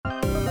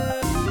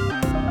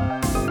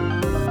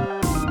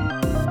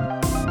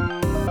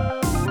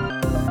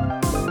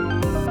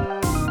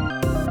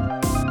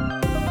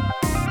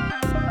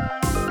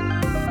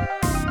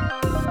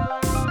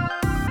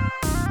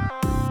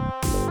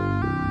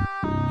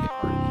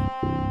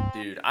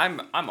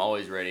I'm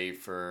always ready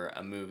for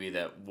a movie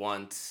that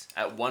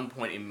at one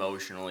point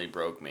emotionally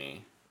broke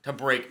me to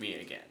break me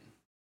again.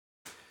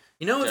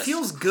 It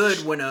feels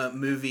good when a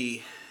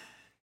movie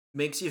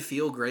makes you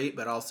feel great,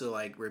 but also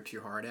like rips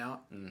your heart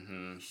out.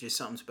 Mm-hmm. It's just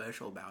something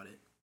special about it.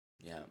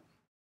 Yeah.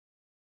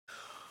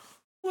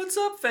 What's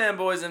up,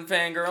 fanboys and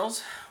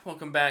fangirls?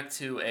 Welcome back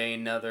to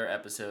another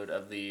episode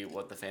of the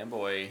What the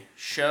Fanboy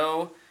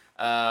Show.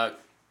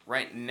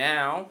 Right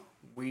now,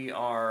 we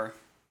are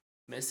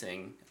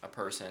missing a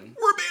person.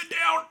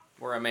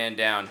 We're a man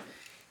down.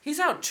 He's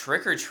out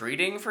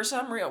trick-or-treating for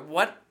some reason.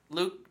 What,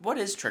 Luke? What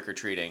is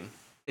trick-or-treating?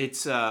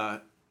 It's,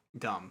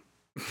 dumb.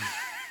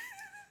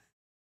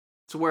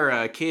 It's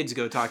where kids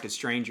go talk to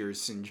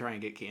strangers and try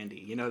and get candy.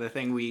 You know, the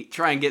thing we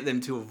try and get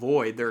them to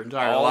avoid their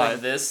entire All life.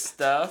 of this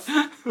stuff?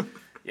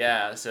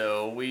 Yeah,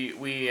 so we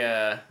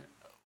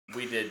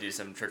did do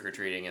some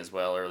trick-or-treating as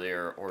well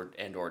earlier, or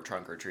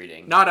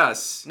trunk-or-treating. Not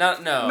us.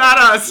 Not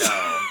us.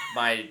 No,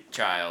 my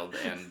child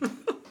and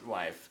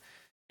wife.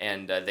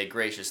 And they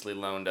graciously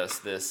loaned us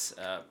this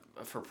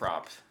for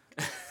prop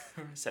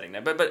setting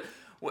that. But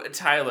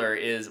Tyler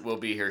will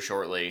be here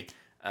shortly.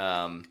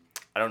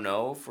 I don't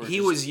know if he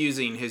was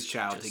using his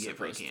child to get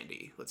free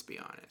candy. Let's be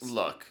honest.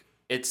 Look,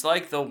 it's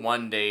like the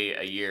one day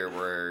a year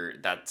where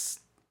that's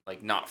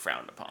like not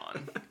frowned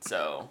upon.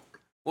 So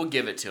we'll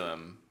give it to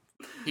him.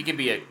 He can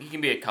be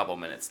a couple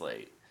minutes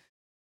late,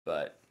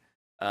 but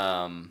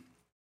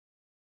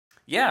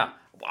yeah.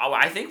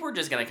 I think we're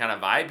just gonna kind of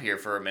vibe here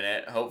for a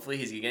minute. Hopefully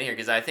he's gonna get here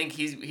because I think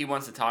he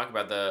wants to talk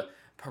about the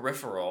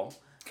peripheral.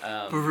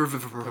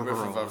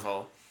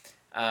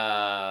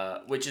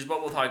 Which is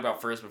what we'll talk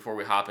about first before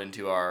we hop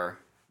into our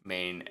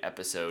main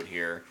episode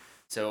here.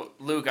 So,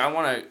 Luke, I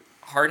want a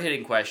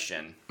hard-hitting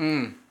question.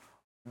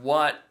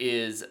 What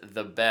is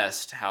the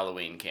best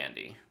Halloween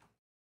candy?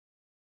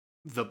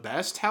 The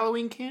best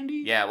Halloween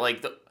candy? Yeah,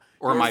 like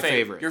my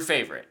favorite. Your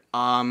favorite.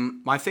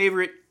 My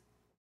favorite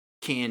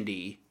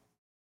candy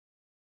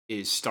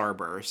is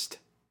Starburst.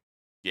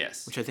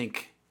 Yes. Which I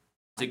think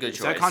it's a good choice.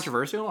 Is that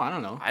controversial? I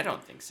don't know. I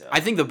don't think so. I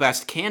think the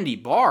best candy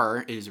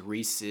bar is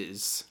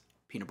Reese's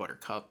peanut butter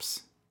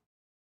cups.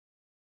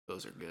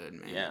 Those are good,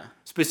 man. Yeah.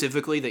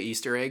 Specifically, the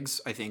Easter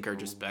eggs, I think, are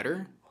just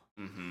better.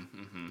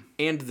 Mm-hmm.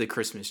 And the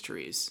Christmas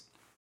trees.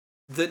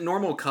 The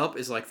normal cup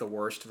is like the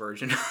worst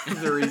version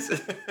of the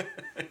Reese's.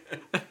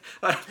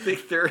 I don't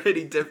think they're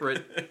any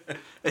different.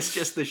 It's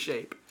just the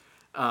shape.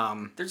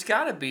 There's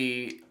gotta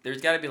be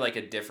like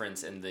a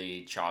difference in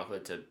the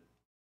chocolate to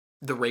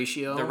the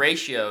ratio. The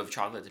ratio of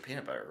chocolate to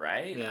peanut butter,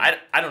 right? Yeah.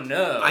 I don't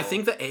know. I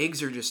think the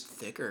eggs are just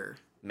thicker.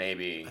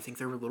 Maybe. I think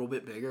they're a little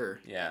bit bigger.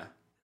 Yeah.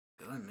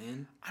 Good,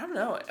 man. I don't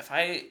know.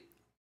 I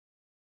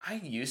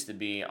used to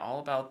be all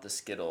about the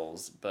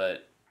Skittles,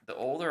 but the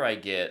older I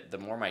get, the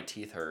more my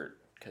teeth hurt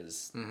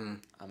because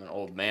I'm an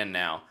old man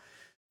now.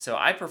 So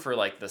I prefer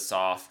like the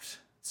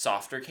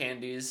softer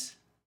candies,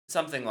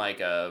 something like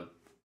the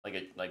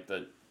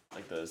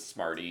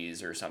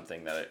Smarties or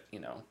something that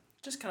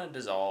just kind of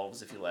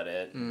dissolves if you let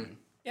it.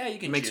 Yeah, you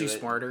can. It makes you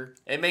smarter.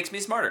 It makes me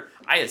smarter.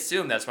 I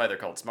assume that's why they're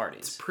called Smarties.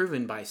 It's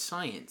proven by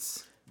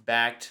science.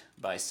 Backed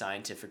by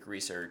scientific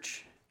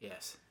research.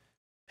 Yes.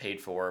 Paid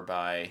for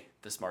by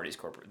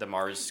the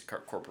Mars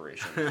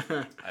Corporation.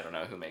 I don't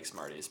know who makes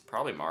Smarties.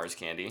 Probably Mars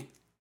Candy.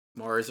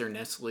 Mars or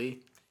Nestle.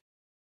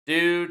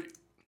 Dude.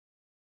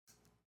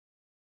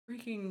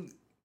 Freaking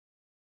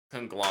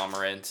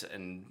conglomerate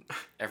and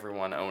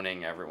everyone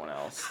owning everyone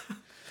else.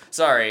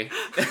 Sorry.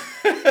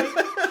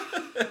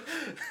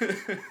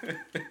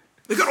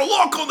 They got a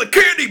lock on the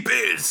candy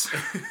biz!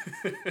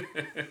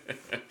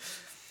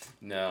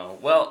 No.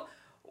 Well,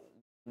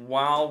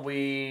 while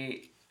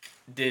we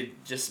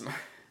did just...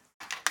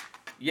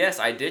 Yes,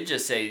 I did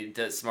just say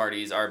that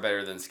Smarties are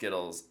better than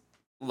Skittles.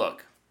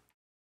 Look.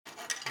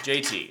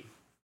 JT.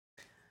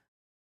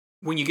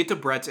 When you get to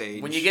Brett's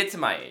age... When you get to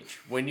my age,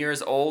 when you're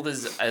as old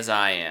as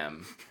I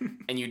am,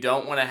 and you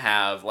don't want to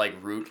have, like,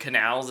 root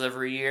canals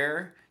every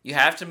year, you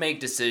have to make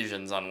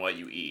decisions on what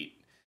you eat.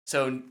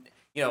 So,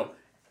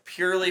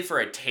 purely for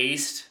a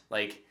taste,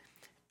 like,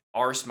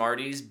 are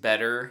Smarties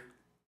better,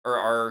 or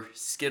are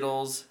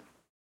Skittles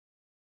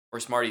or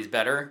Smarties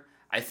better?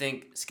 I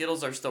think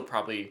Skittles are still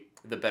probably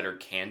the better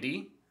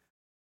candy.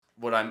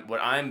 What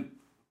I'm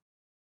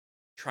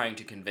trying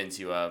to convince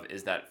you of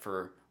is that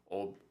for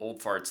old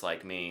farts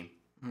like me,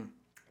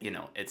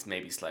 it's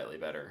maybe slightly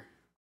better.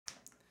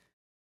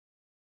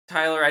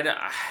 Tyler,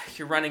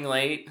 you're running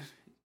late,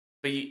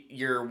 but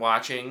you're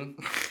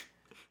watching.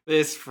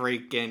 This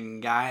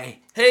freaking guy.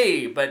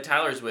 Hey, but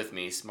Tyler's with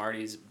me.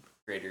 Smarties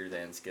greater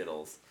than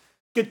Skittles.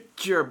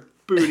 Get your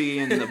booty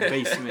in the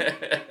basement.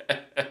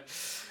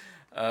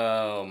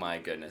 Oh my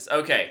goodness.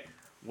 Okay.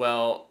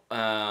 Well,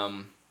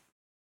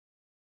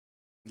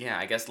 yeah,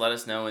 I guess let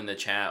us know in the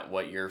chat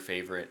what your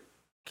favorite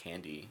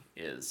candy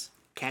is.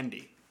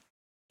 Candy.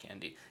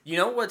 You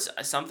know what's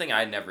something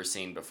I'd never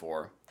seen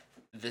before?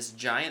 This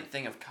giant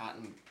thing of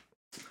cotton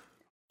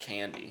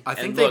candy. I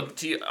think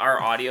to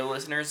our audio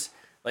listeners,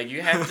 like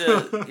you have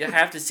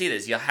to see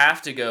this. You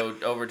have to go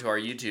over to our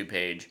YouTube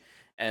page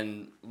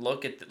and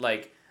look at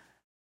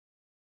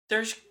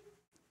There's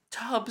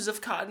tubs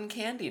of cotton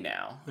candy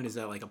now. What is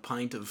that, like a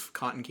pint of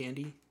cotton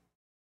candy?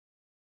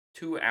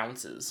 2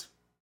 ounces.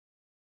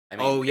 I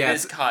mean, Oh, yeah, it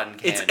is cotton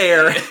candy. It's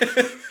air.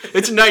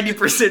 It's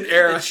 90%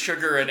 air. It's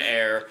sugar and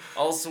air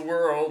all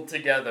swirled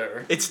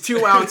together. It's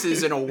 2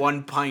 ounces in a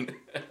 1 pint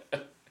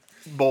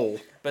bowl.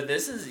 But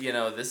this is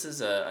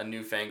a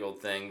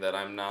newfangled thing that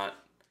I'm not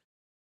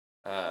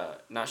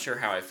sure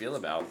how I feel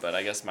about, but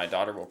I guess my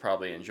daughter will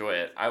probably enjoy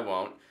it. I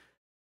won't.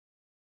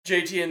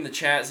 JT in the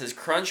chat says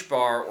Crunch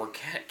Bar or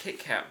Kit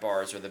Kat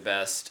bars are the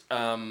best.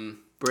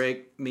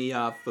 Break me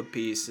off a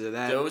piece of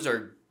that. Those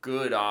are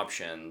good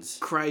options.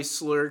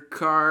 Chrysler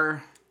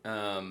car.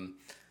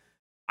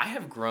 I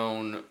have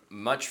grown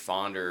much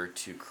fonder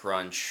to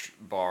Crunch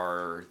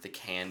Bar, the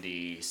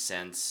candy,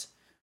 since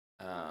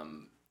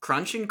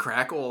Crunch and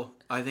Crackle,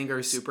 I think,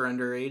 are super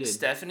underrated.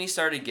 Stephanie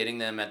started getting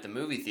them at the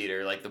movie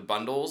theater, like the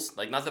bundles,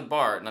 like not the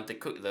bar, not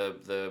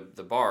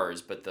the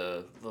bars, but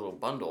the little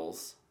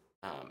bundles,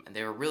 and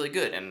they were really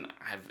good, and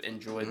I've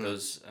enjoyed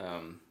those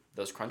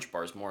Crunch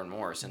Bars more and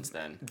more since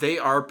then. They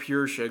are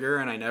pure sugar,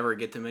 and I never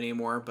get them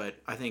anymore, but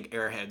I think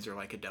Airheads are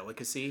like a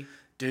delicacy.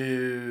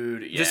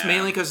 Dude, yeah. Just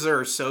mainly because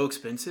they're so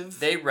expensive.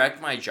 They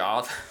wrecked my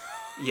jaw.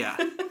 Yeah.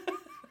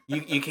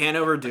 You can't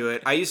overdo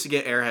it. I used to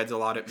get Airheads a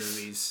lot at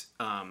movies.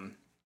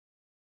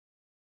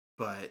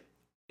 But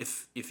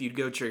if you'd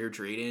go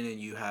trick-or-treating and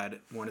you had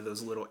one of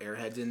those little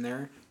Airheads in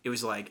there, it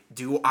was like,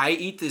 do I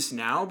eat this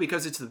now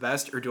because it's the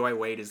best, or do I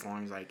wait as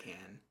long as I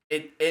can?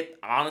 It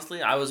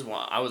honestly, I was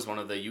one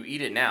of the you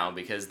eat it now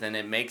because then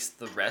it makes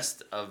the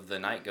rest of the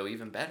night go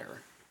even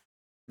better.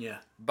 Yeah.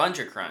 Bunch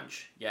of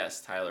Crunch.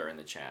 Yes, Tyler in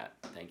the chat.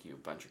 Thank you.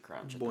 Bunch of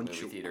Crunch at the movie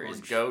theater crunch.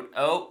 is GOAT.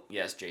 Oh,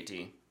 yes,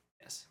 JT.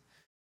 Yes.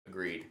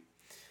 Agreed.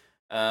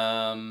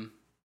 Tyler.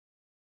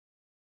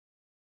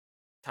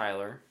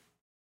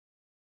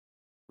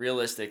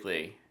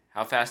 Realistically,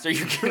 how fast are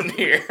you getting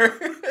here?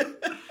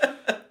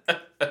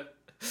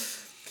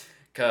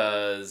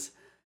 Because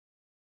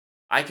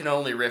I can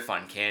only riff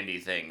on candy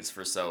things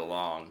for so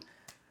long.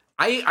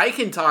 I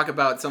can talk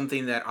about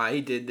something that I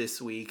did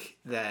this week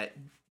that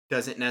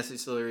doesn't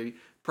necessarily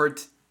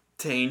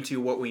pertain to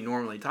what we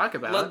normally talk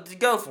about. Let's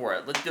go for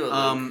it. Let's do it,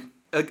 Luke.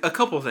 A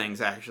couple things,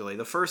 actually.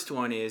 The first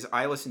one is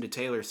I listened to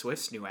Taylor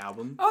Swift's new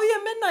album. Oh,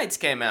 yeah, Midnight's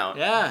came out.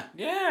 Yeah.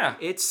 Yeah.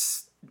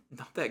 It's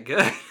not that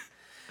good.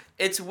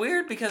 It's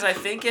weird because I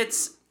think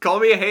it's... Call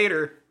me a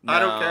hater. No, I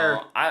don't care.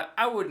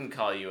 I wouldn't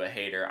call you a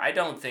hater. I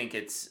don't think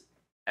it's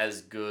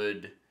as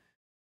good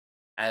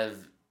as...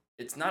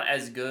 It's not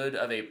as good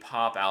of a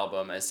pop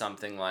album as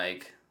something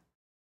like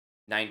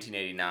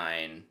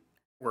 1989.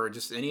 Or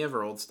just any of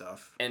her old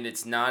stuff. And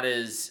it's not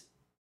as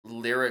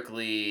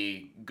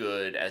lyrically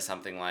good as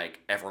something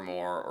like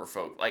Evermore or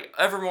Folk. Like,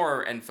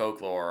 Evermore and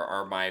Folklore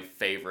are my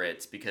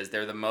favorites because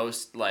they're the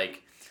most,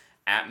 like,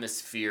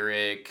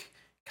 atmospheric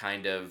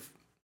kind of...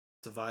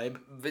 It's a vibe.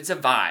 It's a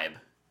vibe.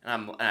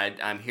 And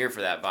I'm here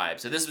for that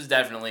vibe. So this was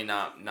definitely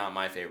not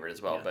my favorite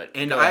as well. Yeah. But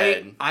and go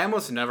ahead. I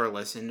almost never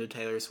listened to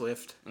Taylor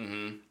Swift.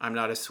 Mm-hmm. I'm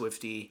not a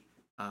Swiftie.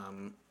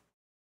 And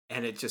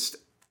it just...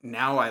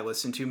 Now I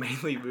listen to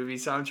mainly movie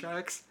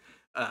soundtracks.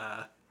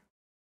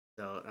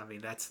 So, I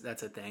mean, that's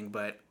a thing.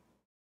 But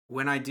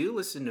when I do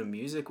listen to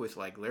music with,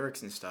 like,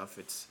 lyrics and stuff,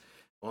 it's,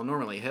 well,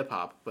 normally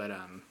hip-hop. But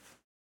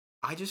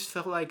I just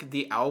felt like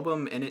the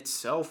album in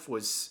itself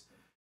was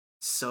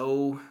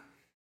so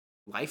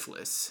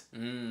lifeless.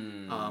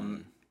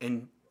 And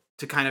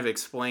to kind of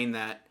explain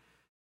that,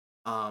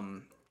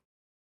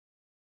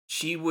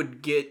 she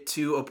would get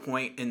to a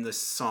point in the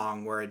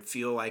song where it'd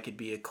feel like it'd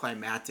be a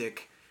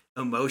climactic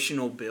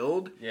emotional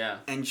build. Yeah.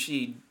 And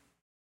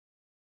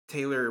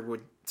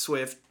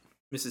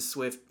Miss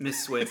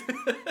Swift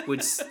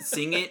would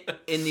sing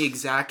it in the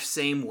exact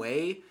same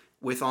way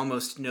with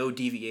almost no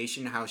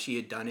deviation how she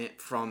had done it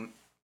from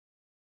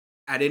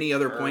at any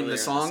other point in the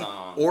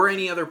song or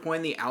any other point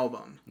in the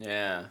album.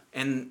 Yeah.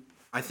 And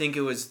I think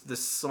it was the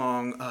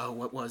song,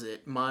 what was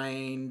it?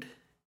 Mind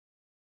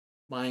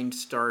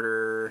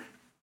Starter.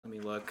 Let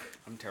me look.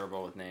 I'm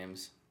terrible with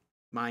names.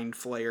 Mind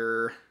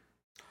Flayer.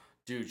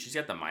 Dude, she's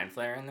got the Mind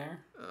Flayer in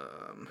there?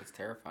 That's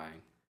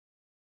terrifying.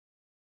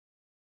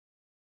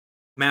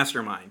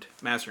 Mastermind.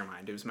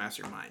 It was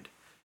Mastermind.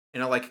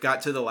 And I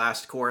got to the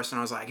last chorus and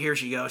I was like, here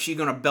she goes. She's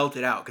going to belt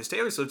it out. Because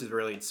Taylor Swift is a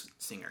really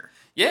singer.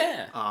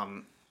 Yeah.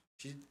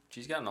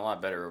 She's gotten a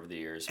lot better over the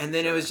years. And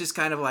then it was just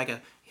kind of like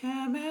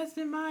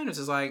Mastermind. It was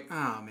just like,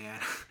 oh man,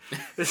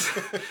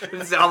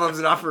 this album's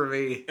not for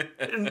me.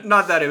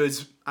 Not that it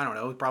was, I don't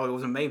know, it probably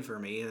wasn't made for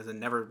me. I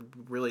never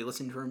really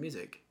listened to her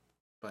music.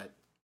 But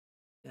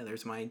yeah,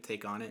 there's my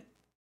take on it.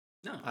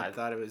 No, I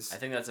thought it was. I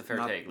think that's a fair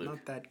take, Luke.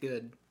 Not that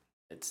good.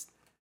 That's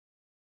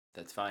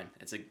fine.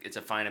 It's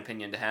a fine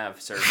opinion to have,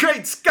 sir.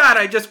 Great Scott!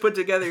 I just put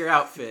together your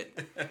outfit.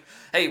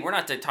 Hey, we're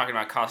not talking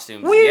about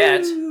costumes Woo!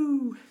 yet.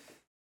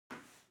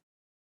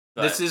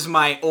 But this is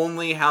my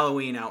only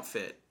Halloween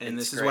outfit, and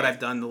this is great. what I've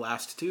done the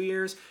last 2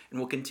 years, and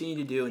will continue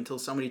to do until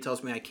somebody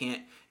tells me I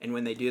can't. And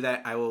when they do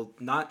that, I will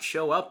not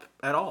show up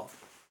at all.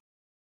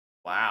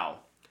 Wow.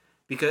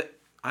 Because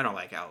I don't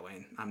like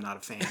Halloween. I'm not a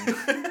fan.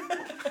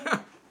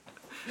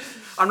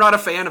 I'm not a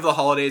fan of the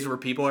holidays where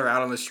people are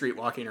out on the street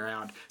walking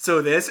around.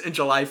 So this and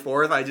July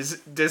 4th, I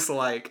just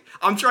dislike.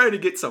 I'm trying to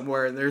get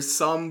somewhere and there's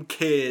some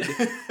kid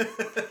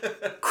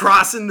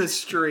crossing the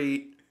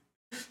street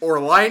or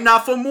lighting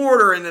off a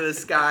mortar into the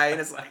sky,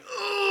 and it's like,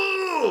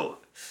 ooh.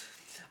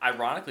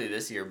 Ironically,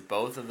 this year,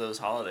 both of those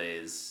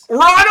holidays We're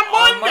on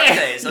a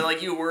Monday! So,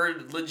 like, you were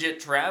legit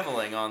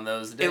traveling on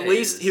those days. At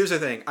least, here's the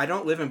thing. I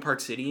don't live in Park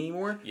City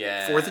anymore.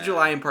 Yeah. 4th of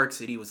July in Park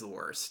City was the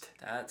worst.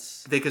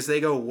 That's... Because they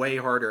go way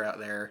harder out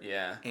there.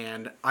 Yeah.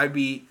 And I'd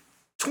be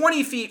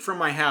 20 feet from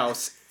my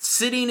house,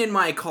 sitting in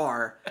my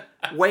car,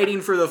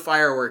 waiting for the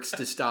fireworks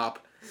to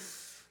stop,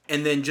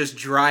 and then just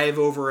drive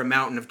over a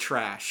mountain of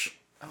trash.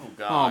 Oh,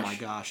 gosh. Oh, my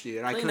gosh,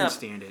 dude. I couldn't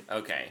stand it.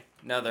 Okay.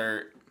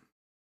 Another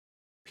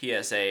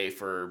PSA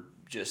for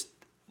just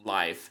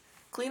life.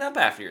 Clean up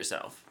after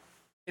yourself.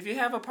 If you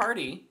have a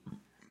party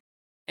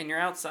and you're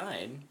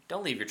outside,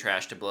 don't leave your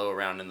trash to blow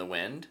around in the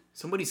wind.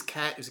 Somebody's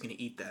cat is going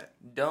to eat that.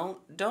 Don't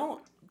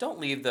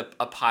leave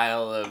a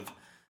pile of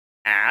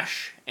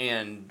ash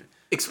and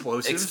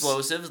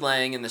explosives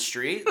laying in the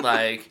street.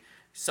 Like,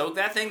 soak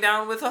that thing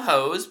down with a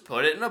hose,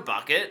 put it in a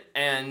bucket,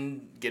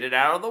 and get it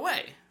out of the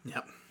way.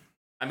 Yep.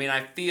 I mean,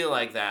 I feel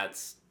like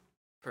that's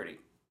pretty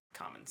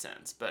common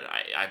sense, but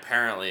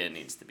apparently it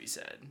needs to be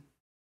said.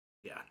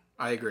 Yeah,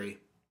 I agree.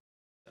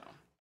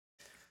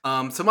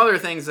 So. Some other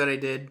things that I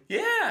did.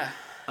 Yeah.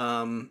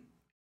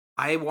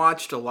 I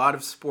watched a lot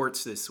of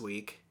sports this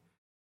week.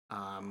 But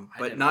I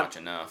didn't not watch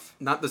enough.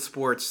 Not the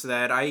sports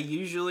that I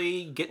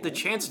usually get the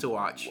chance to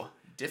watch.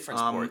 Different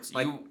sports.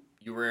 Like,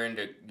 you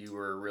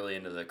were really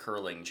into the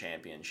curling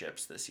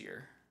championships this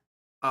year.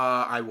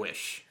 I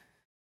wish.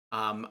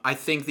 I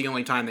think the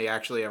only time they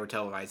actually ever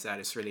televise that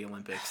is for the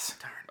Olympics.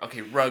 Darn.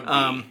 Okay,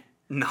 rugby.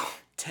 No.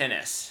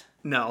 Tennis.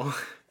 No.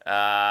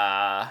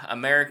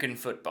 American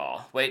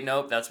football. Wait,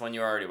 nope, that's one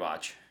you already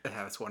watch.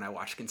 That's one I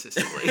watch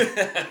consistently.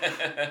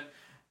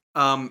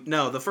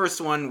 No, the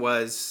first one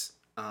was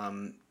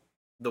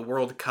the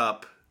World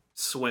Cup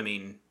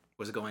swimming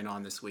was going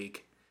on this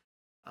week.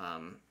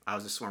 I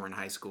was a swimmer in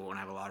high school and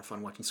I have a lot of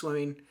fun watching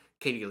swimming.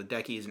 Katie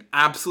Ledecky is an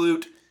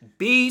absolute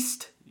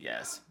beast.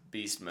 Yes,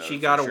 beast mode. She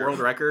got a world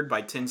record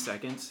by 10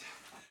 seconds.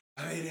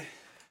 I made it.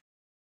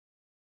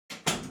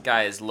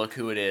 Guys, look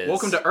who it is.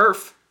 Welcome to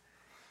Earth.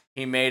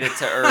 He made it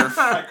to Earth.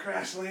 I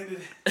crash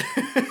landed.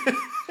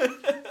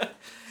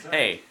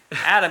 Hey,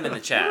 Adam in the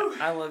chat.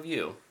 I love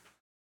you.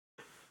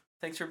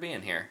 Thanks for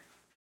being here.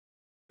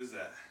 Who's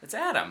that? It's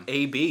Adam.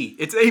 AB.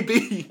 It's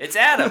AB. It's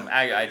Adam.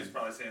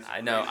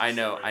 I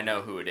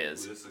know who it Ooh,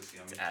 is. this looks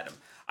yummy. It's Adam.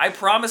 I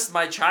promised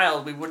my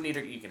child we wouldn't eat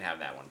it. You can have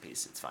that one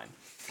piece. It's fine.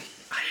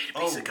 I ate a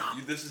piece of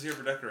gum. This is here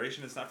for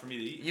decoration. It's not for me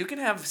to eat. You can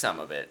have some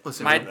of it.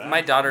 Listen,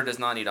 my daughter does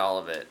not eat all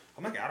of it.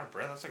 I'm like out of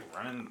breath. That's like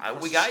running.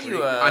 We got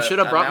you I should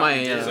have brought my,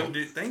 Mountain Dew. Some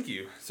dude, thank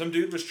you. Some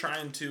dude was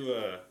trying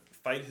to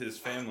fight his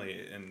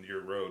family in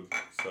your road.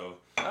 So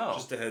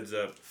just a heads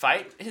up.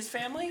 Fight his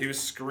family? He was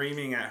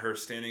screaming at her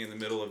standing in the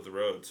middle of the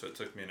road. So it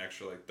took me an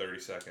extra 30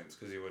 seconds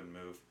because he wouldn't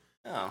move.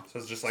 Oh. So I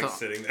was just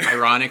sitting there.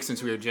 Ironic,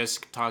 since we were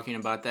just talking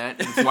about that.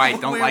 That's why I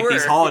don't like were.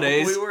 these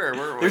holidays. We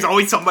were. There's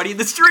always somebody in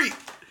the street.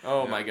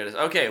 Oh my goodness.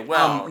 Okay,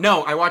 well.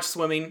 No, I watched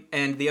swimming,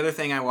 and the other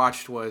thing I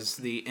watched was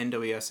the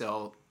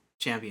NWSL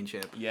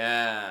championship.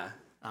 Yeah.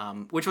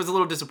 Which was a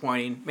little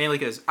disappointing, mainly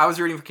because I was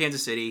rooting for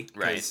Kansas City.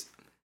 Right.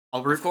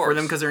 I'll root for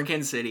them because they're in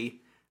Kansas City,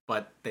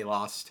 but they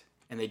lost,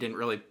 and they didn't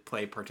really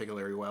play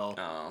particularly well.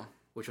 Oh.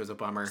 Which was a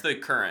bummer. It's the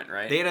Current,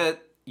 right? They had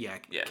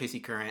Casey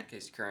Current.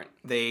 Casey Current.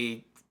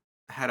 They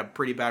had a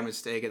pretty bad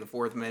mistake at the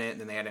 4th minute, and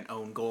then they had an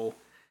own goal.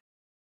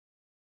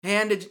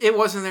 And it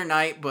wasn't their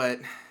night,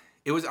 but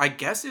I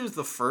guess it was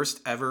the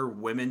first ever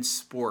women's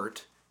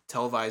sport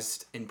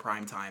televised in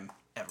primetime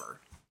ever.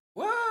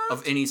 What?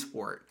 Of any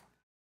sport.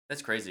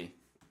 That's crazy.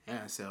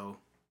 Yeah, so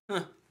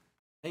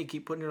hey,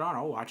 keep putting it on.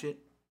 I'll watch it.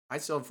 I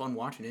still have fun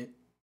watching it.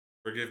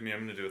 Forgive me.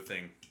 I'm going to do a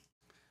thing.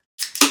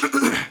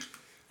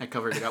 I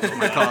covered it up with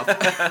my cough.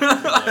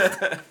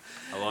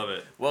 I love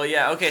it. Well,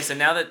 yeah. Okay, so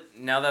now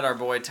that our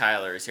boy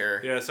Tyler is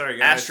here, Yeah, sorry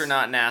guys.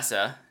 astronaut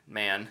NASA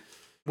man.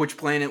 Which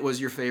planet was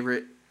your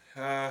favorite?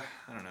 I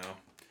don't know.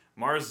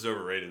 Mars is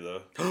overrated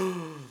though.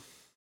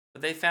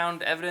 But they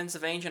found evidence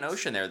of ancient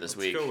ocean there this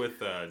week. Let's go with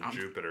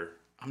Jupiter.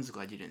 I'm just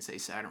glad you didn't say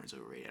Saturn was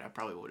overrated. I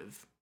probably would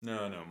have.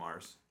 No,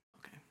 Mars.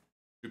 Okay.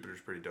 Jupiter's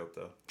pretty dope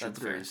though. That's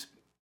Jupiter fair. is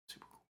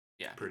super cool.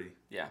 Yeah. Pretty.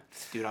 Yeah.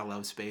 Dude, I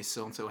love space,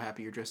 so I'm so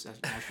happy you're dressed as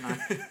an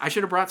astronaut. I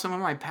should have brought some of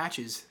my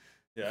patches.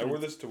 Yeah, I wore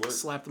this to work.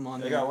 Slapped them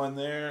on I there. got one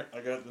there. I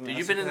got the Dude,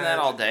 you've NASA been in patch, that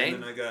all day?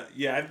 And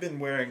then I've been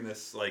wearing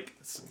this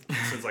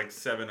since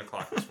 7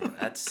 o'clock this morning.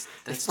 That's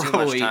It's too much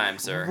probably time,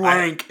 sir.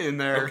 Rank in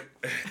there.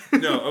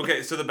 No,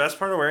 okay. So the best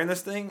part of wearing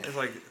this thing is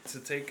to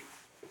take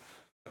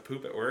a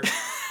poop at work.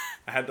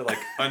 I had to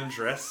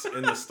undress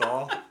in the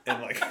stall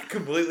and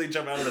completely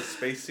jump out of the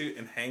spacesuit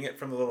and hang it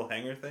from the little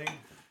hanger thing.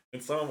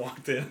 And someone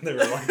walked in and they were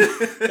like,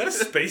 "Is that a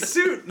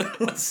spacesuit?" And I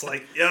was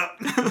like, "Yeah."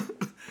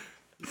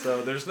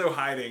 So there's no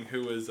hiding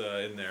who was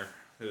in there.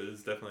 It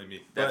was definitely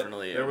me.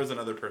 Definitely But there was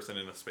another person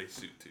in a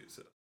spacesuit too.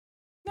 So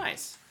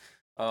Nice.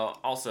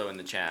 Also in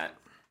the chat,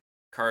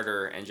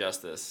 Carter, and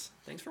Justice.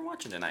 Thanks for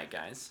watching tonight,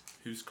 guys.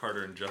 Who's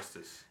Carter and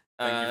Justice?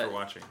 Thank you for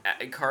watching.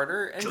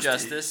 Carter and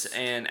Justice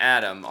and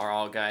Adam are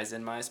all guys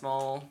in my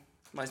small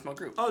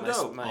group. Oh,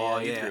 dope.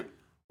 My youth group.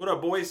 What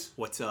up, boys?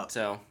 What's up?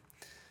 So,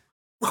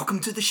 Welcome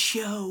to the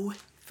show.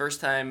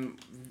 first time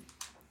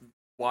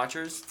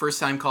watchers. First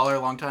time caller,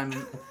 long time.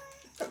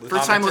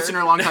 First time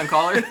listener, long time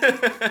caller.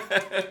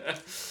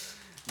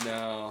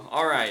 No.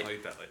 All right. I'll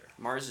eat that later.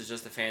 Mars is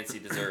just a fancy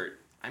dessert.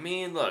 I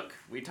mean, look,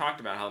 we talked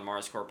about how the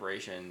Mars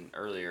Corporation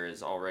earlier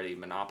is already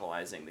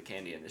monopolizing the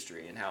candy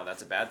industry and how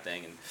that's a bad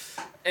thing. And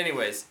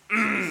anyways,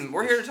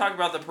 we're here to talk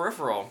about The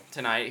Peripheral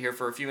tonight, here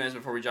for a few minutes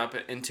before we jump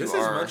into This is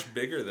much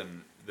bigger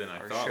than I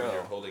thought show. when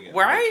you're holding it.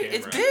 Right? On the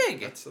It's camera. big.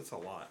 That's a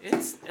lot.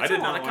 It's I did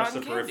a lot not of watch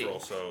cotton The candy. Peripheral,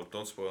 so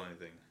don't spoil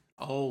anything.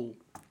 Oh.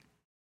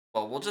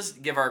 Well, we'll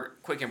just give our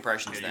quick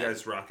impressions Yeah, then. you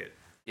guys rock it.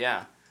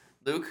 Yeah.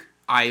 Luke?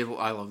 I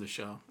love the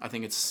show. I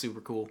think it's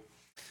super cool.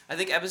 I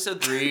think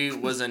episode 3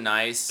 was a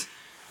nice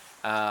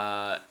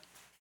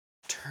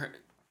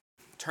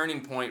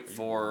turning point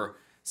for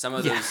some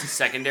of those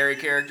secondary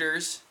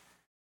characters.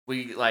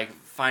 We like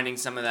finding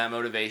some of that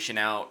motivation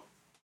out.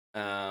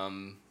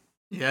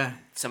 Yeah.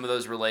 Some of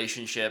those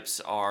relationships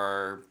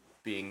are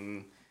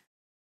being,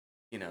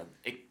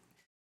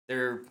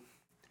 they're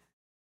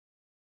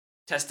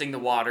testing the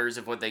waters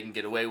of what they can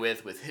get away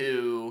with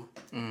who,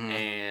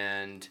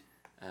 and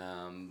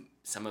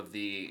some of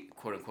the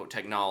quote-unquote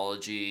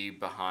technology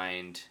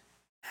behind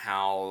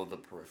how the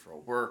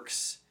peripheral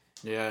works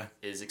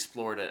is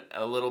explored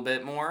a little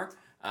bit more,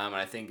 and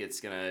I think it's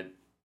going to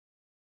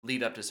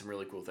lead up to some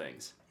really cool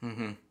things.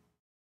 Mm-hmm.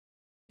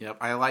 Yep,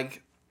 I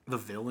like the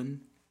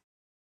villain.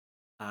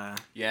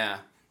 Yeah.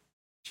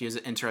 She has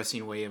an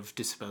interesting way of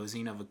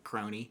disposing of a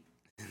crony,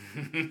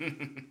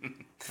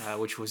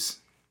 which was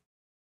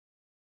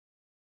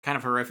kind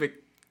of horrific.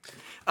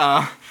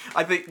 I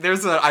think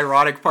there's an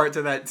ironic part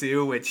to that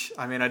too, which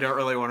I mean I don't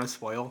really want to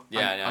spoil.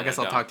 I guess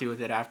I'll talk to you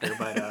with it after,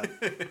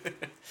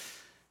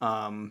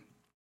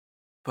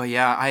 but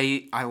yeah,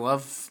 I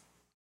love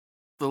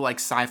the like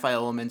sci-fi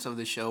elements of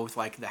the show with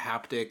like the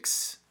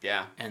haptics,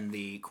 and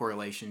the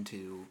correlation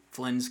to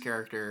Flynn's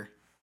character,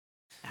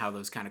 how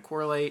those kind of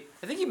correlate.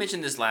 I think you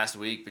mentioned this last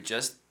week, but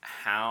just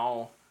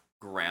how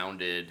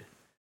grounded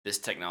this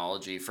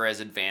technology, for as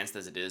advanced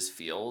as it is,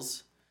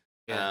 feels.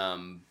 Yeah.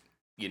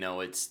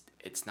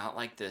 It's not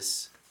like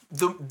this.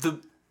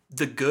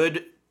 The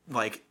good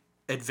like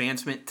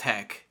advancement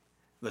tech,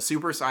 the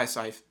super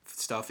sci-fi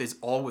stuff is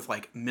all with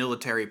like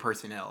military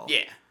personnel.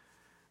 Yeah.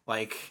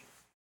 Like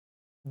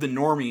the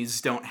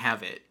normies don't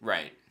have it.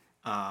 Right.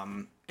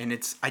 And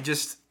it's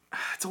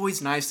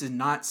always nice to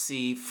not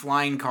see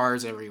flying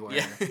cars everywhere.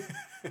 Yeah.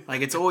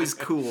 Like it's always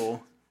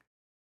cool,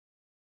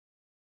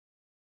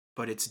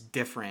 but it's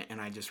different, and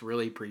I just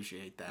really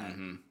appreciate that.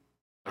 Mm-hmm.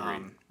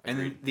 Agreed. And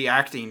then the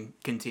acting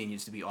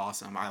continues to be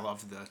awesome. I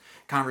love the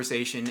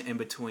conversation in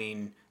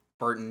between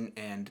Burton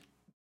and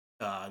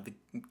the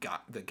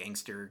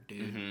gangster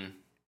dude.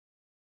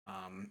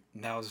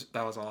 Mm-hmm.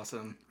 That was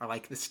awesome. I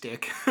like the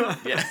stick.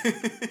 Yeah.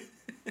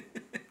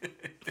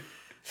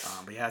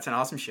 But yeah, it's an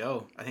awesome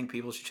show. I think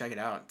people should check it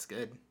out. It's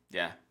good.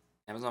 Yeah.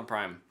 Amazon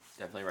Prime.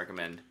 Definitely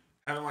recommend.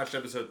 I haven't watched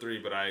episode 3,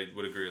 but I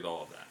would agree with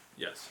all of that.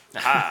 Yes.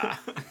 Aha.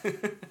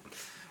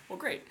 Well,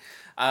 great.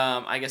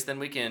 I guess then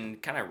we can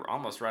kind of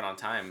almost right on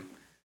time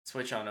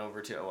switch on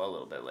over to a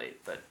little bit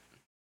late, but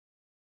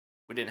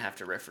we didn't have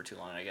to riff for too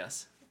long, I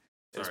guess.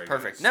 It was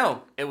perfect. Guys.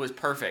 No, it was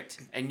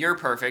perfect. And you're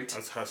perfect. I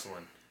was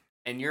hustling.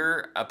 And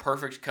you're a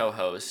perfect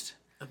co-host.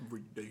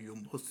 Every day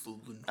I'm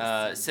hustling.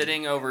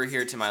 Sitting over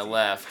here to my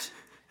left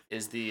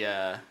is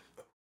the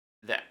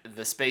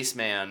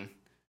spaceman,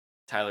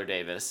 Tyler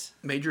Davis.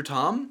 Major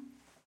Tom?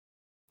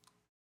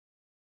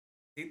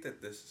 I hate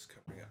that this is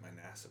covering up my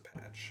NASA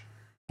patch.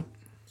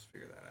 Let's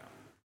figure that out.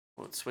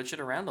 We'll switch it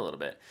around a little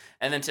bit.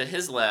 And then to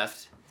his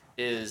left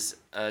is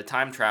a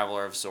time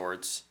traveler of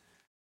sorts,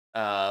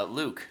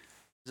 Luke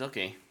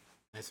Zilke.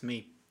 That's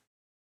me.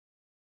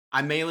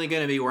 I'm mainly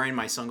going to be wearing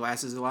my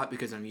sunglasses a lot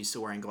because I'm used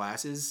to wearing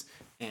glasses.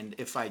 And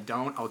if I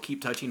don't, I'll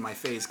keep touching my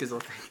face because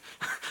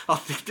I'll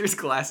think there's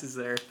glasses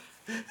there.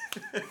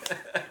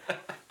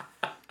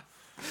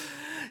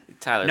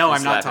 Tyler, no, I'm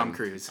slap not Tom him.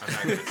 Cruise. I'm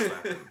not going to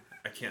slap him.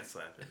 I can't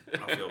slap him.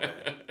 I'll feel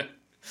bad.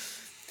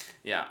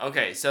 Yeah,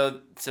 okay. So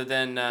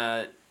then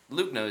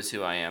Luke knows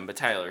who I am, but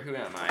Tyler, who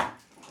am I? I'm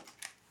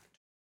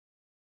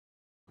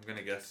going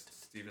to guess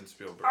Steven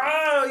Spielberg.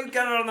 Oh, you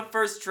got it on the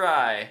first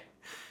try.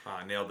 Oh,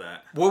 I nailed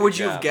that. What would Good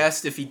you job. have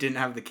guessed if he didn't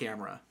have the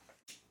camera?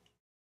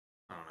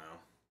 I don't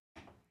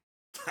know.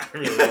 I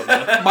really don't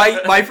know.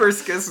 My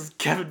first guess was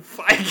Kevin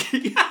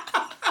Feige.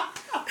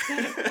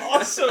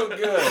 Also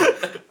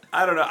good.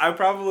 I don't know. I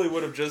probably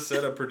would have just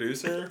said a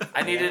producer.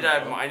 I needed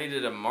don't know.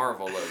 a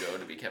Marvel logo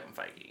to be Kevin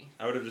Feige.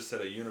 I would have just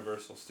said a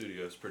Universal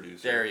Studios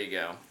producer. There you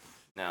go.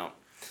 No.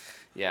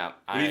 Yeah,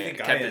 Who do you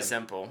think I kept am? it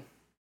simple.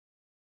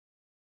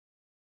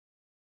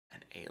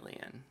 An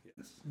alien.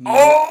 Yes.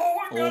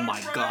 Oh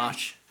my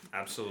gosh.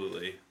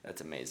 Absolutely.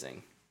 That's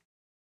amazing.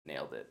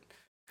 Nailed it.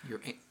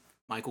 You're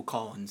Michael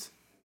Collins,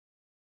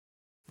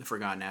 the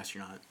forgotten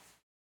astronaut.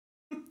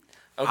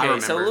 Okay,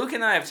 so remember. Luke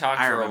and I have talked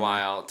I for a remember.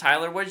 while.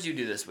 Tyler, what did you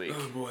do this week?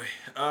 Oh boy.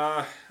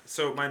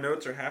 So my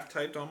notes are half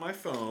typed on my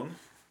phone,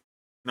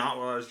 not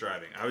while I was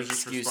driving. I was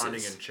just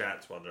responding in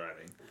chats while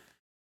driving.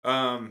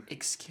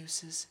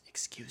 Excuses,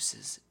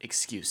 excuses,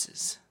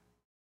 excuses.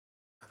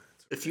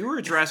 If you were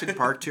a Jurassic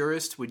Park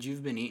tourist, would you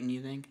have been eaten,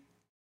 you think?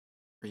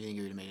 Or you think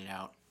you would have made it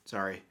out?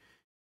 Sorry.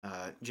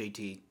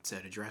 JT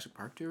said a Jurassic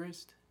Park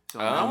tourist? So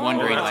I'm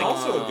wondering, that's like...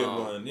 also a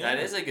good one. Yeah.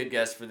 That is a good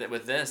guess for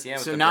with this. Yeah.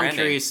 With So the now branding.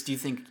 I'm curious, do you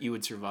think you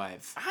would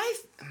survive?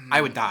 I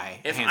would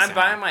die. If hands I'm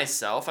by down.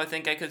 myself, I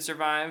think I could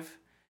survive.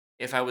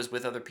 If I was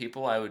with other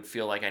people, I would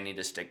feel like I need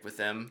to stick with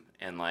them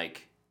and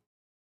like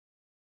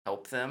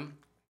help them.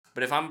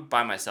 But if I'm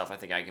by myself, I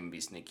think I can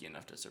be sneaky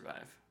enough to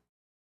survive.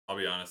 I'll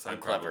be honest, I'm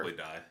I'd clever. probably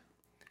die.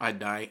 I'd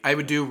die. I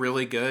would do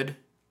really good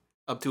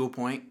up to a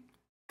point,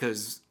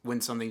 because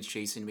when something's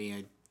chasing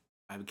me,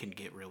 I can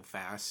get real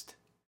fast.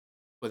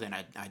 But then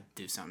I'd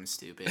do something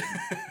stupid.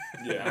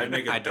 Yeah, I'd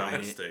make a I'd dumb die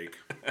it. mistake.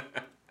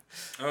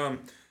 No,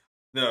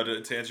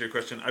 to answer your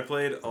question, I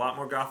played a lot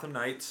more Gotham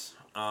Knights.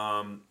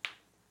 I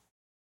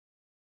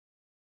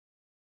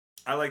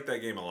like that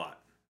game a lot.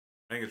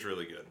 I think it's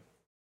really good.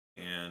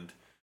 And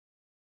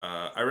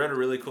I read a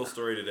really cool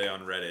story today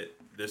on Reddit.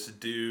 This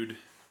dude,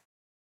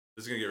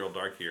 this is gonna get real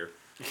dark here.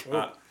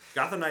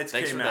 Gotham Knights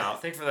came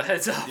out. Thanks for the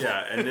heads up.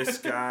 Yeah, and this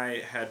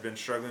guy had been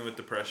struggling with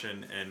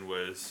depression and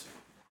was,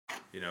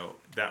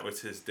 that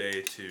was his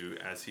day to,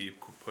 as he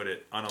put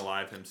it,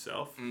 unalive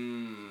himself.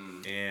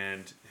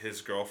 And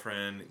his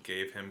girlfriend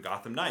gave him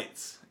Gotham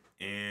Knights,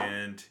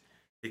 and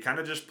he kind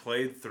of just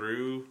played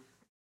through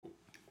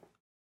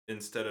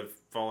instead of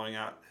following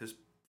up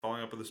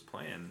with his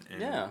plan,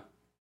 and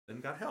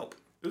then got help.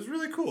 It was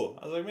really cool.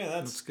 I was like, man,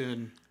 that's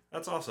good.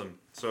 That's awesome.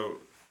 So,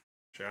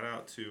 shout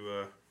out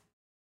to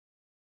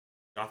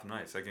Gotham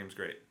Knights. That game's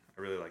great.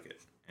 I really like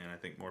it. And I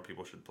think more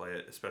people should play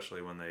it,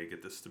 especially when they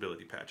get this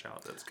stability patch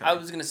out. That's I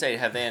was gonna say,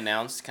 have they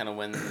announced kind of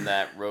when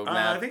that roadmap?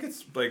 I think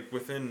it's like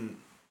within,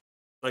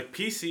 like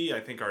PC. I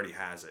think already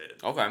has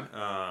it. Okay.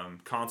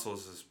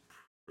 Consoles is,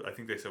 I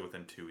think they said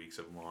within 2 weeks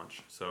of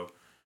launch. So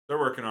they're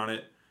working on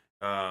it.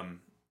 I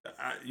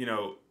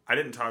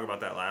didn't talk about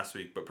that last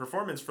week, but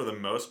performance for the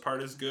most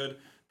part is good.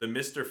 The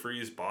Mr.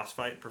 Freeze boss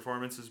fight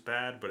performance is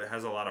bad, but it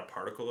has a lot of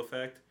particle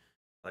effect,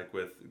 like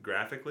with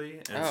graphically,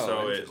 and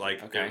so it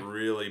it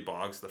really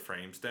bogs the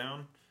frames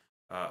down.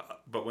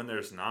 But when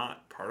there's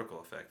not particle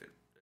effect, it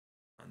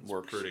runs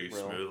pretty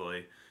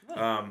smoothly.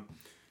 I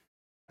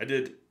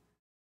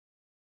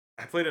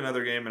played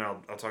another game, and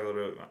I'll talk a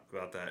little bit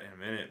about that in a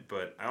minute.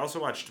 But I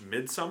also watched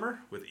Midsummer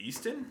with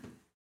Easton.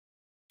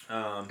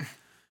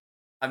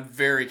 I'm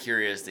very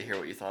curious to hear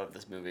what you thought of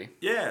this movie.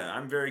 Yeah,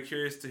 I'm very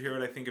curious to hear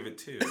what I think of it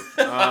too.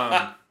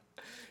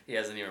 He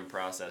hasn't even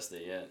processed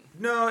it yet.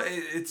 No,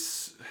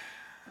 it's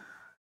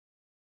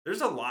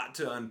there's a lot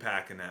to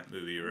unpack in that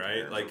movie, right? I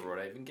remember what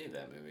I even gave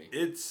that movie.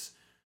 It's,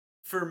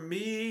 for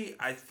me,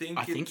 I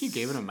think you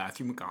gave it a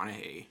Matthew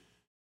McConaughey.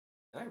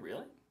 Did I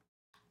really?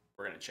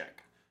 We're gonna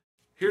check.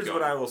 Here's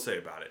what I will say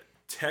about it.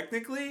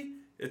 Technically,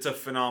 it's a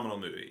phenomenal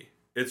movie.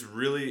 It's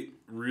really,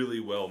 really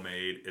well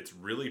made. It's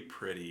really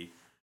pretty.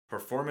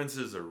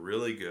 Performances are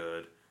really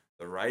good.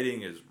 The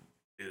writing is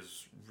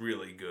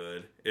really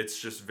good. It's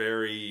just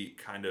very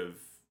kind of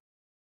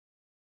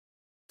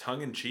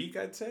tongue in cheek,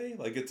 I'd say.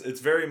 Like it's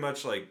very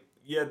much like,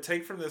 yeah,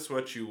 take from this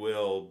what you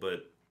will,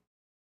 but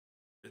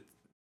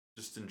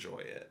just enjoy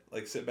it.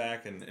 Like sit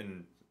back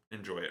and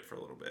enjoy it for a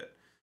little bit.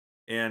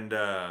 And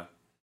I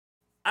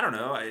don't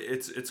know.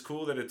 It's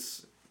cool that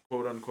it's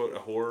quote unquote a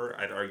horror.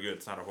 I'd argue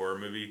it's not a horror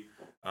movie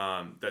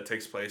that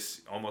takes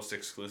place almost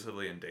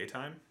exclusively in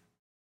daytime,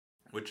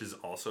 which is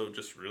also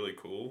just really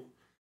cool.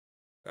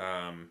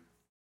 The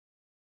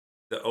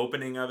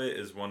opening of it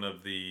is one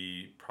of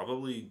the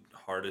probably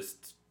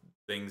hardest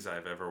things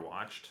I've ever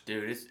watched.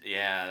 Dude,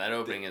 that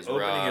opening is rough.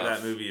 The opening of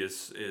that movie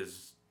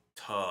is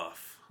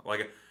tough.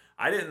 Like,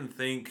 I didn't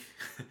think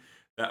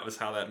that was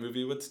how that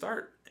movie would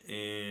start.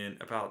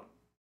 And about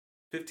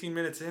 15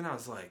 minutes in, I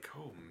was like,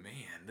 oh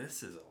man,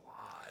 this is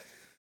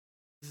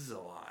a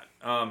lot.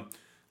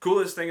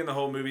 Coolest thing in the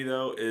whole movie,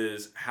 though,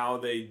 is how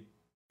they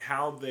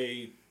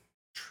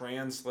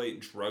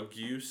translate drug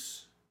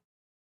use,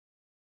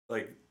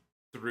 like,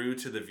 through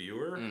to the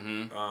viewer.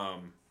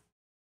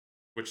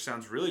 Which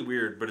sounds really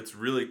weird, but it's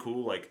really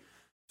cool. Like,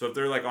 so if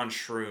they're like on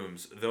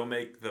shrooms, they'll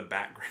make the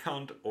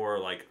background or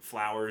like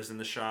flowers in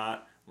the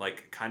shot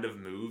like kind of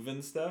move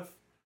and stuff.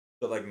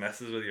 So it like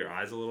messes with your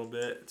eyes a little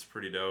bit. It's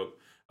pretty dope.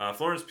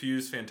 Florence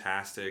Pugh's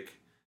fantastic.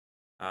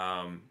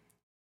 But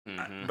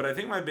I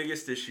think my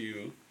biggest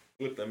issue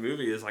with the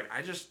movie is like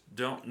I just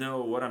don't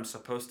know what I'm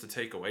supposed to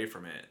take away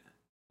from it.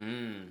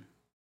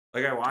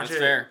 Like I watch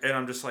and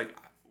I'm just like,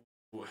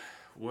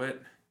 what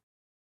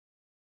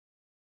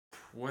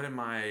am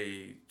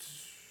I?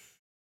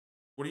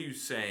 What are you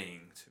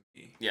saying to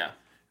me? Yeah.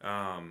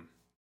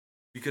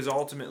 Because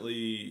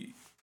ultimately,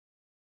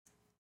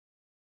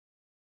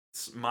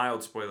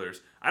 mild spoilers.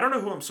 I don't know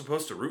who I'm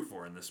supposed to root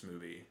for in this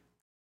movie.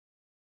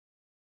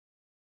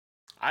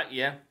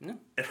 Yeah. No.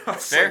 And I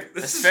was Fair. like,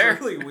 this That's is fair.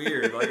 really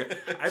weird. Like,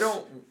 I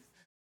don't.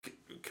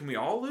 Can we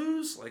all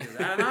lose? Like, is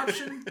that an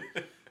option?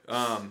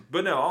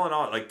 But no, all in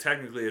all, like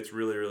technically, it's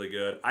really, really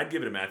good. I'd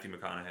give it a Matthew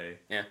McConaughey.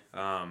 Yeah.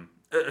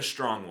 A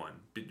strong one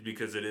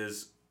because it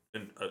is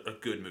a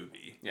good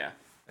movie. Yeah.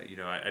 You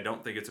know, I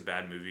don't think it's a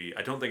bad movie.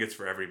 I don't think it's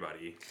for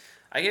everybody.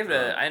 I gave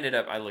it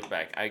I look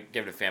back. I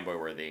gave it a fanboy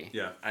worthy.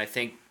 Yeah. I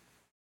think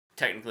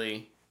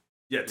technically.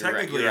 Yeah,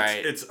 technically, you're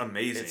right. it's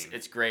amazing.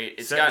 It's great.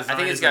 It's Set got. I design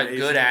think it's is got amazing.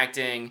 good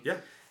acting. Yeah.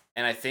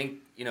 And I think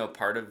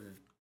part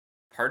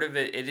of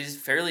it is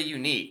fairly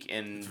unique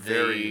in It's the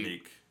very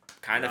unique.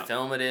 kind of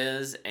film it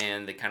is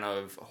and the kind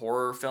of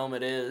horror film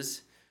it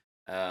is.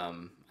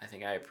 I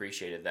think I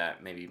appreciated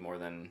that maybe more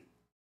than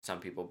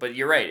some people. But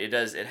you're right. It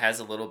does. It has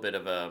a little bit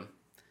of a.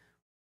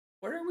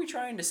 What are we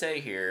trying to say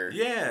here?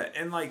 Yeah,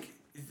 and like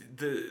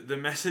the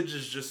message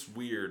is just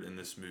weird in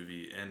this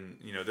movie, and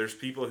there's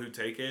people who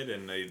take it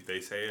and they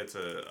say it's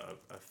a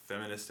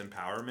feminist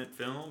empowerment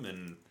film,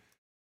 and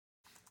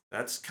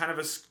that's kind of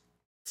a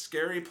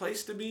scary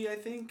place to be, I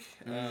think.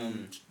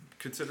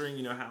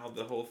 Considering how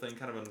the whole thing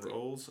kind of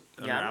unravels.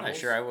 Yeah, I'm not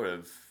sure I would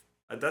have.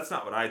 That's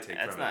not what I take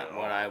That's from it. not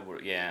what I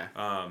would. Yeah.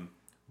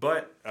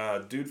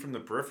 But dude from the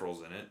Peripheral's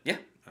in it. Yeah.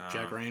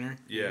 Jack Rayner.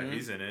 Yeah, Mhm.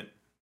 he's in it.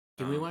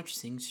 Can we watch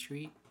Sing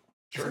Street?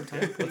 Sure. sometime,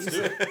 Let's please?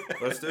 do it.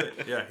 Let's do it.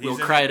 Yeah, We'll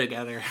in cry it.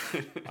 together.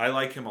 I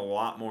like him a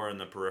lot more in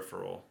the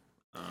Peripheral.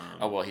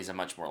 Oh well, he's a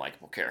much more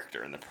likable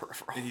character in the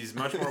Peripheral. He's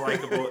much more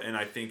likable, and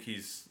I think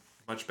he's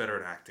much better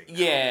at acting. now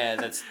Yeah,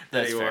 that's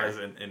than he fair. was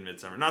in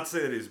Midsummer. Not to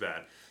say that he's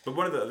bad, but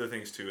one of the other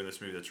things too in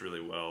this movie that's really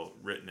well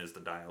written is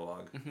the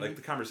dialogue. Mm-hmm. Like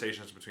the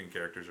conversations between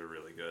characters are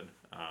really good.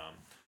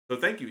 So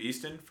thank you,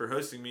 Easton, for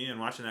hosting me and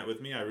watching that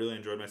with me. I really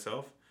enjoyed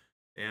myself,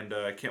 and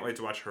I can't wait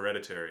to watch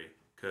Hereditary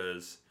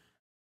because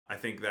I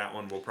think that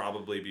one will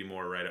probably be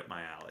more right up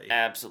my alley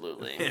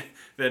Absolutely.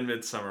 than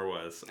Midsummer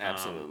was.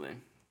 Absolutely.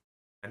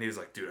 And he was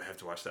like, dude, I have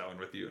to watch that one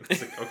with you. And I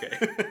was like,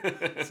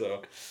 okay.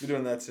 So we're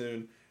doing that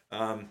soon.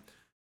 I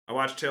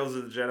watched Tales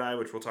of the Jedi,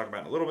 which we'll talk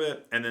about in a little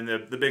bit. And then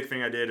the big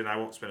thing I did, and I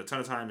won't spend a ton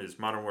of time, is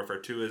Modern Warfare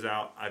 2 is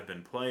out. I've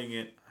been playing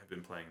it. I've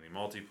been playing the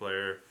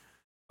multiplayer.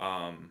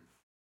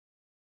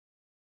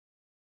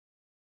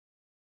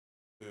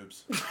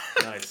 Oops.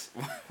 Nice.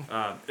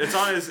 It's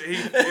on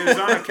it was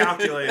on a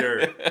calculator.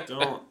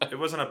 It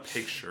wasn't a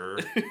picture.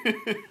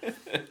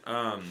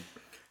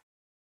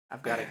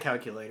 I've got a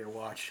calculator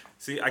watch.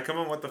 See, I come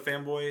on with the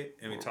fanboy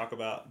and we talk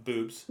about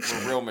boobs.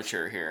 We're real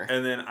mature here.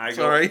 And then I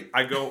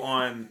go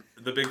on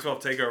the Big 12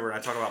 Takeover and I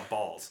talk about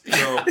balls.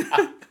 So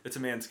it's a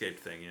Manscaped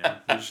thing,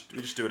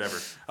 we just do whatever.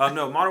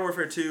 No, Modern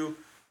Warfare 2,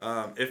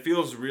 it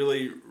feels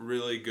really,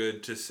 really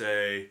good to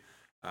say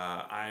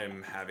I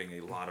am having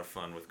a lot of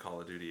fun with Call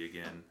of Duty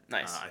again.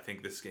 Nice. I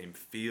think this game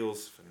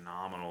feels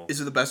phenomenal.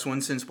 Is it the best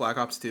one since Black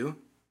Ops 2?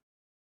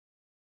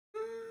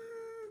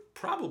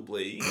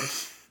 Probably.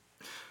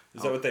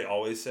 Is that what they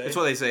always say? That's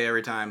what they say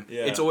every time.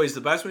 Yeah. It's always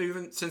the best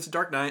movie since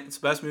Dark Knight. It's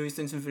the best movie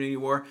since Infinity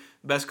War.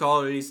 Best Call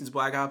of Duty since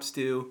Black Ops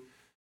 2.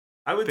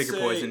 I would Pick your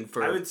poison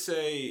for- I would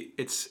say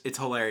It's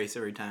hilarious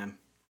every time.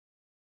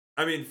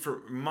 I mean,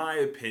 for my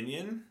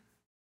opinion,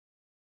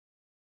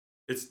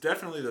 it's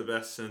definitely the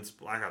best since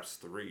Black Ops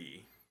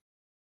 3.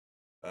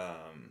 I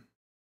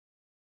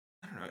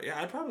don't know.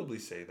 Yeah, I'd probably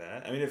say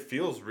that. I mean, it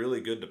feels really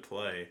good to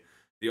play.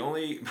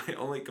 My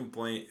only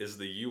complaint is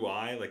the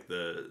UI, like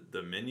the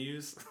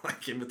menus,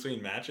 like in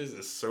between matches,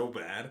 is so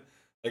bad.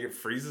 Like it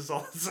freezes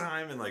all the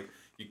time, and like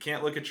you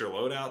can't look at your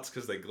loadouts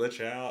because they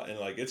glitch out, and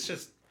like it's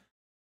just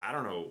I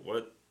don't know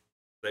what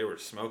they were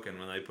smoking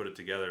when they put it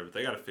together, but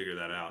they got to figure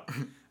that out.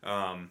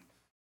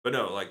 But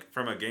no, like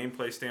from a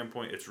gameplay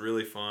standpoint, it's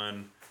really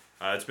fun.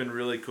 It's been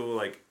really cool.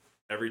 Like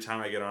every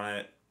time I get on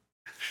it,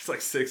 there's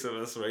like 6 of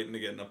us waiting to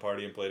get in a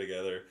party and play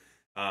together.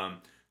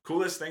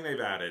 Coolest thing they've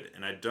added,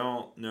 and I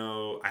don't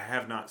know, I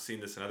have not seen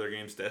this in other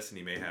games.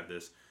 Destiny may have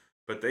this,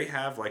 but they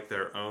have like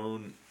their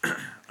own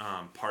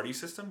party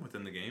system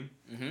within the game.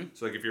 Mm-hmm.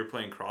 So like if you're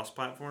playing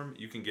cross-platform,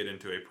 you can get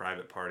into a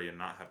private party and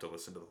not have to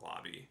listen to the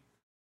lobby.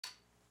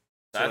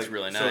 That's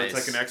really nice. So it's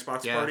like an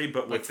Xbox Yeah, party,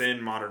 but like-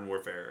 within Modern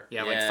Warfare.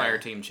 Yeah, like Yeah.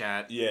 Fireteam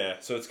chat. Yeah,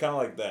 so it's kind of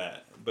like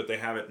that, but they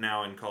have it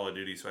now in Call of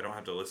Duty, so I don't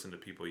have to listen to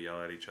people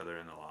yell at each other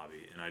in the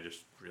lobby, and I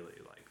just really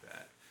like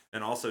that.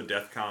 And also,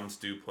 death comms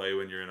do play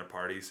when you're in a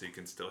party, so you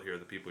can still hear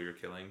the people you're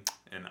killing,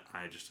 and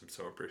I just am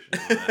so appreciative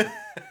of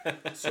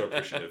that. So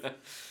appreciative.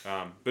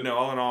 But no,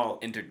 all in all,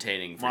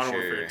 Entertaining for Modern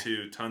sure. Warfare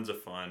 2, tons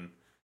of fun.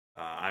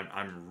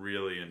 I'm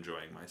really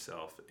enjoying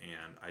myself,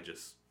 and I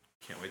just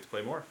can't wait to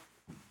play more.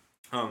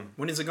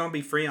 When is it going to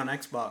be free on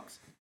Xbox?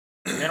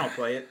 They don't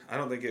play it. I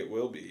don't think it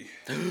will be.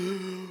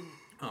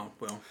 Oh,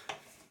 well.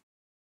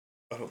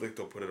 I don't think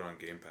they'll put it on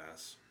Game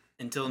Pass.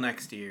 Until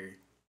next year.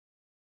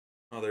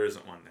 Oh, there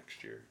isn't one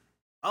next year.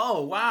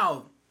 Oh,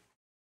 wow.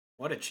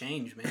 What a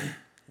change, man.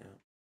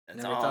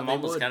 That's Never all, thought I'm they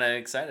almost would. kind of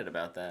excited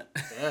about that.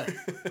 Yeah.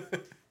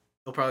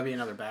 There'll probably be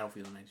another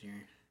Battlefield next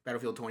year.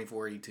 Battlefield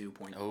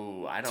 2042.2.0.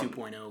 Oh, I don't.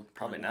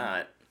 Probably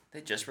not. They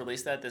just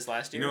released that this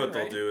last You year. know what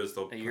right? they'll do is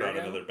they'll A put year out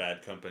ago? another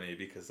Bad Company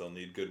because they'll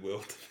need goodwill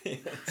to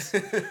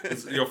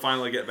fans. You'll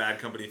finally get Bad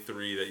Company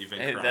 3 that you've been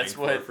Hey, crying that's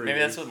for what for maybe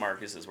years. that's what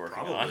Marcus is working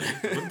Probably. on.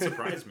 Wouldn't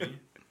surprise me.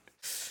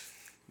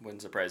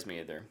 Wouldn't surprise me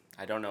either.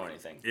 I don't know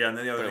anything. Yeah, and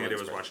then the other But it thing I did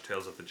wouldn't was surprise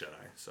watch Tales of the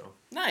Jedi. So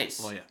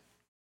Nice. Well, yeah.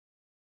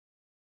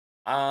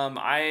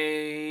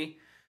 I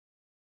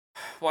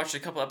watched a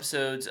couple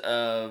episodes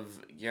of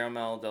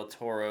Guillermo del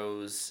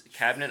Toro's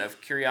Cabinet of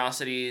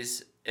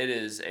Curiosities. It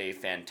is a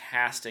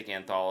fantastic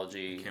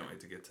anthology. can't wait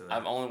to get to that.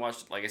 I've only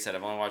watched, like I said,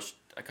 I've only watched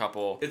a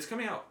couple. It's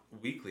coming out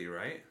weekly,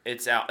 right?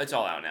 It's out. It's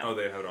all out now. Oh,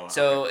 they have it all out.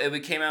 So Okay. it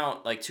came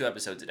out like 2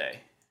 episodes a day.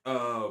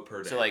 Oh,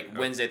 per day. So like Okay.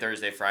 Wednesday,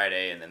 Thursday,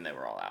 Friday, and then they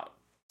were all out.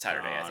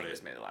 Saturday, I Got think it.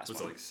 was maybe the last Was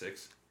one. it like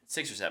 6?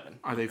 6 or 7.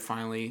 Are they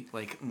finally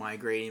like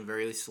migrating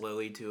very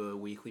slowly to a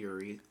weekly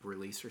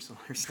release or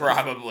something?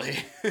 Probably.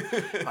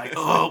 Like,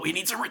 oh, we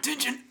need some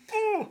retention.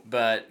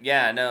 But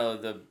yeah, no,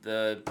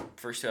 the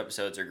first 2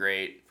 episodes are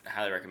great. I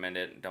highly recommend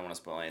it. Don't want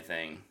to spoil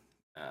anything.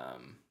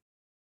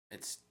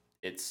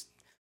 It's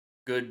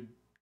good,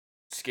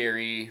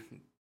 scary,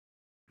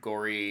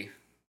 gory,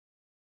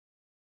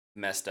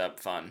 messed up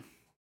fun.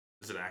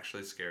 Is it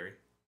actually scary?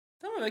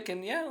 Some of it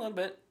can, yeah, a little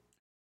bit.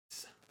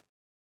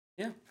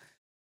 Yeah.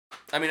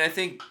 I mean, I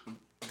think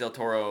Del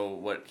Toro,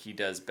 what he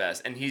does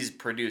best, and he's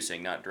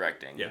producing, not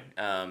directing.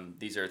 Yeah.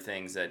 These are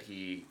things that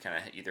he kind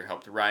of either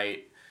helped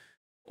write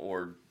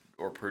or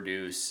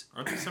produce.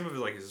 Aren't there some of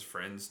like his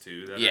friends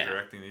too that Yeah. are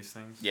directing these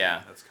things?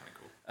 Yeah. That's kind of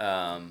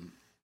cool.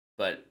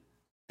 But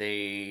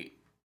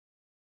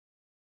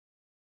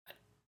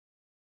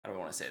I don't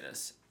want to say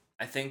this.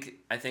 I think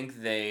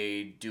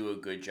they do a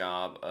good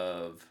job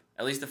of,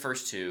 at least the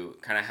first 2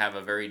 kind of have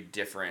a very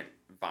different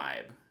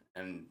vibe,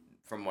 and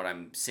from what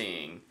I'm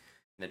seeing in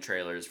the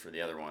trailers for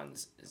the other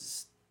ones,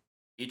 is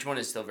each one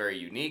is still very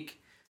unique,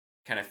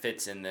 kind of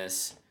fits in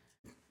this.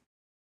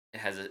 It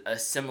has a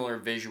similar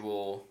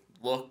visual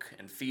look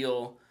and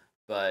feel,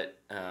 but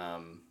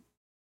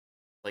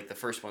like the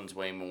first one's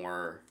way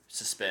more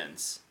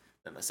suspense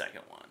than the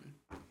second one,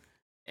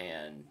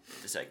 and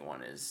the second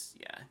one is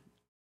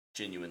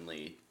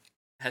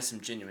has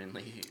some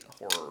genuinely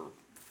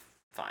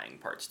horrifying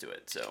parts to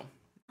it. So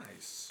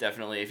Nice.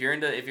 definitely, if you're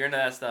into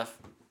that stuff,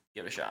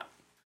 give it a shot.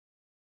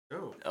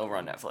 Oh, Over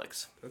on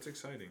Netflix. that's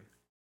exciting.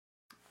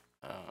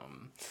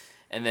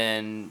 And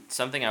then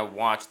something I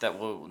watched that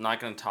we're not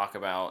going to talk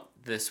about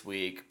this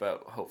week,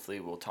 but hopefully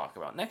we'll talk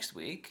about next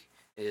week,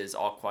 is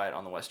All Quiet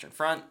on the Western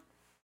Front.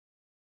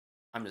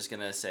 I'm just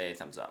going to say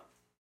thumbs up.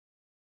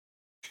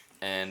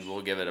 And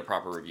we'll give it a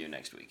proper review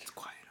next week. It's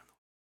quiet.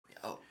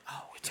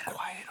 It's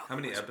Quiet. How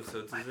many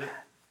episodes is it?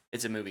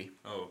 It's a movie.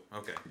 Oh,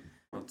 okay.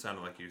 Well, it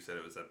sounded like you said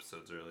it was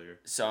episodes earlier.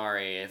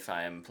 Sorry if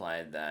I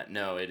implied that.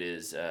 No, it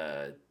is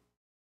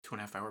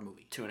 2.5 hour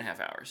movie. 2.5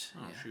 hours.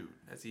 Oh, Yeah. shoot.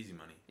 That's easy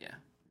money. Yeah.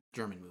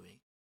 German movie.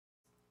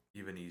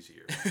 Even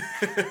easier.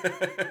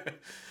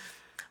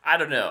 I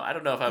don't know. I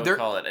don't know if I would There-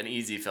 call it an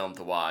easy film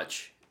to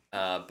watch,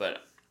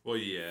 but Well,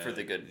 yeah. for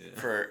the good, yeah.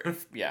 for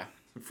yeah,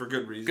 For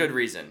good reason.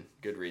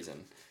 good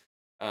reason.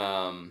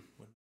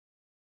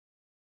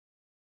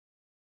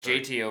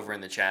 JT over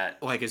in the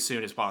chat. Like as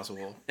soon as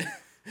possible.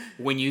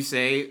 When you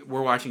say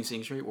we're watching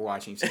Sing Street, we're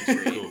watching Sing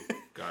Street. Cool.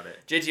 Got it.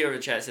 JT over in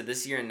the chat said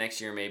this year and next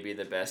year may be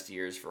the best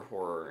years for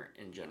horror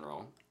in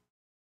general.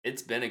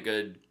 It's been a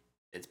good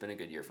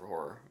year for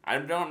horror.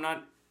 I'm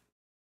not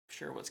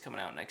sure what's coming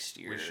out next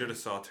year. We should have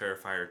saw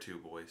Terrifier 2,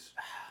 boys.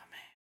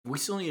 We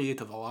still need to get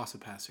the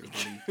Velocipaster,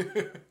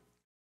 buddy.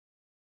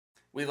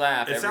 We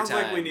laugh It every sounds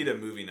time. like we need a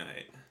movie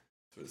night.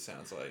 That's what it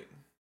sounds like.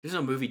 There's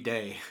no movie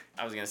day.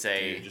 I was gonna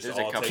say Dude, just there's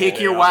a all couple. take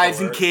Kick your off wives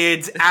to and work.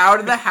 kids out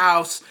of the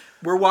house.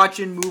 We're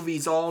watching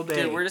movies all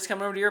day. Dude, we're just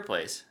coming over to your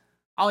place.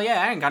 Oh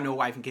yeah, I ain't got no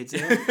wife and kids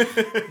there.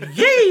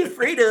 Yay,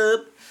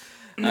 freedom!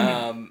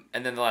 And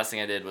then the last thing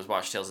I did was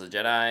watch Tales of the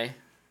Jedi.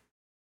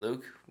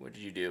 Luke, what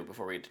did you do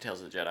before we get to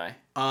Tales of the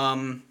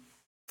Jedi?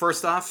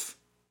 First off,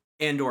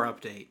 Andor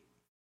update.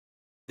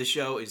 The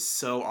show is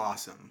so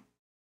awesome.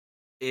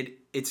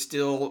 It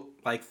still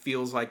like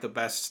feels like the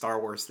best Star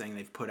Wars thing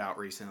they've put out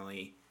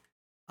recently.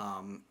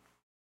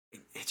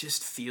 It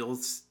just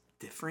feels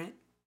different,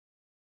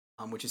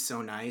 which is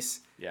so nice.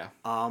 Yeah.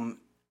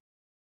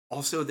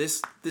 Also,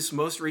 this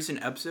most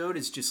recent episode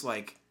is just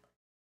like,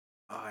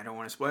 I don't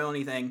want to spoil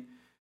anything.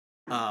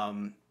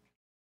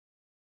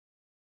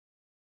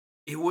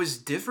 It was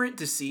different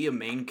to see a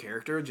main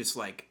character just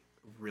like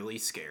really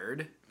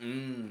scared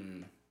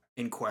and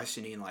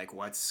questioning like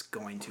what's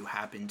going to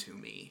happen to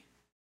me.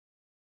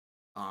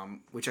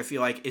 Which I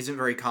feel like isn't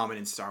very common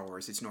in Star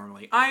Wars. It's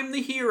normally I'm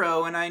the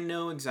hero and I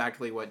know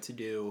exactly what to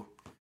do,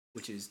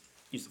 which is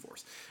use the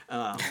Force.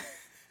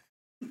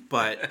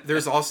 But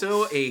there's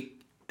also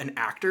an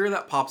actor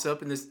that pops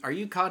up in this. Are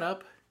you caught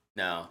up?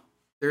 No.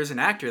 There's an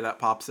actor that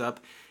pops up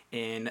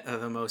in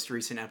the most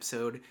recent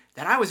episode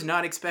that I was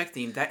not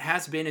expecting. That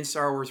has been in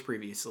Star Wars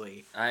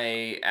previously.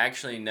 I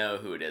actually know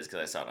who it is because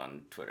I saw it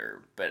on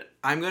Twitter, but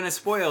I'm gonna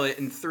spoil it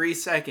in 3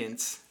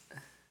 seconds,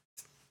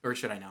 or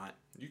should I not?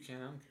 You can,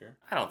 I don't care.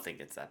 I don't think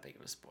it's that big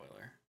of a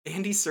spoiler.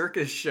 Andy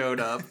Serkis showed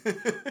up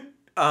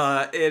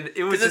And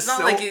it was Because just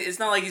it's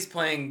not like he's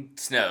playing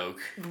Snoke.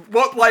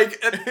 what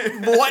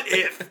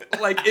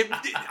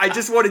if I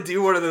just want to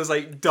do one of those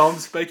like dumb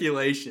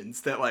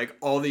speculations that like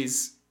all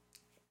these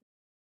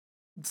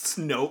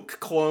Snoke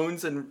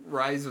clones and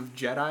Rise of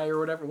Jedi or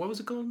whatever, what was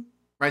it called?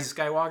 Rise of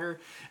Skywalker,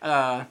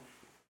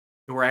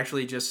 were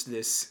actually just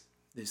this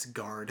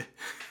guard,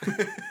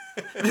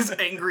 this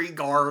angry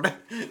guard.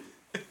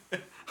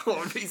 Oh,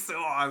 it'd be so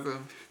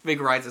awesome.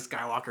 Make Rise of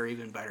Skywalker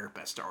even better.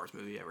 Best Star Wars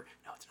movie ever.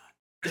 No, it's not.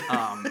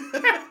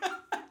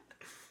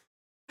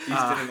 Easton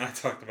and I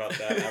talked about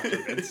that after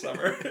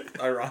Midsummer,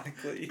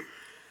 ironically.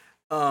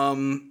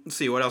 Let's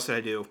see, what else did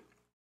I do?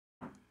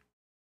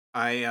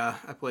 I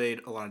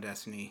played a lot of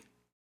Destiny.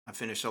 I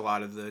finished a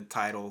lot of the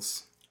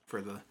titles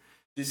for the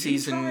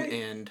season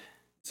and...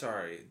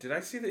 Sorry, did I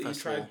see that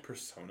Festival. you tried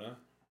Persona?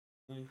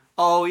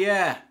 Oh,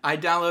 yeah. I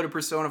downloaded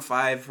Persona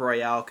 5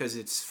 Royale because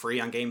it's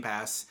free on Game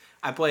Pass.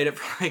 I played it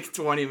for like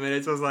 20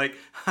 minutes. I was like,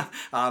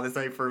 this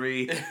ain't for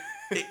me.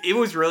 It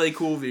was really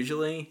cool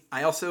visually.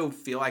 I also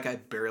feel like I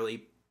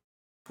barely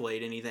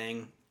played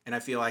anything. And I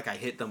feel like I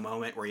hit the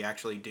moment where you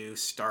actually do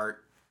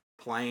start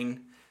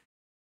playing.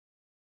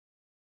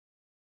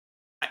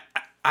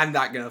 I'm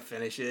not going to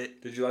finish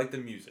it. Did you like the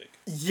music?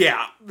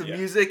 Yeah. The Yeah.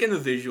 music and the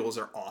visuals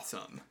are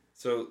awesome.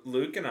 So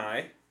Luke and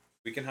I,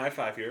 we can high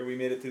five here. We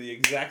made it to the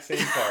exact same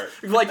part.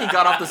 Like you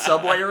got off the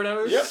subway or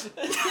whatever? Yep.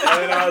 And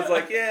then I was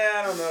like, yeah,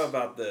 I don't know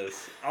about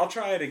this. I'll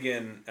try it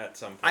again at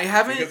some point. I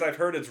haven't- because I've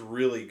heard it's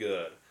really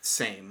good.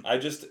 Same. I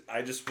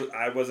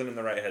wasn't in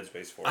the right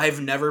headspace for it.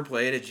 I've never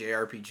played a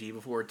JRPG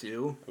before,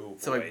 too. Ooh,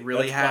 So I boy.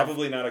 really That's have...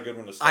 probably not a good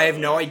one to start. I have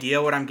no with. idea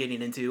what I'm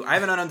getting into. I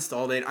haven't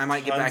uninstalled it. I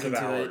might get back Tons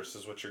of into it. hours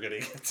is what you're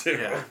getting into.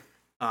 Yeah.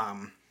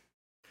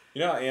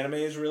 You know how anime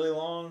is really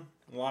long?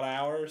 A lot of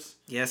hours?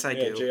 Yes, I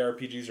Yeah, do.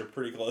 JRPGs are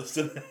pretty close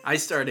to that. I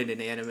started an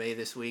anime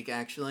this week,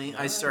 actually. I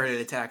Nice. started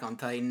Attack on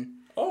Titan.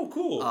 Oh,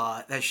 cool.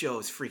 That show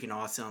is freaking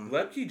awesome.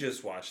 Lepke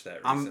just watched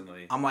that I'm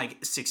recently.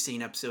 like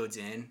 16 episodes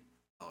in.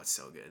 Oh, it's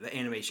so good. The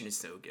animation is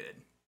so good.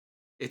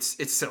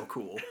 It's so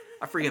cool.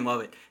 I freaking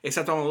love it.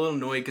 Except I'm a little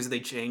annoyed because they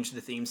changed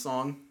the theme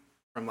song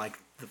from like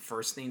the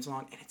first theme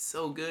song, and it's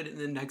so good.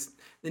 And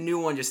the new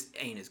one just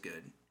ain't as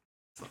good.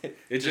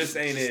 It just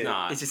ain't it.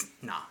 Not. It's just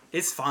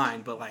It's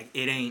fine, but like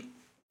it ain't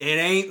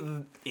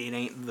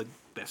the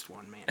best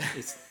one, man.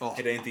 It's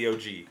It ain't the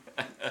OG.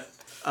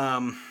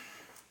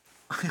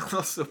 I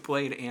also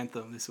played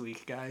Anthem this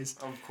week, guys.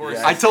 Of course.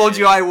 Yeah. I told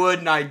you I would,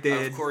 and I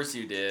did. Of course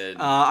you did.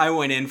 I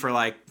went in for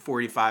like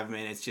 45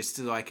 minutes just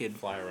so I could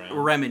Fly around.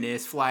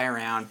 reminisce, fly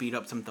around, beat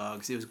up some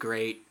thugs. It was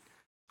great.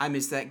 I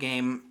missed that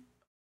game.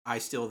 I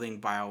still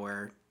think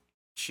BioWare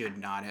should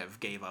not have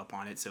gave up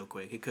on it so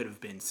quick. It could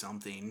have been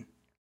something.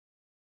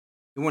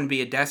 It wouldn't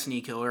be a Destiny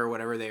killer or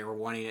whatever they were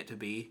wanting it to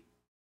be,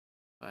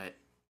 but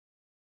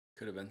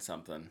Could have been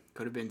something.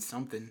 could have been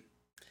something.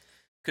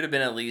 Could have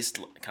been at least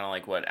kind of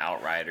like what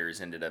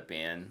Outriders ended up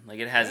being. Like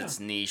it has Yeah. its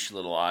niche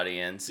little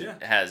audience. Yeah.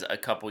 It has a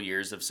couple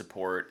years of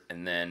support,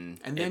 and then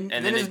then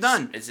it's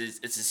done. It's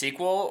a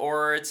sequel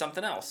or it's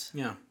something else,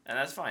 Yeah. and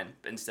that's fine.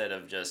 Instead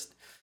of just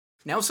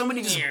Now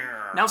somebody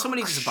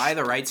just buy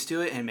the rights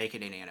to it and make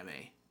it an anime.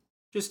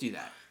 Just do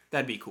that.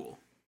 That'd be cool.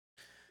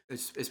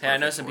 It's Hey, I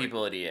know perfect some for it.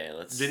 people at EA.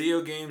 Let's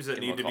Video games that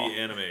Give 'em need a to call. be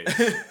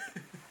animated.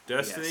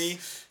 Destiny,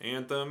 Yes.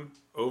 Anthem,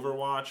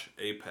 Overwatch,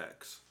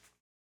 Apex.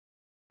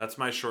 That's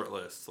my short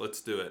list. Let's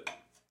do it.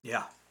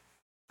 Yeah.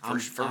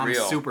 For I'm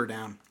real. super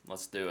down.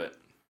 Let's do it.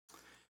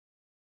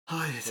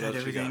 Oh, is What that else you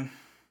everything?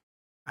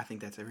 I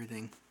think that's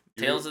everything.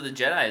 Tales of the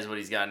Jedi is what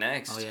he's got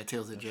next. Oh yeah,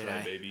 Tales of the That's Jedi.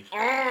 right, baby.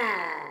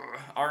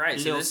 All right,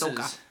 so Lil this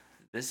Soka.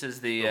 is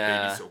the Little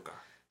baby Soka.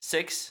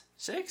 six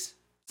Six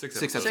Six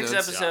episodes. six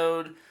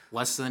episode.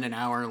 Less than an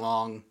hour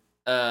long.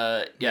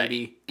 Yeah,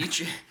 Maybe.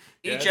 each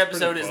it's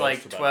episode pretty is close,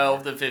 like about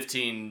 12 to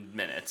 15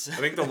 minutes. I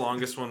think the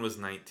longest one was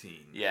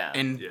 19. Yeah.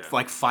 And Yeah.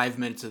 like 5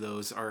 minutes of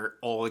those are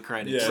all the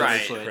credits. Yeah,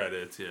 Right. just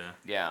credits, yeah.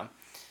 Yeah.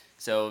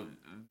 So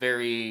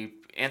very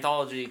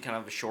anthology, kind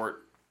of a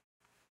short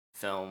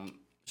films,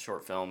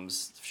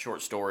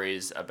 short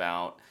stories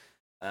about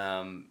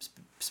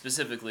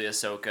specifically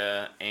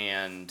Ahsoka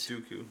and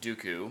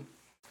Dooku.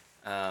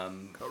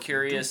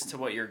 Curious to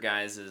what your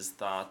guys'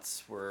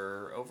 thoughts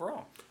were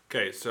overall.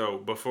 Okay, so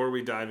before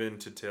we dive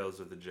into Tales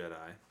of the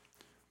Jedi,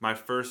 my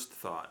first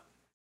thought,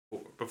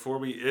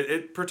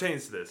 it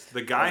pertains to this.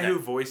 The guy Okay. who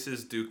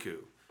voices Dooku,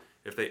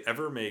 if they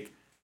ever make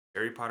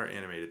Harry Potter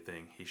animated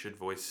thing, he should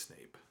voice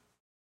Snape.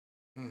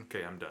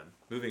 Okay, I'm done.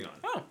 Moving on.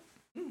 Oh,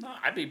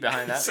 I'd be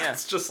behind that. Yeah,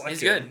 It's just like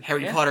he's him. good.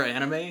 Harry Yeah. Potter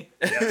anime?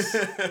 Yes.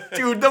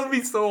 Dude, that would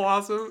be so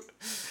awesome.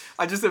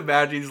 I just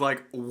imagine these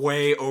like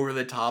way over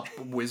the top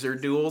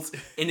wizard duels,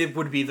 and it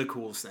would be the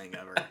coolest thing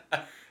ever.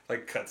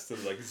 Like cuts to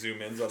like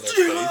zoom ins on their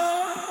face.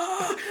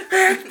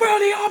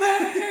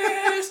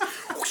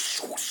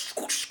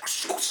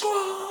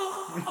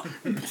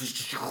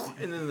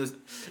 And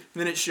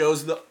then it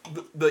shows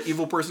the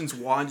evil person's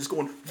wand just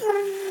going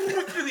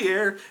through the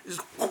air,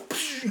 just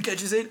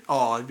catches it.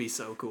 Oh, it'd be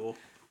so cool.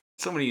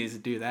 Somebody needs to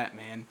do that,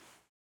 man.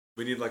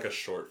 We need like a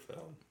short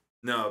film.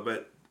 No,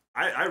 but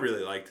I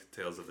really liked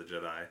Tales of the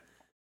Jedi.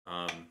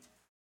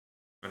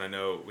 And I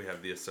know we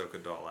have the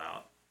Ahsoka doll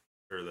out,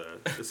 or the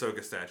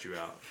Ahsoka statue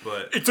out,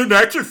 but It's an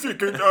action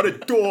figure, not a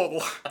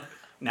doll.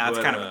 Nah, it's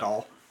But, kind of a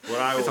doll. what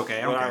I It's will,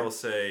 okay, I what don't I care. will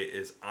say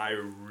is I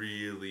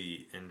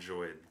really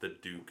enjoyed the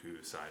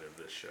Dooku side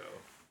of this show.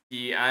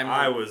 Yeah,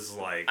 I was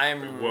like,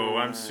 I'm whoa,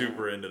 I'm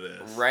super into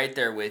this. right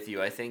there with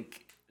you. I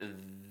think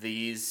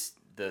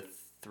the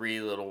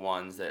three little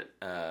ones that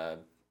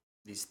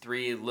these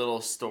three little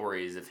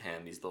stories of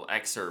him, these little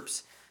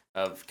excerpts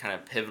of kind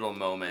of pivotal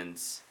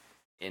moments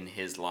in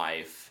his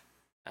life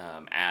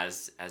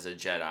as a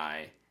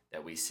Jedi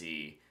that we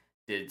see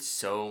did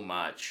so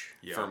much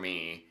for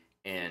me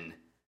in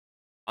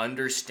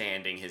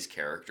understanding his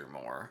character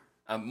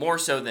more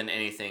so than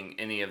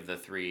any of the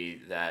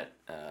three that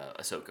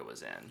Ahsoka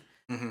was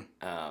in,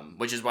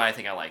 which is why I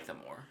think I like them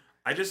more.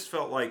 I just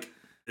felt like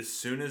as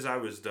soon as I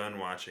was done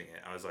watching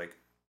it, I was like,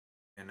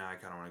 and now I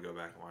kind of want to go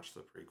back and watch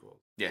the prequel.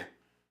 Yeah,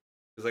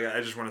 because like I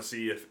just want to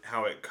see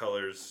how it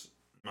colors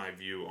my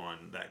view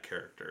on that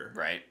character.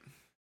 right.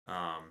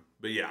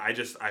 But yeah,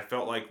 I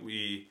felt like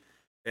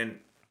and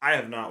I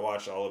have not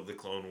watched all of the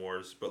Clone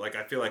Wars, but like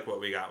I feel like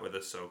what we got with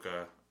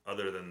Ahsoka,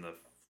 other than the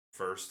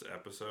first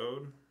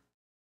episode,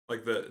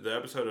 like the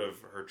episode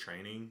of her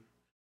training,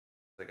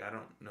 like I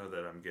don't know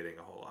that I'm getting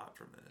a whole lot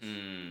from this.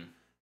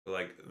 But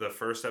like the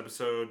first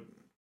episode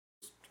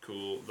was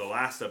cool. The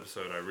last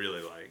episode I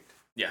really liked.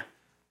 Yeah.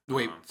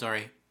 Wait,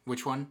 sorry.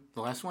 Which one?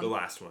 The last one? The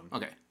last one.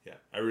 Okay. Yeah,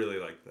 I really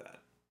liked that.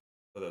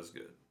 But that was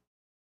good.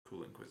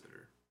 Cool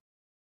Inquisitor.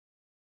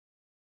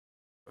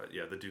 But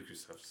yeah, the Dooku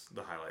stuff's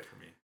the highlight for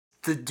me.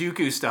 The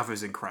Dooku stuff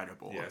is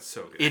incredible. Yeah, it's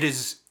so good. It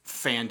is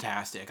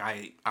fantastic.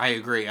 I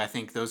agree. I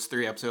think those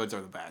 3 episodes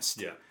are the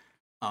best. Yeah.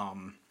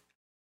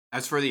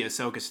 As for the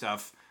Ahsoka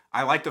stuff,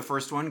 I like the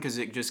first one because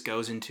it just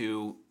goes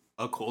into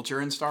a culture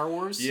in Star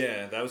Wars.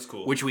 Yeah, that was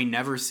cool. Which we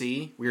never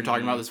see. We were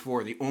talking about this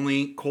before. The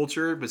only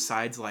culture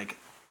besides like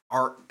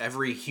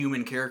every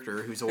human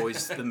character who's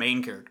always the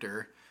main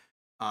character,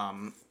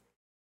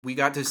 we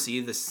got to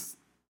see this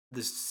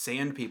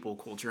Sand People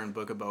culture in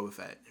Book of Boba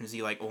Fett. It was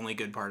the like only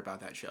good part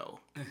about that show.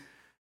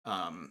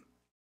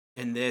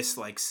 And this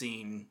like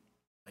seeing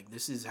like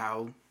this is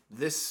how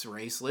this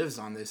race lives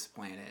on this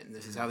planet, and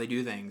this is how they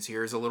do things.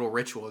 Here's a little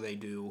ritual they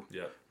do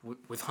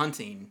with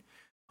hunting.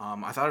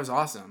 I thought it was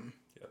awesome.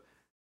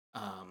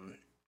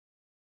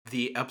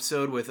 The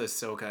episode with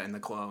Ahsoka and the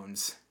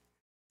clones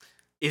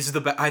is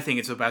I think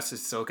it's the best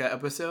Ahsoka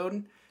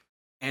episode,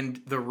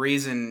 and the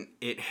reason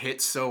it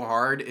hits so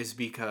hard is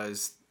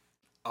because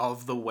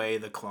of the way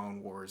the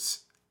Clone Wars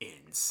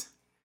ends,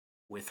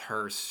 with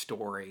her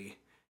story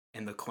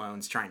and the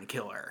clones trying to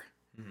kill her.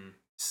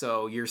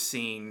 So you're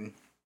seeing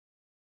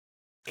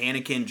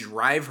Anakin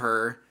drive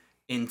her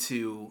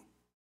into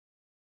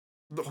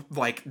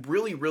like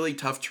really, really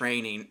tough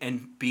training,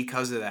 and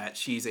because of that,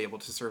 she's able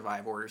to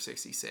survive Order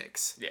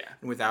 66. Yeah.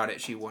 And without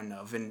it, she wouldn't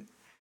have. And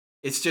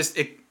it's just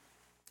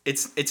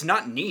it's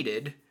not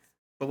needed,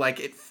 but like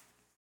it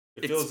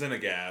fills in a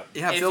gap.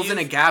 Yeah, it fills in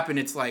a gap, and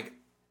it's like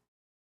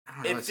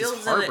I don't know, it's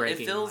just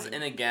heartbreaking. It fills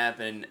in a gap,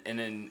 but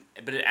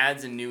it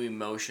adds a new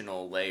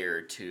emotional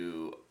layer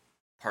to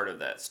part of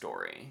that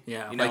story.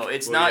 Yeah, you know, like,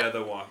 it's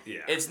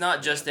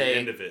not just the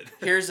end of it.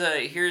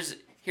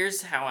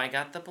 here's how I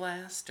got the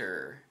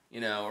blaster,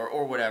 you know,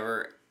 or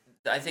whatever.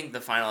 I think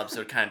the final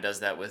episode kind of does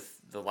that with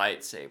the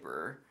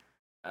lightsaber,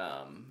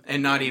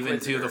 and not even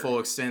to the full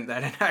extent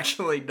that it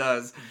actually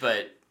does.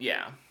 But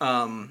yeah,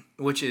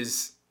 which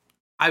is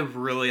I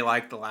really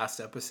liked the last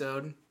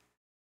episode,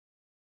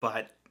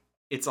 but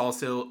it's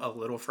also a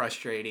little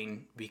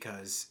frustrating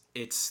because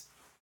it's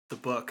the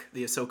book,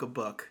 the Ahsoka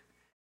book,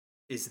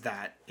 is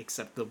that,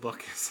 except the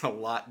book is a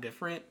lot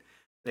different.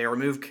 They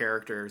remove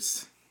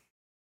characters.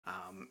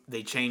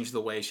 They change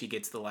the way she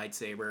gets the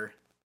lightsaber.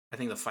 I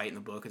think the fight in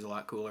the book is a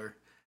lot cooler.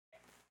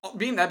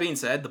 That being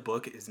said, the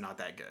book is not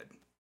that good.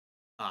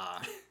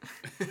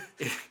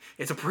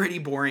 It's a pretty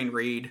boring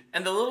read.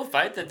 And the little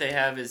fight that they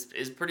have is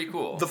pretty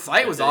cool. The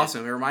fight was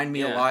awesome. It reminded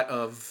me a lot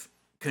of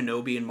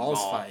Kenobi and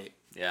Maul's fight.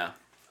 Yeah.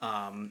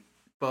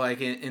 But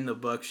like in the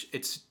book,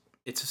 it's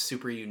a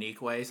super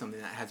unique way,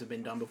 something that hasn't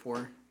been done before,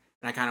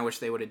 and I kind of wish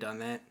they would have done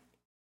that.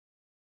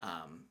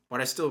 But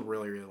I still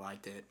really, really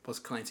liked it. Plus,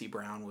 Clancy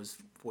Brown was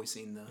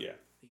voicing the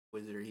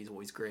Inquisitor. He's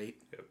always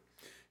great. Yep.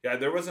 Yeah,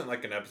 there wasn't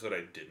like an episode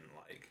I didn't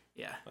like.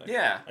 Yeah.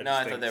 I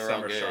thought they were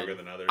all good. Some are stronger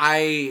than others.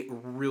 I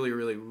really,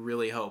 really,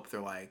 really hope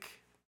they're like,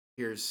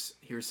 here's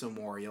some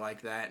more. You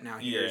like that? Now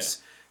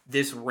here's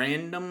this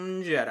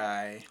random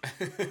Jedi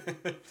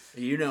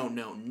you don't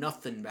know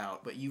nothing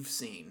about, but you've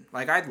seen.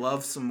 Like, I'd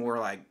love some more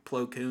like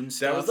Plo Koon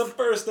stuff. That was the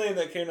first thing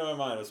that came to my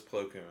mind was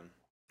Plo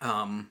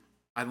Koon.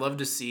 I'd love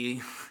to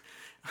see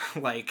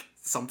like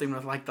something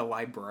with like the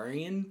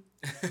librarian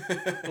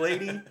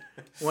lady,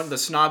 the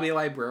snobby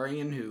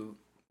librarian who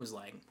was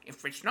like,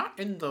 if it's not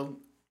in the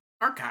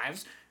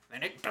archives,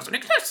 then it doesn't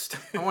exist.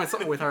 I want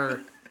something with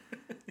her.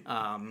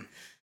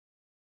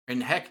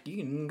 And heck, you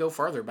can go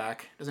farther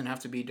back. It doesn't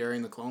have to be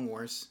during the Clone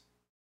Wars.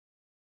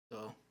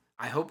 So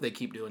I hope they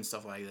keep doing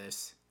stuff like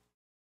this.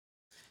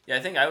 Yeah, I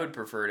think I would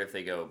prefer it if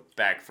they go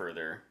back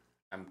further.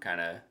 I'm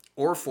kind of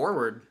Or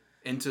forward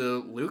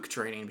into Luke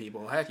training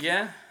people. Heck,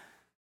 yeah.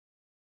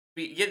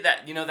 We get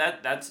that.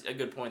 That's a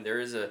good point.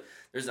 There's an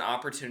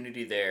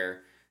opportunity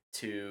there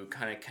to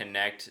kind of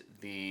connect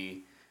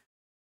the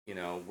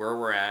where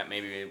we're at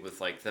maybe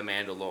with like the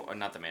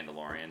not the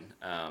Mandalorian.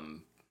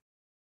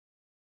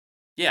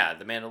 Yeah,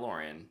 the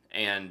Mandalorian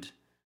and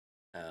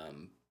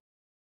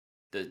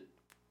the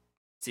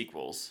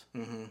sequels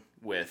Mm-hmm.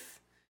 with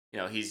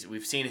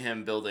we've seen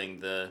him building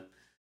the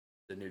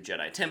new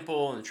Jedi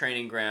Temple and the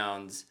training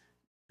grounds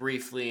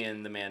briefly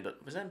in the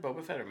was that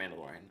Boba Fett or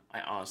Mandalorian?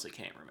 I honestly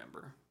can't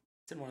remember.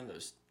 It's in one of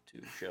those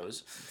two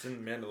shows. It's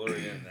in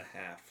Mandalorian and a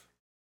half.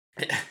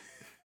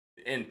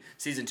 In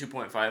season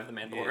 2.5 of The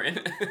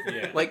Mandalorian.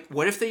 Yeah. Like,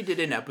 what if they did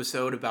an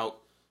episode about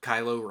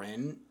Kylo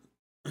Ren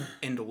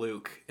and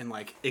Luke and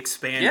like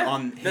expand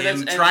on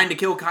him trying to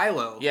kill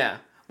Kylo? Yeah.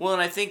 Well,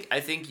 and I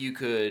think you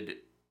could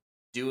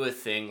do a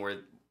thing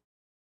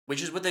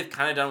which is what they've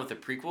kind of done with the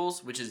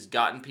prequels, which has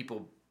gotten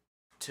people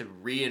to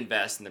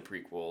reinvest in the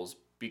prequels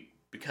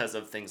because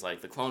of things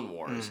like the Clone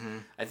Wars. Mm-hmm.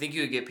 I think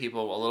you would get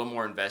people a little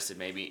more invested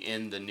maybe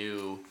in the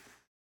new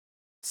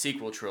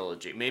sequel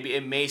trilogy. Maybe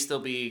it may still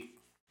be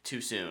too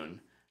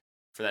soon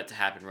for that to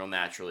happen real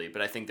naturally,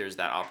 but I think there's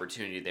that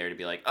opportunity there to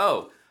be like,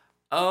 oh,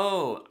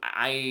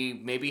 I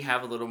maybe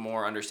have a little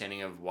more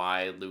understanding of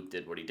why Luke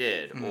did what he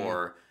did,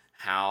 or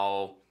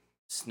how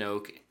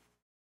Snoke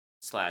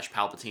 /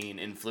 Palpatine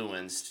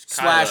influenced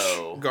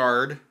Kylo. /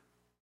 guard.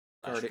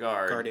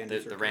 Guard,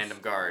 the random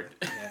guard.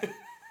 Yeah.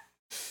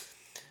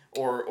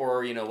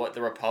 Or what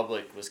the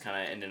Republic was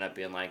kind of ending up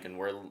being like, and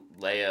where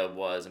Leia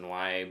was, and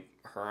why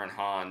her and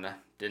Han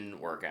didn't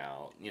work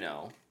out.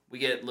 We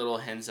get little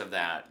hints of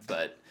that,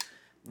 but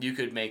you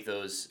could make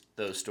those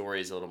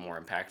stories a little more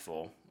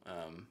impactful,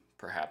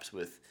 perhaps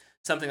with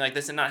something like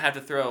this, and not have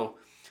to throw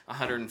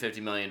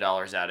 $150 million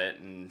at it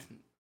and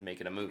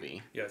make it a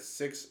movie. Yeah,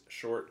 6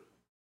 short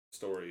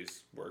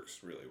stories works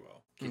really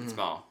well. Keep it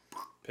small.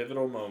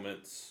 Pivotal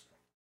moments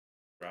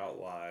throughout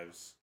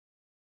lives.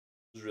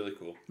 It was really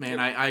cool. Man,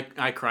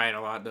 I cried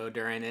a lot though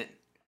during it.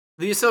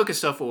 The Ahsoka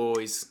stuff will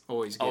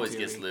always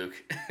gets me. Luke.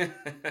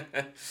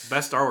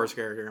 Best Star Wars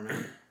character,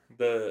 man.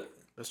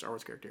 Best Star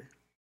Wars character.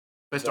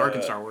 Best arc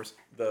in Star Wars.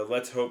 The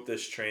 "Let's hope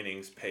this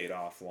training's paid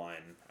off"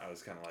 line. I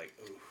was kind of like,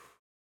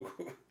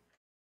 ooh,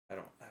 I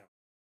don't.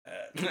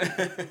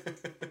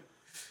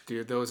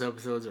 Dude, those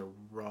episodes are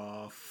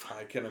rough.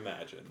 I can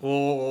imagine.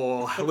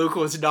 Oh, Luke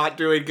was not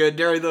doing good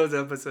during those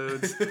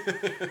episodes.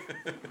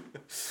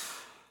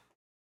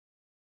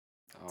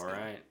 All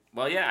right.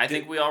 Well, yeah, I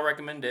think we all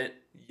recommend it.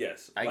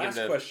 Yes. I Last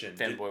give it question.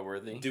 fanboy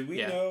worthy. Did we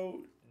know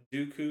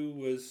Dooku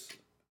was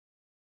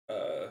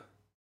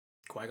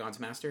Qui-Gon's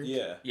master?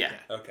 Yeah. Yeah.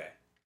 Okay.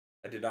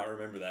 I did not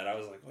remember that. I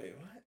was like, wait,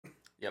 what?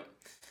 Yep.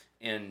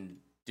 And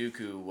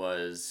Dooku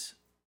was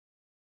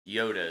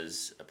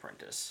Yoda's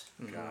apprentice.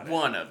 Got it.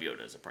 One of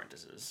Yoda's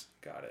apprentices.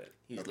 Got it.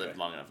 He's lived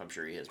long enough. I'm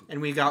sure he has.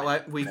 And we got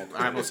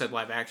I almost said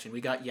live action.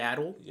 We got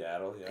Yaddle.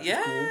 Yaddle,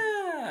 yeah.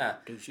 Yeah.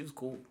 Dude, she was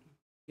cool.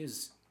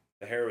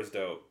 The hair was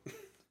dope.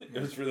 It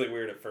was really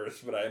weird at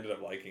first, but I ended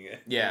up liking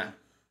it. Yeah.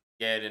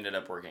 Yeah, it ended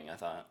up working, I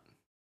thought.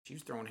 She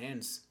was throwing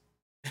hands.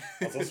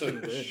 I was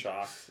also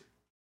shocked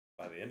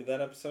by the end of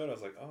that episode. I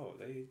was like, oh,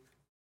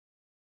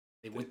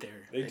 they went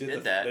there. They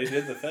did that. They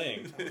did the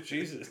thing. Oh,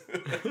 Jesus.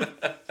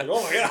 Like,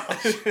 oh my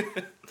gosh.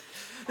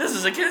 This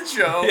is a kid's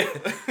show. Yeah.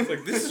 It's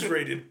like, this is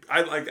rated.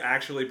 I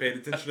actually paid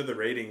attention to the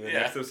rating. The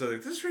next episode,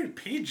 like, this is rated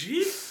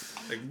PG?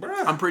 Like,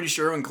 bruh. I'm pretty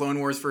sure when Clone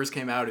Wars first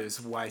came out, it was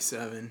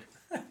Y7.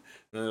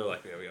 And they're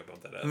like, yeah, we gotta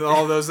bump that up. And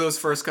all those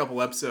first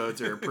couple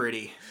episodes are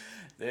pretty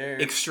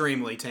They're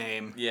extremely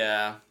tame.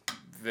 Yeah.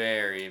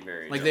 Very,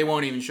 very like dope. they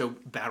won't even show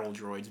battle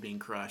droids being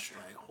crushed.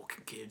 Like, oh,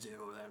 kids,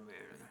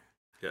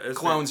 Yeah,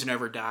 clones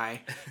never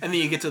die. And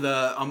then you get to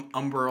the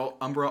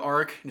Umbra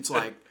arc, and it's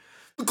like,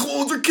 the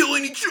clones are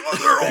killing each other.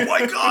 Oh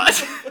my god.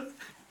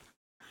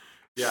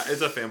 Yeah,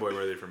 it's a fanboy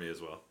worthy for me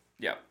as well.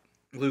 Yeah.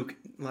 Luke,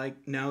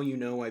 like, now you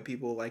know why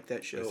people like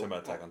that show. It's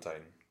about Attack on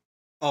Titan.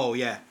 Oh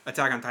yeah,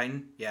 Attack on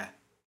Titan. Yeah,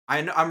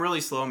 I'm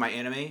really slow in my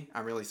anime.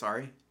 I'm really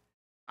sorry.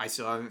 I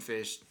still haven't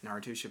finished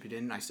Naruto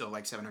Shippuden. I still have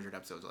like 700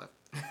 episodes left.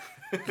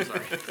 I'm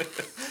sorry.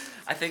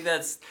 I think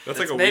that's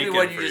like a maybe weekend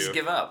when you for just you.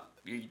 give up.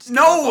 You just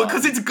No, give up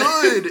because it's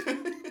good.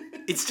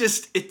 It's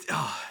just it's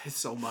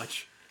so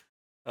much.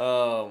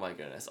 Oh my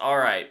goodness. All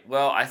right.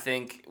 Well, I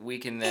think we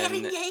can then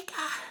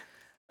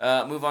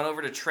move on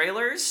over to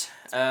trailers.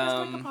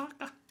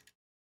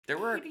 There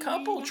were a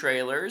couple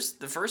trailers.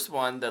 The first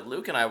one that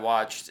Luke and I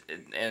watched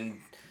and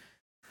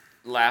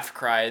laughed,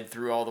 cried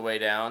through all the way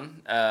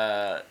down.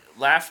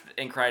 Laughed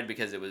and cried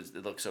because it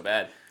looked so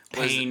bad.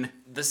 Pain.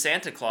 The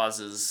Santa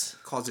Clauses.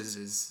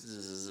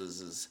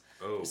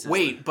 Oh.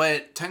 Wait,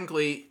 but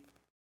technically,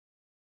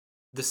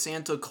 the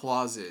Santa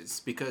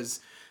Clauses, because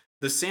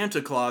the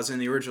Santa Claus in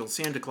the original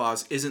Santa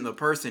Claus isn't the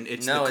person;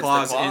 it's the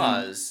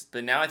clause.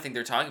 But now I think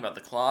they're talking about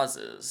the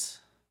clauses.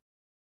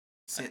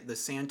 The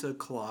Santa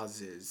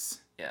Clauses.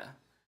 Yeah.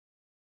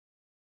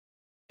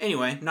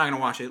 Anyway, not gonna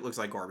watch it. It looks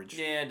like garbage.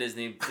 Yeah,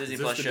 Disney Is this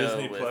Plus the show.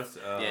 Disney with, Plus?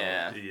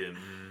 yeah.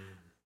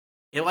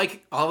 It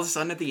like all of a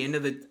sudden at the end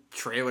of the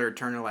trailer it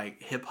turned to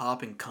like hip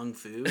hop and kung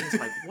fu. It's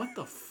like, what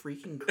the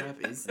freaking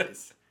crap is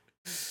this?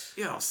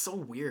 Yeah, so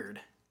weird.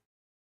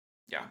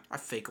 Yeah. I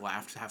fake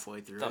laughed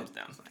halfway through. Thumbs it.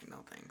 down. I was like, no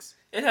thanks.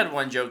 It had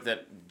one joke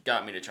that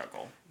got me to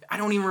chuckle. I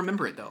don't even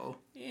remember it though.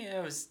 Yeah,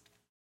 it was.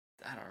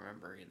 I don't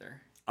remember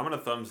either. I'm gonna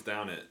thumbs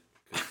down it.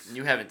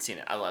 You haven't seen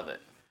it. I love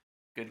it.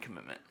 Good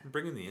commitment. I'm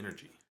bringing the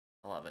energy.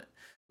 I love it.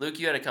 Luke,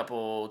 you had a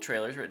couple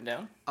trailers written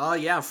down.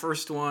 Yeah.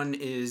 First one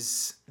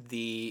is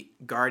the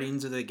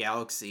Guardians of the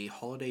Galaxy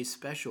Holiday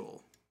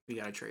Special. We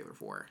got a trailer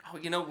for. Oh,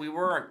 you know,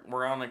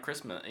 we're on a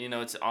Christmas. You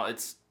know,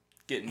 it's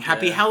getting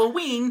Happy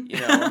Halloween. You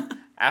know,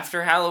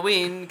 after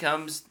Halloween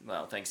comes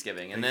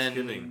Thanksgiving, and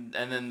Thanksgiving.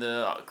 then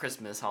the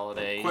Christmas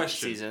holiday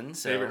Question. season.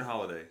 So, Favorite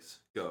holidays?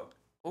 Go.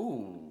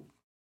 ooh,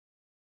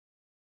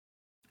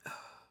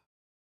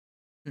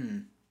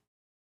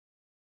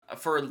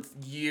 for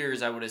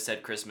years I would have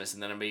said Christmas,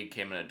 and then I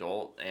became an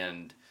adult,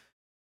 and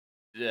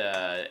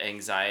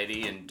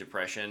anxiety and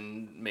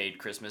depression made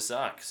Christmas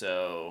suck.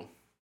 So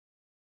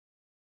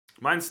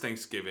Mine's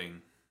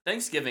Thanksgiving.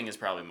 Thanksgiving is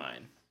probably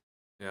mine.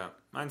 Yeah,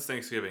 mine's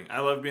Thanksgiving. I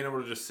love being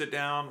able to just sit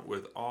down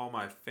with all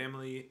my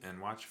family and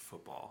watch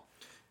football.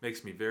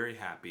 Makes me very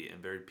happy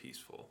and very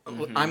peaceful.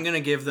 Mhm. I'm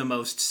gonna give the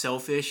most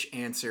selfish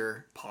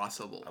answer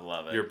possible. I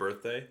love it. Your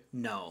birthday?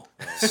 No.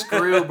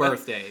 Screw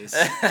birthdays.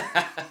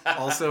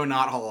 Also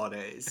not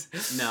holidays.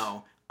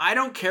 No. I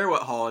don't care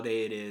what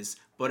holiday it is,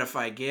 but if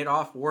I get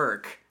off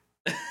work,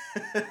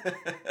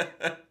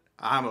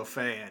 I'm a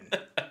fan.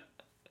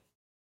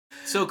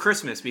 So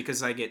Christmas,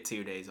 because I get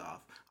 2 days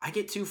off. I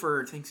get 2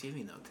 for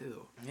Thanksgiving though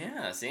too.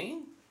 Yeah,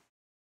 see?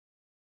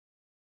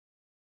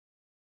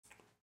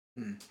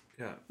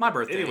 Yeah. My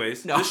birthday.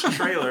 Anyways, no. this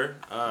trailer,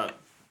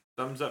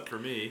 thumbs up for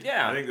me.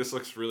 Yeah. I think this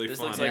looks really This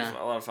fun. looks like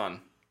Yeah. a lot of fun.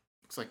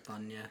 Looks like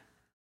fun, yeah.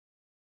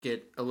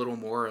 Get a little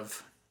more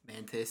of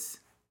Mantis,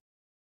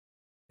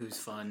 who's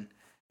fun.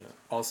 Yeah.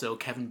 Also,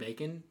 Kevin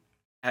Bacon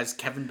as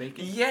Kevin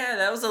Bacon. Yeah,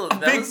 that was a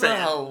big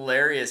fan.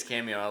 hilarious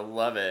cameo. I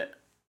love it.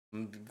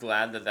 I'm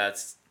glad that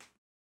that's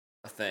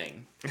a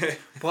thing.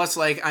 Plus,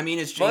 like, I mean,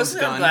 it's James Mostly,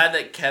 I'm Gunn. glad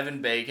that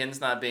Kevin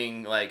Bacon's not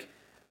being like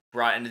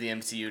brought into the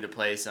MCU to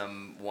play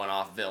some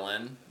one-off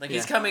villain. Like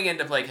he's Yeah. coming in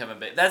to play Kevin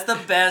Bacon. That's the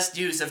best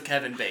use of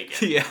Kevin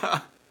Bacon.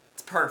 Yeah.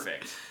 It's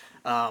perfect.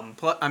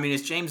 Plus, I mean,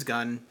 it's James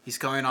Gunn. He's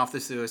coming off the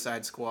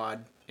Suicide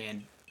Squad,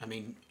 and I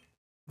mean,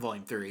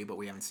 Volume 3, but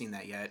we haven't seen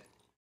that yet.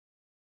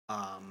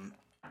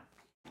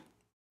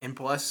 And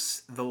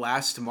plus, the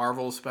last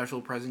Marvel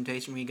special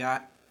presentation we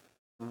got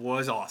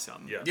was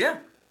awesome. Yeah. Yeah.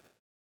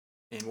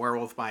 In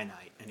Werewolf by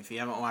Night. And if you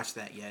haven't watched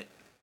that yet,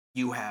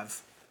 you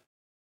have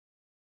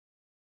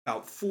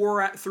about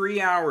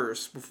 3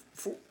 hours,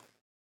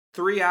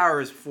 3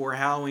 hours before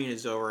Halloween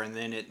is over, and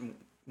then it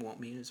won't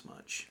mean as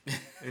much.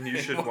 And you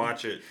should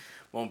watch it.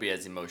 Won't be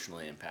as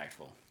emotionally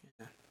impactful.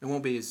 It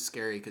won't be as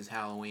scary because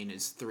Halloween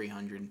is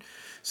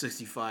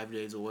 365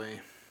 days away.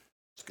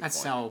 That's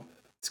point. how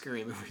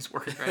scary movies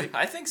work, right?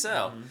 I think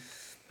so. Mhm.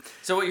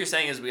 So what you're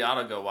saying is we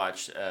ought to go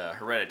watch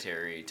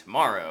Hereditary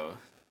tomorrow.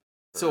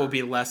 So it'll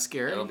be less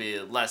scary. It'll be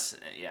less,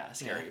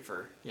 scary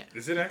for.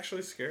 Is it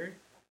actually scary?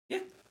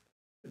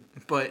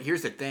 But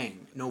here's the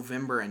thing: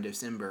 November and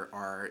December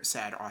are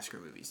sad Oscar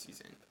movie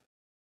season.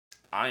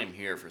 I am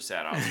here for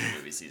sad Oscar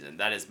movie season.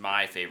 That is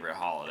my favorite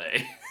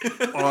holiday.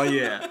 Oh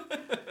yeah,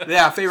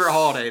 yeah. Favorite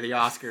holiday, the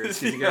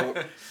Oscars.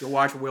 'Cause you'll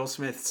watch Will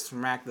Smith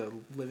smack the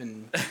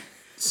living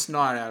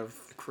snot out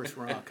of Chris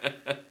Rock.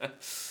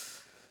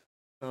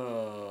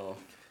 Oh,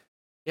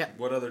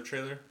 What other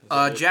trailer? Is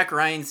that it? Jack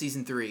Ryan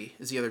season 3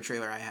 is the other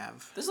trailer I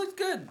have. this looks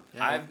good.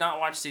 Yeah. I've not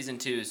watched season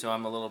 2, so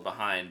I'm a little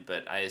behind.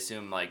 But I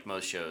assume, like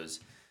most shows,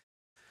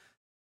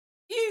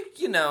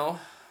 you know,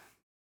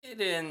 it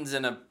ends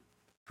in a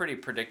pretty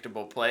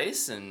predictable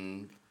place,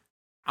 and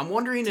I'm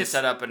wondering to if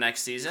set up a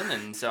next season.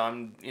 And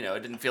so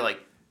it didn't feel like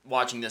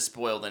watching this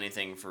spoiled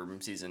anything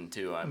from season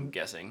 2. I'm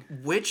guessing.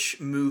 which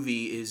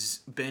movie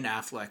is Ben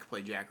Affleck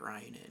play Jack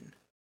Ryan in?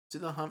 Is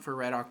it The Hunt for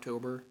Red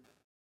October?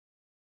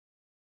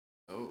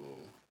 Oh.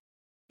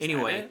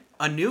 Anyway, it?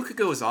 a nuke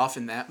goes off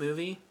in that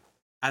movie.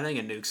 I think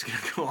a nuke's gonna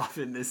go off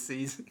in this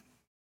season.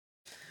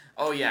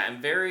 Oh yeah,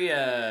 I'm very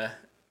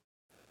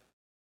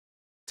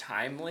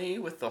timely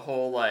with the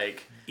whole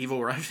like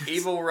Evil Russians.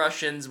 evil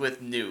Russians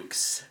with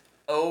nukes.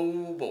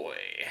 Oh boy.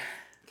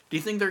 Do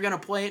you think they're gonna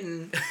play it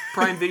in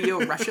Prime Video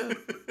Russia?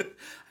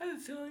 I have a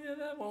feeling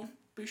that won't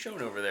be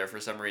shown over there for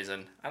some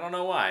reason. I don't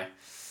know why.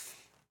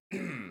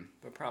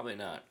 But probably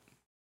not.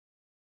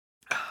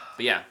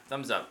 But yeah,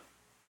 thumbs up.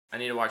 I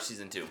need to watch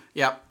season 2.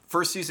 Yeah,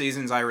 first 2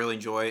 seasons I really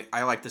enjoy.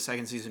 I like the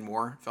second season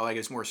more. Felt like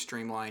it's more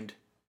streamlined.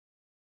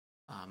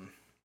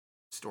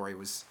 Story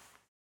was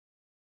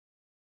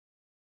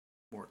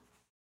more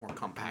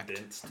compact,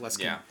 Condensed.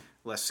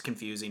 less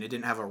confusing. It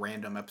didn't have a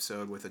random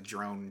episode with a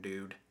drone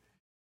dude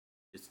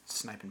just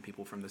sniping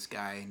people from the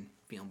sky and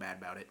feeling bad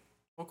about it.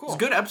 Well, It was a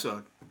good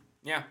episode,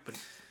 Yeah. but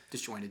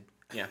disjointed.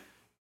 Yeah.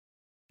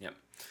 Yep.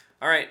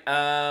 All right,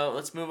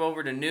 let's move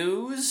over to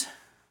news.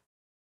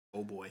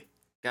 Oh boy.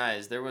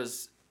 Guys, there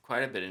was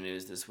quite a bit of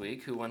news this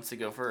week. Who wants to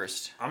go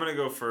first? I'm gonna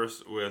go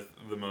first with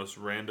the most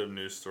random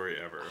news story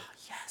ever.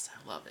 Yes,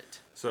 I love it.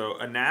 So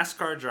a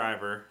NASCAR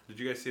driver, did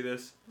you guys see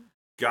this?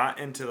 Got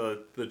into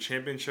the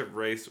championship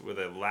race with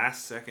a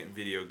last-second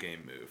video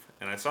game move.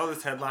 And I saw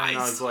this headline and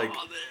I was like,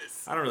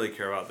 I don't really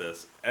care about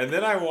this. And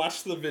then I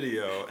watched the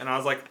video and I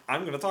was like,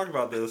 I'm going to talk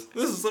about this.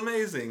 This is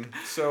amazing.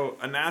 So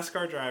a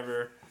NASCAR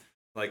driver,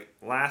 like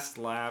last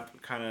lap,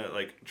 kind of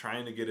like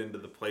trying to get into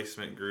the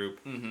placement group,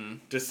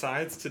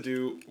 decides to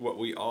do what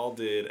we all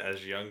did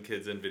as young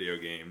kids in video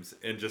games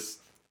and just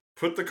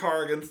put the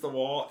car against the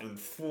wall and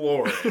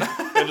floor it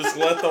and just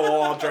let the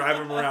wall drive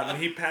him around. And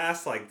he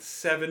passed like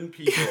 7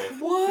 people.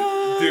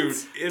 What? Dude,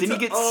 it's Didn't he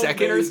get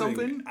second or amazing.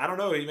 something? I don't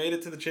know. He made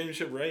it to the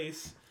championship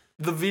race.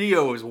 The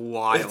video is It's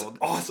wild.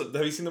 awesome.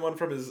 Have you seen the one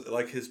from his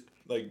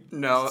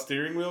No.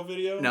 steering wheel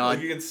video? No.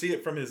 Like you can see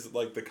it from his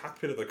like the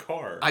cockpit of the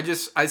car.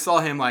 I saw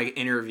him like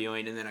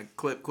interviewing, and then a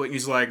clip quick, and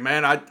he's like,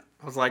 "Man, I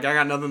was like, I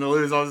got nothing to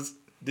lose. I'll just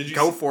Did you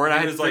go for it.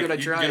 I He was like, figured I'd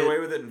you try can get it." away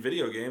with it in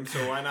video games,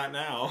 so why not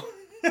now?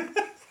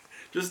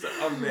 Just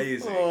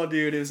amazing. Oh,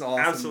 dude, it was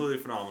awesome. Absolutely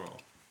phenomenal.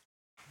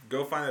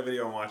 Go find that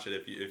video and watch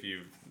it if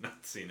you've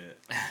not seen it.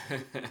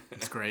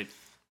 It's great.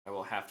 I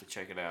will have to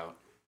check it out.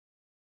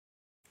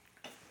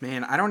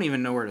 Man, I don't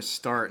even know where to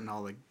start in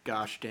all the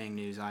gosh dang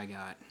news I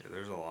got. Yeah,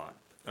 there's a lot.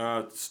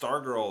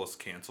 Stargirl is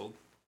canceled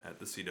at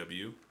the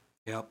CW.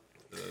 Yep.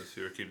 Those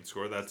who are keeping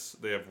score,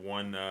 they have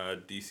one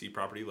DC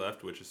property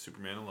left, which is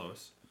Superman and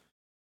Lois.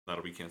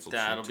 That'll be canceled.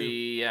 That'll soon, too.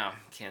 be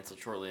canceled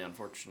shortly,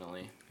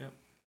 unfortunately. Yep.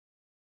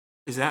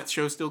 Is that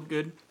show still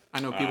good?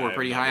 I know people were I've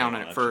pretty not high on been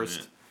it at watching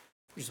first. it.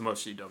 There's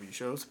most CW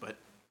shows, but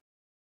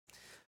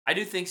I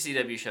do think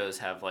CW shows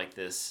have like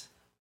an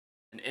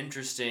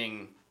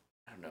interesting,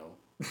 I don't know,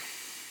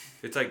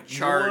 It's like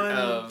chart 1,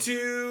 of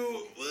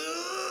 2,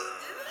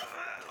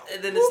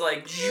 and then it's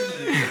like,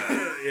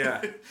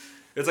 yeah.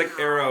 It's like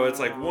Arrow.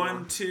 It's like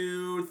 1,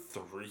 2,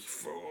 3,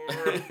 4,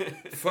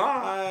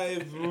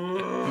 5.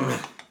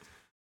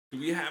 Do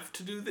we have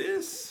to do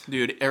this?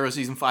 dude, Arrow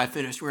season 5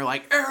 finished. We were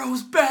like,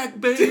 Arrow's back,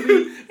 baby.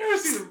 Arrow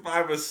season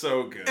 5 was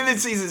so good. And then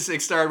season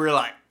 6 started. We were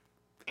like,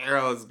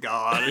 Arrow's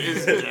gone.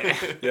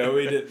 Yeah,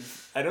 we didn't.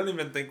 I don't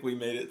even think we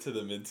made it to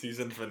the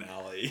mid-season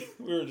finale.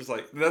 We were just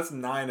like, that's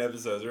 9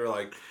 episodes. We were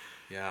like,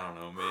 yeah, I don't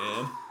know,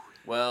 man.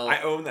 well,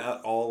 I own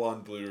that all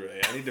on Blu-ray.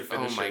 I need to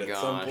finish my it at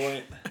some gosh.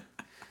 point.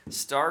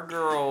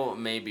 Stargirl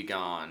may be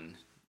gone,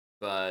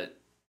 but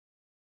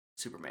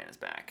Superman is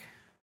back.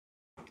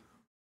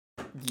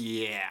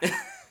 Yeah.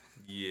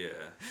 Yeah.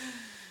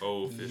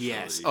 Officially.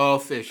 Yes,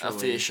 officially.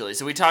 Officially.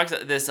 So we talked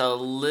a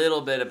little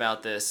bit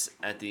about this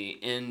at the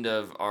end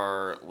of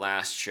our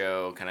last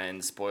show, kind of in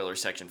the spoiler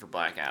section for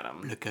Black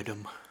Adam. Look at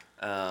him.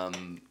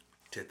 Carry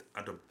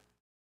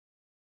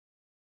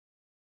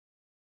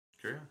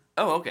on.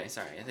 Oh, okay.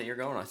 Sorry, I think you're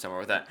going somewhere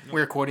with that.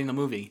 We're quoting the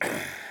movie.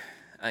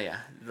 Oh yeah,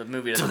 the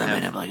movie doesn't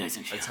have a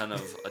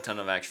ton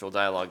of actual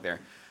dialogue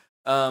there.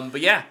 But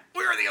yeah,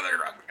 Where are the other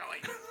drugs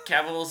going?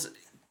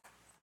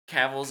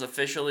 Cavill's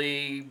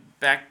officially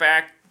back.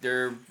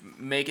 They're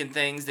making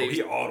things. They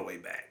He all the way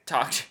back.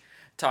 talked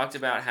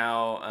about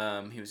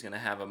how he was gonna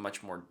have a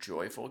much more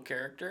joyful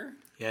character,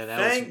 Yeah, that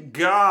Thank was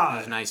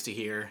God. nice to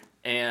hear.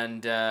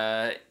 and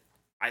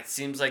it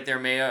seems like they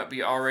may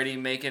be already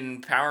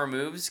making power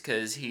moves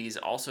because he's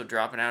also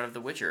dropping out of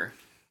The Witcher.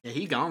 Yeah,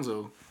 he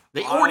gonzo.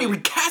 They already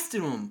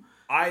recasted him.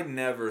 I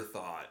never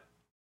thought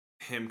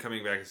him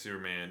coming back as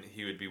Superman,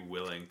 he would be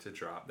willing to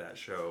drop that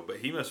show, but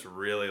he must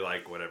really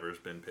like whatever's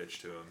been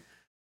pitched to him.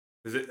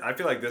 I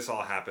feel like this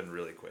all happened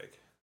really quick.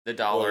 The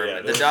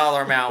dollar there's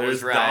amount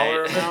was There's right.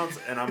 dollar amounts,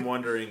 and I'm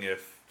wondering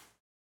if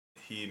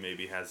he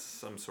maybe has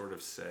some sort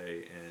of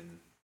say in.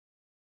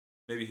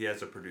 Maybe he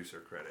has a producer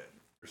credit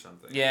or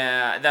something.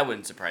 Yeah, that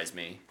wouldn't surprise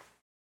me.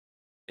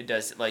 It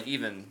does, like,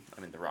 even,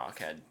 I mean, The Rock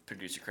had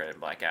producer credit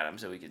in Black Adam,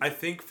 so we could... I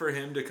think for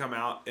him to come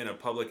out in a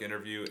public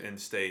interview and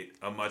state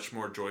a much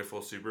more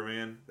joyful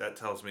Superman, that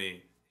tells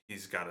me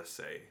he's got a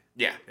say.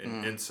 Yeah.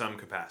 In some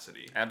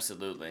capacity.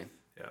 Absolutely.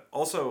 Yeah.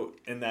 Also,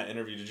 in that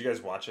interview, did you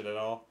guys watch it at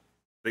all?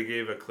 They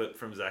gave a clip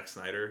from Zack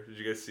Snyder. Did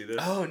you guys see this?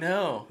 Oh,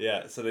 no.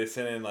 Yeah, so they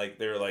sent in, like,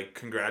 they were, like,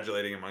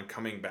 congratulating him on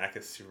coming back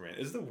as Superman.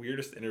 It's the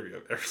weirdest interview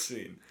I've ever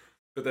seen.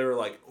 But they were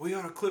like, we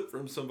got a clip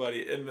from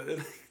somebody. And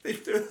they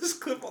threw this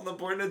clip on the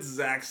board, and it's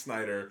Zack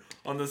Snyder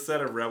on the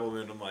set of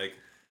Rebelman. I'm like,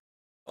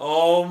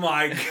 oh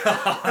my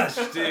gosh,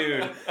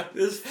 dude.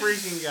 This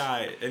freaking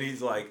guy. And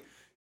he's like,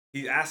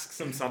 he asks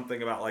him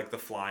something about, like, the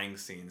flying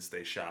scenes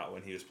they shot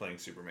when he was playing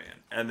Superman.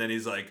 And then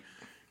he's like,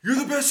 you're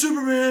the best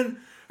Superman.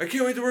 I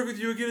can't wait to work with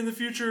you again in the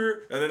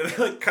future. And then they,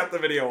 like, cut the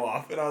video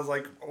off. And I was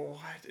like,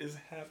 what is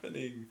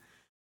happening?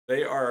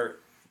 They are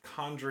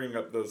conjuring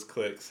up those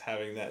clicks,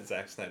 having that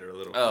Zack Snyder a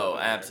little. Oh,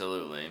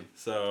 absolutely.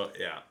 So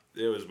yeah,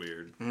 it was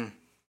weird,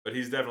 but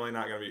he's definitely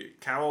not gonna be.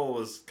 Cavill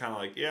was kind of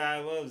like, yeah, I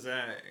love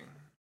Zack.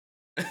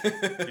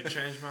 He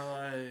changed my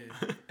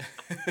life.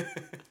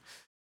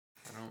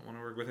 I don't want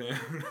to work with him.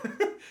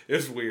 It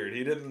was weird.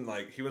 He didn't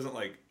like. He wasn't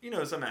like. You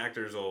know, some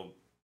actors will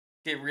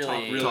get talk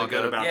really really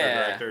good about yeah.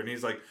 the director, and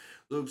he's like,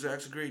 "Look,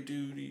 Zach's a great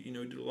dude. He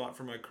did a lot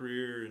for my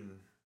career." And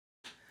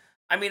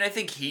I mean, I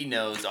think he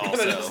knows and I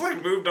also. just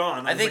like moved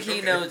on. I was think like,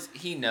 he okay. knows.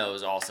 He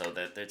knows also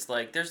that it's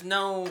like there's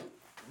no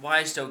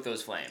why stoke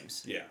those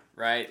flames. Yeah.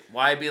 Right?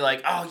 Why be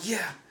like, oh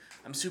yeah,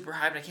 I'm super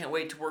hyped. I can't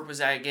wait to work with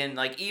Zach again.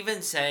 Like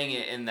even saying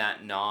it in that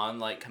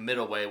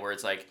committal way where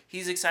it's like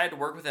he's excited to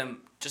work with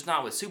him, just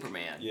not with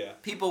Superman. Yeah.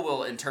 People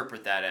will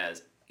interpret that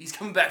as he's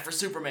coming back for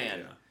Superman.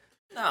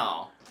 Yeah.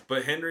 No.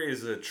 But Henry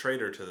is a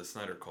traitor to the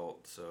Snyder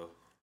cult, so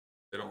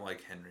they don't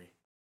like Henry.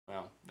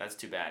 Well, that's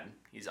too bad.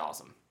 He's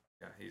awesome.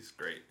 Yeah, he's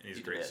great. And he's a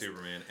He's great the best.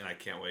 Superman, and I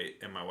can't wait.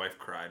 And my wife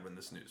cried when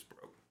this news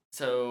broke.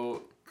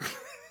 So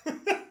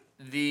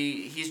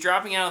he's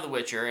dropping out of The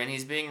Witcher and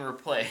he's being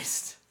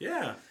replaced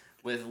Yeah.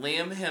 with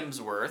Liam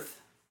Hemsworth.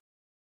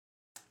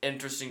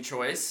 Interesting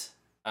choice.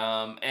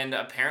 And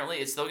apparently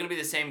it's still going to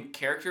be the same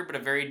character, but a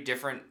very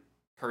different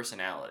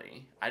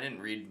personality. I didn't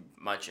read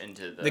much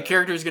into The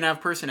character's gonna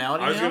have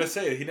personality I was now? going to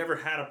say, he never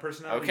had a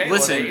personality. Okay,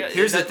 Listen, well, there you go.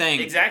 here's the thing.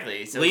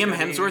 Exactly. So Liam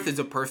Hemsworth is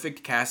a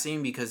perfect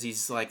casting because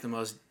he's like the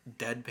most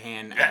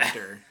deadpan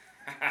actor.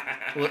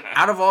 Well,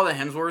 out of all the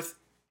Hemsworth,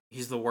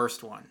 he's the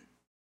worst one.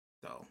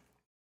 So,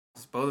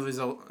 both of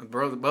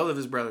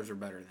his brothers are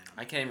better than him.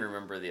 I can't even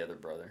remember the other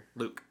brother.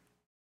 Luke,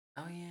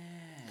 Oh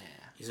yeah,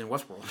 he's in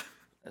Westworld,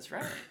 that's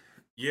right.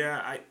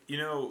 Yeah,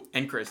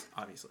 and Chris,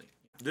 obviously.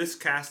 this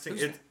casting,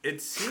 Who's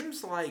it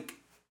seems like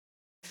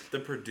the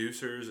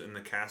producers and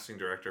the casting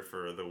director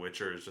for The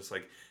Witcher is just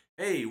like,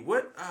 hey,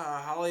 what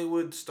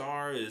Hollywood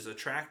star is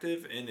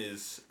attractive and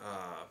is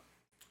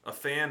a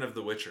fan of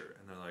The Witcher?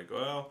 And they're like,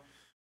 well,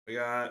 we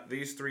got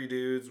these three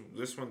dudes.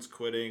 This one's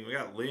quitting. We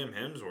got Liam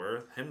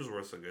Hemsworth.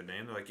 Hemsworth's a good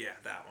name. They're like, yeah,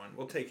 that one.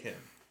 We'll take him.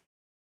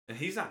 And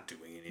he's not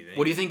doing anything.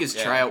 What do you think his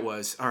Yeah. tryout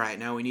was? All right,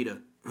 now we need a.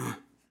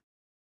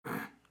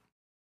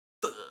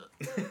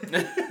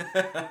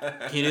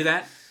 Can you do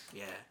that?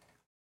 Yeah.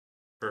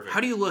 Perfect. How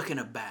do you look in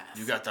a bath?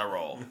 You got that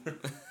role.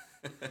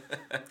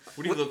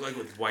 What do you look like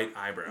with white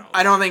eyebrows?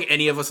 I don't think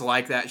any of us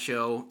like that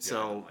show,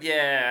 so.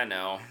 Yeah, I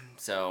know.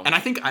 So. And I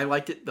think I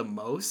liked it the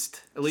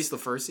most, at least the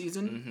first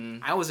season. Mm-hmm.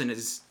 I wasn't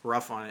as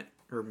rough on it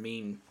or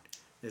mean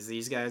as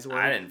these guys were.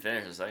 I didn't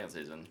finish the second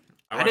season.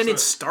 I didn't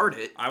start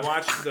it. I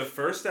watched the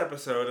first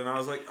episode and I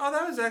was like, oh,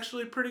 that was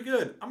actually pretty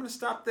good. I'm going to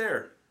stop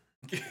there.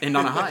 End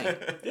on a high.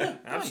 Yeah,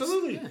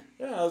 absolutely. yeah.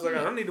 Yeah, I was like,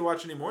 I don't need to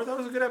watch any more. That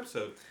was a good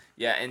episode.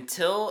 Yeah,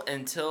 until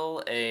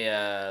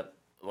a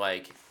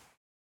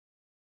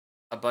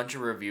a bunch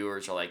of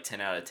reviewers are like 10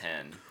 out of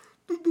 10.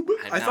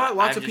 I thought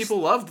lots of people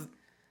loved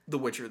The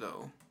Witcher,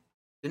 though.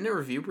 Didn't it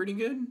review pretty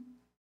good?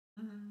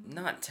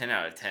 Not 10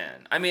 out of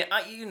 10. I mean,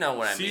 you know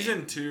what I mean.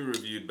 Season 2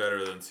 reviewed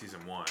better than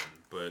Season 1,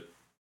 but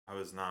I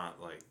was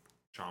not like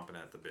chomping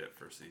at the bit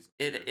for Season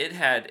 2. It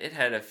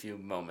had a few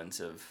moments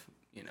of,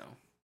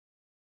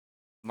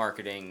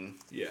 marketing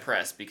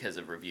press because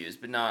of reviews,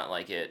 but not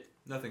like it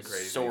Nothing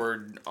crazy.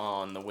 soared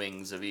on the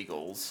wings of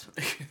eagles.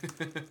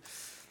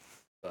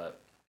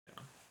 But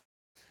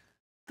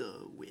The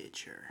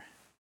Witcher.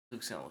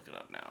 Luke's gonna look it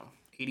up now.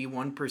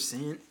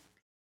 81%.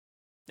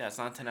 Yeah, it's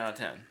not 10 out of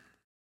 10.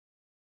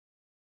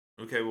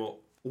 Okay, well,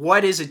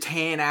 What is a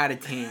 10 out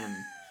of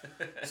 10?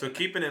 so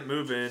keeping it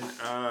moving,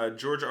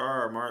 George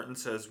R.R. Martin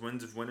says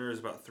Winds of Winter is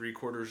about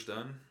 3/4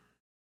 done.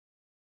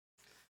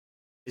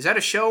 Is that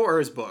a show or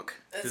his book?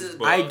 That's His his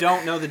book. I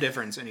don't know the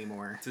difference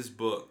anymore. It's his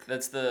book.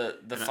 That's the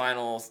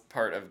final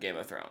part of Game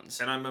of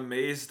Thrones. And I'm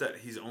amazed that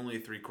he's only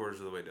 3/4 of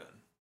the way done.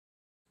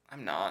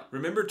 I'm not.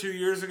 Remember 2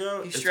 years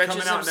ago? He It's stretches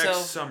coming out himself.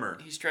 next summer.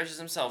 He stretches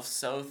himself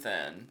so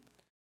thin,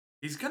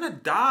 He's gonna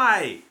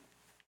die.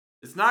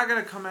 It's not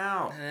gonna come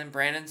out. and then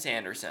Brandon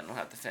Sanderson will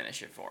have to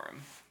finish it for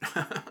him.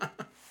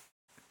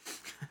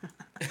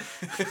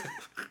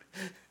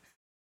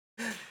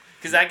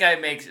 Because that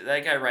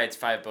guy writes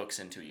 5 books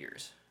in 2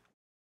 years.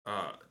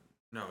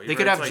 No, he They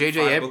could writes, have like J.J.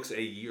 5 Ab- books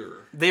a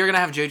year. They are going to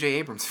have J.J.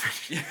 Abrams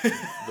finish.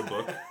 The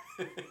book.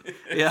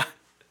 Yeah.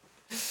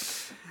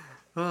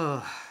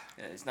 Yeah,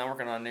 he's not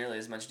working on nearly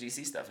as much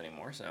DC stuff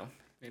anymore, so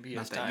maybe he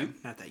has time.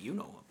 Not that you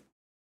know of.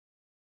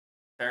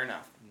 Fair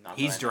enough. Not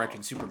that He's I know directing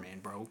of. Superman,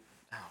 bro.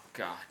 Oh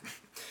God.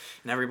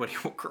 And everybody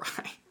will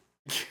cry.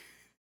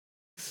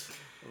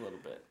 A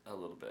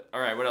little bit. All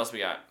right, what else we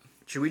got?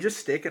 Should we just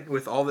stick it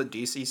with all the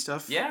DC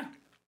stuff? Yeah.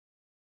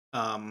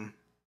 I'm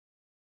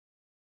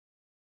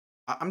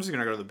just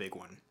gonna go to the big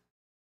one.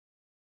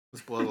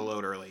 Let's blow the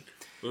load early.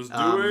 Let's do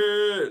Um,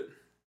 it.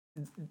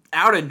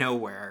 Out of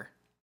nowhere,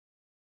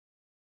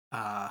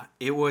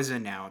 it was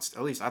announced,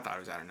 at least I thought it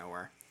was out of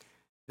nowhere,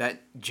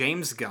 that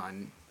James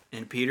Gunn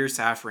and Peter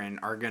Safran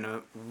are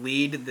gonna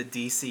lead the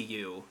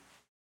DCU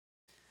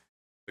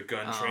The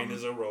gun train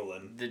is a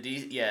rolling.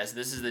 Yes,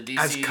 this is the DC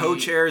as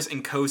co-chairs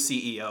and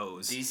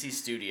co-CEOs. DC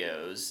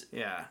Studios,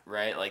 Yeah.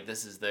 right? Like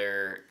this is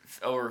their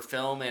over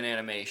film and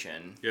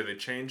animation. Yeah, they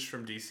changed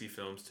from DC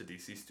Films to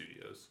DC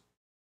Studios.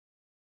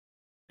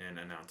 And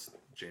announced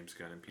James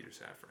Gunn and Peter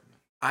Safran.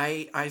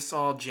 I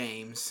saw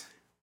James.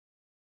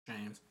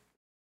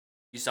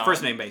 You saw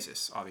First him? name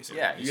basis, obviously.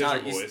 Yeah, You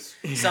guys are boys.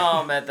 you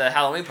saw him at the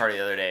Halloween party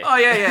the other day. Oh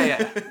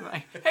yeah.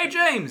 Like, hey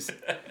James,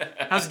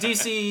 how's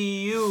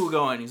DCU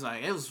going? He's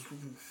like,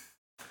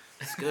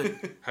 it's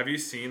good. Have you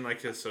seen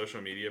like his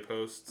social media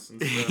posts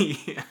and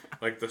stuff? Yeah.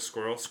 Like the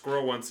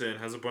Squirrel once in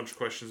has a bunch of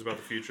questions about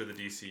the future of the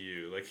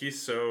DCU. Like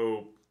he's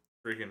so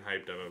freaking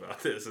hyped up about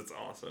this. It's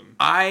awesome.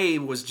 I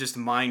was just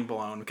mind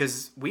blown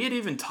because we had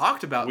even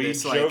talked about We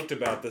this. joked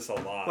about this a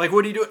lot. Like,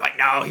 would he do it? Like,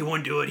 no, he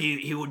wouldn't do it.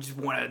 He would just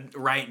want to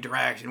write and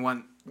direct and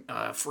want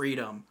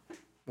freedom.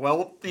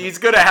 Well, he's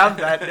gonna have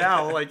that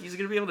now. Like, he's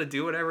gonna be able to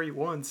do whatever he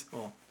wants.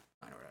 Well,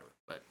 not whatever,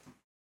 but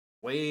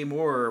way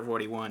more of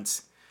what he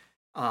wants.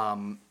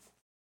 I'm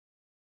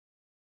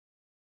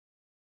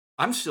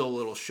still a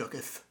little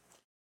shooketh.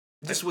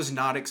 Just was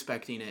not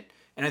expecting it,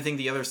 and I think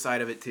the other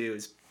side of it too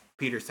is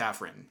Peter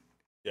Safran.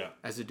 Yeah.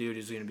 As a dude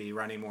who's going to be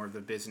running more of the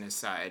business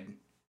side.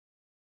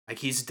 Like,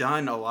 he's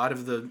done a lot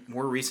of the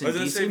more recent I was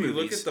gonna DC say, if you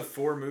movies. look at the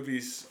 4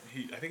 movies,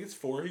 I think it's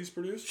 4 he's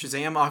produced.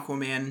 Shazam,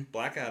 Aquaman,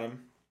 Black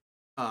Adam.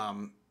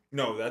 um,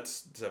 No,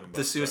 that's 7 The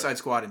bucks, Suicide sorry.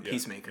 Squad, and Yeah,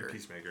 Peacemaker. and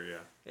Peacemaker,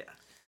 yeah.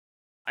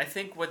 I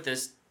think what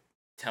this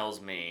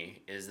tells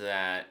me is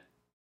that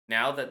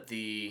now that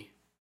the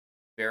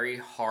very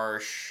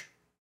harsh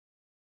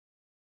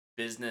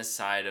business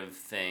side of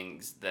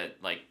things, that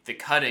like the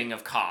cutting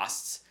of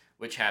costs,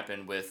 which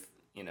happened with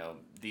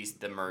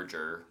the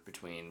merger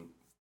between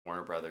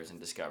Warner Brothers and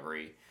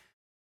Discovery,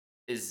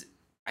 is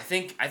I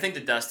think the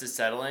dust is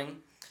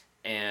settling,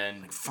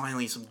 and Like,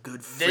 finally some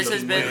good This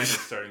has freaking been- news.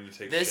 It's starting to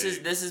take this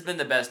shape. has been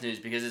the best news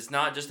because it's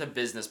not just a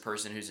business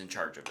person who's in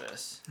charge of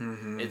this.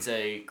 Mhm. It's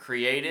a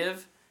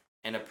creative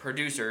and a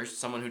producer,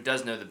 someone who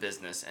does know the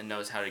business and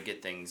knows how to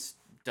get things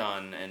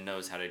done and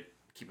knows how to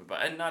keep it.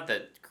 And not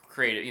that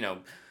creative,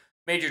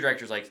 major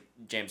directors like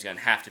James Gunn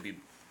have to be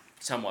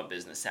somewhat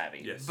business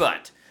savvy. Yes.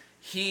 But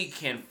he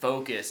can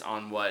focus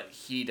on what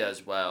he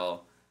does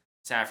well.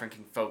 Safran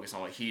can focus on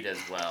what he does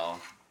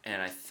well.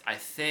 And I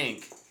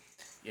think,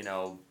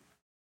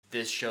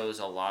 this shows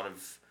a lot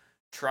of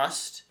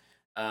trust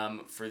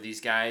for these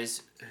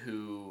guys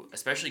who,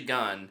 especially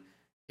Gunn,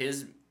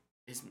 his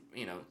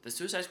the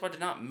Suicide Squad did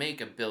not make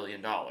 $1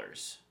 billion.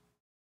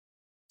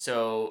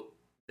 So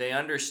they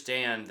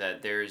understand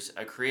that there's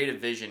a creative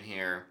vision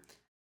here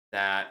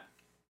that,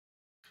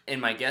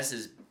 and my guess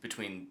is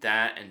between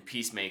that and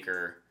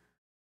Peacemaker,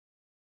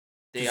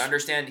 he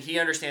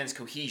understands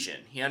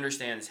cohesion. He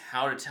understands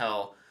how to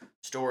tell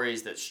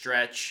stories that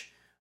stretch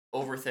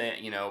over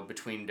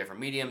between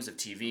different mediums of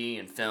TV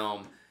and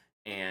film,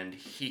 and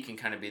he can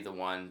kind of be the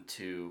one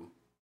to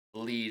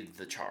lead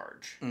the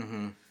charge.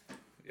 Mhm.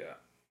 Yeah.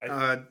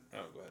 Uh,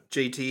 Oh, go ahead.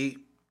 JT,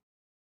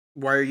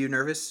 why are you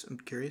nervous? I'm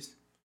curious.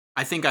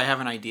 I think I have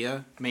an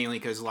idea, mainly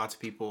because lots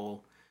of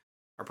people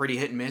are pretty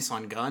hit and miss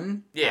on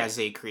Gunn Yeah. as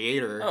a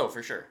creator. Oh,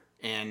 for sure.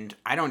 And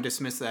I don't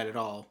dismiss that at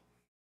all.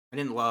 I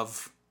didn't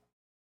love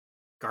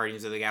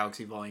Guardians of the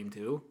Galaxy Volume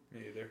 2.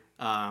 Me either.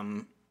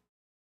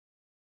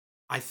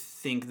 I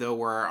think, though,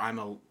 where I'm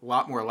a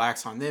lot more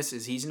lax on this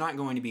is he's not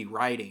going to be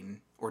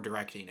writing or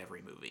directing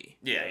every movie.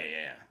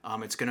 Yeah.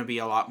 It's going to be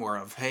a lot more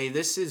of, hey,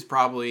 this is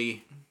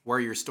probably where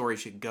your story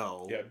should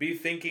go. Yeah, be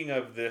thinking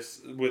of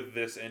this with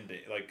this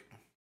ending, like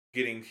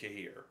getting to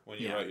here when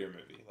you Yeah. write your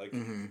movie. Like,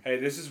 Mhm. hey,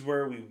 this is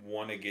where we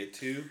want to get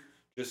to.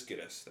 Just get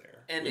us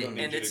there. And we don't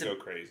need you it's to go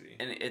crazy.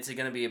 And it's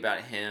going to be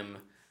about him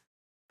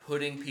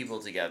putting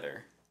people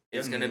together.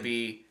 It's going to Mhm.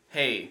 be,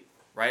 hey,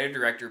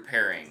 writer-director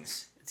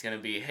pairings. It's going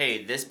to be,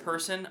 hey, this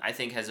person I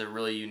think has a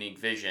really unique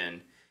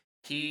vision.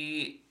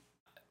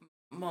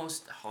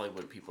 Most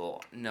Hollywood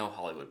people know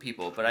Hollywood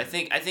people, but I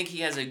think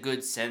he has a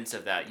good sense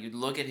of that. You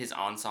look at his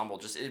ensemble,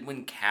 just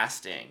when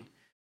casting,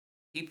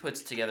 he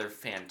puts together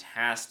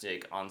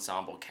fantastic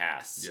ensemble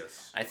casts.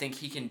 Yes. I think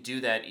he can do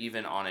that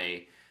even on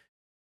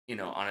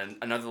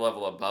another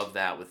level above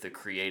that with the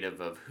creative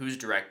of who's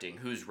directing,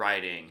 who's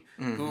writing,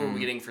 who are Mhm. we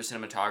getting for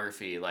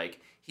cinematography. Like,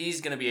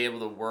 he's going to be able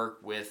to work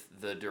with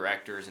the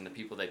directors and the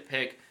people they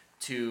pick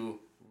to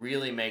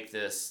really make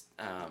this,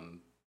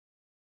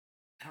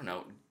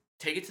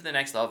 take it to the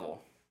next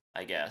level,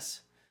 I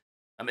guess.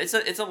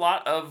 It's a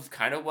lot of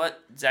kind of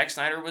what Zack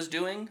Snyder was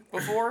doing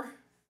before,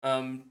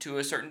 to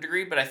a certain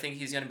degree, but I think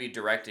he's going to be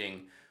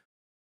directing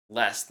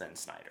less than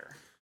Snyder.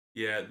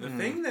 Yeah, the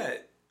thing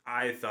that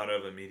I thought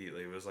of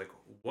immediately was like,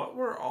 what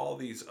were all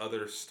these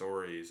other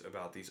stories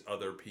about these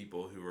other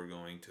people who were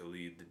going to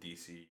lead the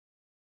DC,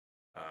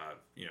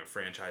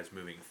 franchise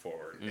moving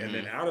forward? And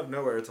then out of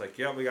nowhere, it's like,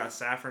 yeah, we got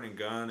Safran and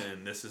Gunn,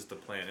 and this is the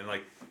plan. And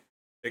like,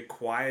 it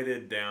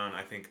quieted down,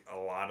 I think, a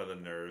lot of the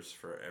nerves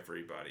for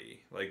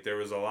everybody. Like, there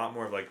was a lot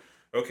more of like,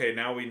 okay,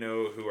 now we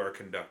know who our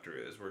conductor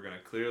is. We're gonna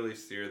clearly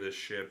steer this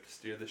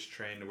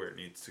train to where it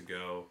needs to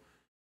go.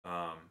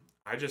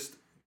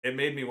 It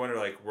made me wonder,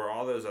 like, were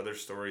all those other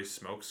stories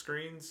smoke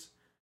screens?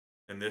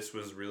 And this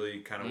was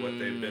really kind of what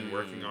they've been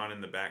working on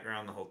in the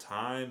background the whole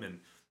time, and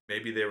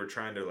maybe they were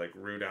trying to like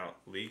root out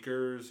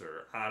leakers,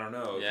 or I don't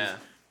know. 'Cause Yeah.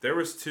 there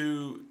was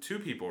two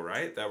people,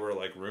 right, that were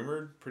like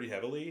rumored pretty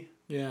heavily.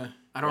 Yeah.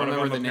 I don't One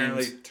remember of them the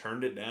apparently names.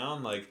 turned it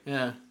down. Like,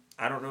 Yeah.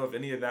 I don't know if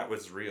any of that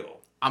was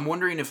real. I'm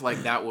wondering if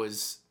like that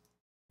was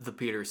the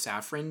Peter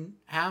Safran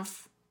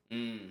half,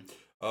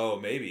 Oh,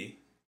 maybe.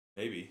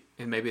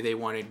 and maybe they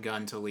wanted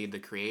Gunn to lead the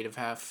creative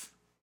half,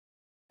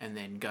 and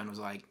then Gunn was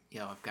like,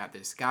 "Yo, I've got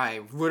this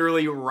guy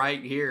literally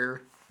right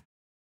here."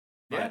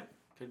 Yeah, But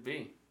could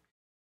be.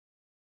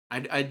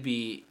 I'd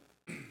be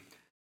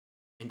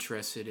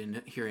interested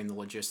in hearing the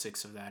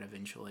logistics of that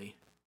eventually.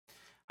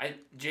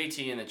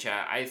 JT in the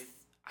chat. I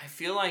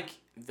feel like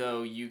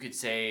though you could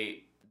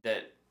say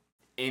that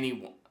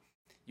any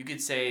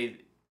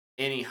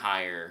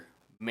hire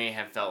may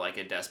have felt like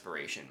a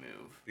desperation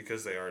move.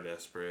 Because they are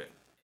desperate.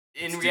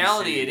 In It's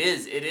reality,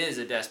 DC. it is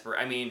a desperate.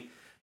 I mean,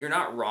 you're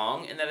not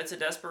wrong in that it's a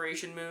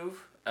desperation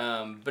move,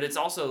 but it's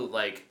also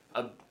like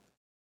a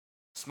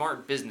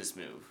smart business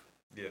move.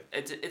 Yeah.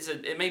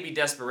 It may be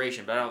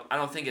desperation, but I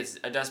don't think it's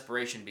a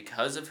desperation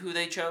because of who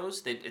they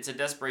chose. It's a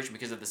desperation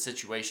because of the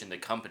situation the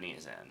company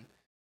is in.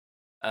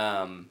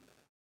 And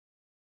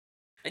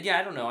yeah,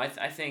 I don't know. I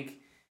think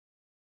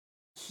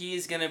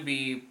he's gonna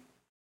be.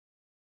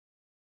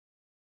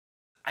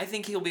 I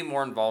think he'll be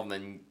more involved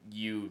than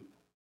you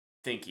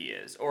think he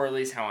is, or at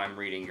least how I'm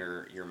reading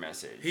your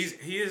message.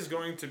 He is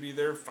going to be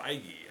their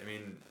Feige. I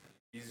mean,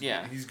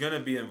 he's going to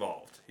be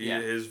involved. He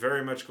is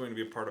very much going to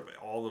be a part of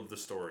all of the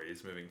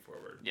stories moving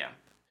forward. Yeah.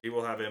 He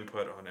will have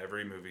input on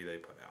every movie they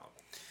put out.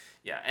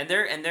 Yeah, and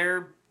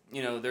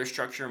their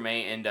structure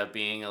may end up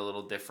being a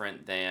little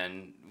different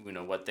than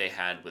what they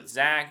had with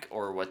Zach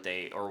or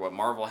what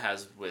Marvel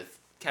has with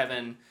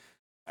Kevin.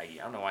 I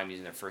don't know why I'm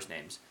using their first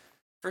names.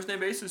 First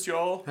name basis,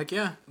 y'all. Heck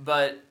yeah.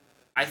 But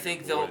I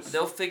think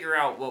they'll figure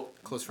out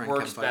what Close friend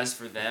works Kevin Feige. best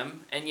for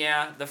them. And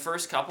yeah, the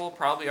first couple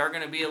probably are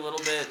going to be a little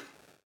bit.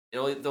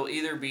 They'll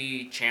either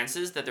be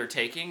chances that they're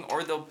taking,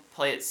 or they'll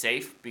play it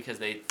safe because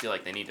they feel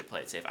like they need to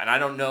play it safe. And I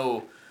don't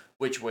know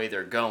which way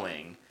they're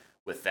going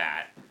with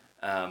that.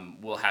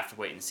 We'll have to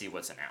wait and see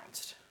what's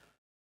announced,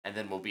 and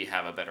then we'll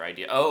have a better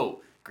idea.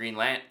 Oh, Green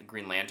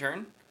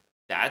Lantern,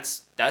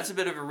 that's a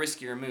bit of a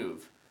riskier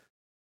move.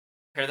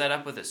 Pair that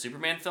up with a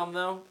Superman film,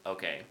 though.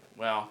 Okay,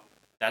 well,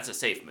 that's a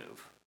safe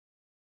move.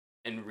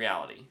 In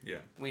reality, Yeah,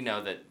 we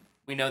know that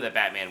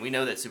Batman, we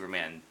know that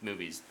Superman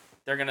movies,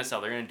 they're gonna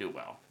sell, they're gonna do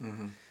well.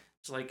 Mm-hmm.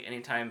 It's like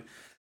anytime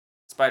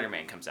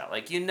Spider-Man comes out,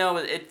 like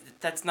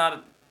that's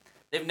not.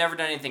 They've never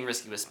done anything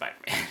risky with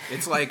Spider-Man.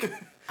 It's like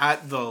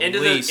at the Into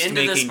least the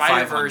making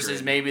Spider-Verse 500.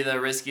 is maybe the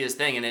riskiest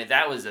thing, and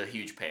that was a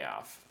huge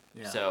payoff.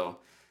 Yeah. So,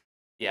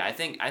 yeah, I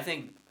think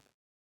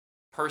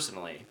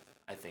personally,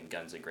 I think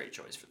Gunn's a great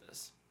choice for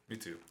this. me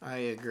too. I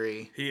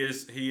agree. He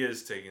is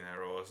taking that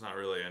role. It's not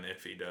really an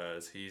if he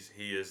does. He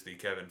is the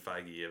Kevin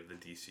Feige of the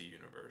DC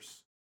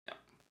universe. Yeah.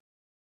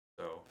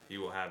 So he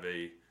will have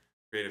a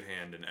creative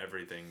hand in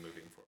everything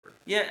moving forward.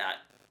 Yeah,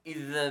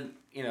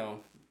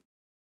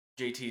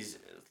 JT's,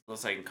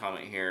 let's I can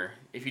comment here.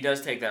 If he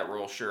does take that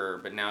role, sure,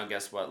 but now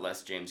guess what?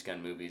 Less James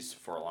Gunn movies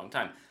for a long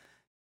time.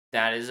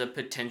 That is a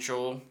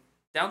potential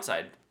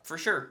downside for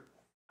sure.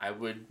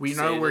 We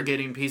know we're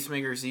getting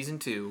Peacemaker season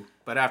 2,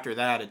 but after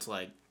that, it's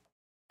like,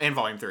 and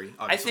volume 3.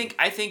 Obviously.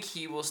 I think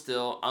he will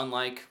still,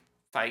 unlike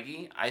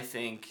Feige, I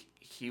think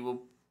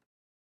he'll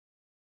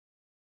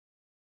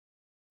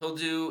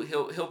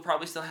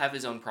probably still have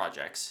his own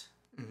projects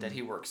that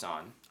he works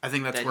on. I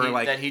think that's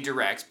that he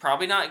directs.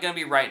 Probably not going to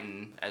be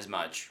writing as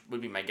much, would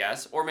be my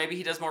guess. Or maybe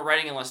he does more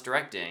writing and less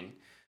directing.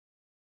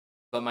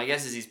 But my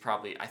guess is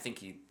I think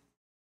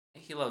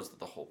he loves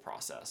the whole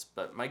process.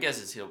 But my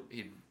guess is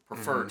he'd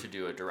prefer to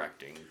do a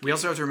directing. We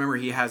also have to remember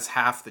he has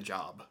half the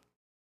job.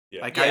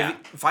 Yeah.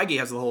 Feige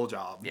has the whole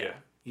job. Yeah.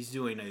 He's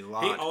doing a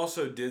lot. He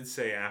also did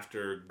say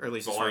after Or at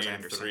least as far as I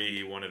volume understand. 3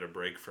 he wanted a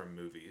break from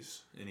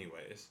movies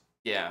anyways.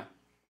 Yeah.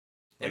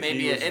 Like,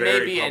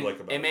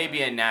 It may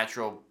be a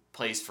natural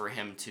place for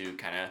him to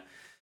kind of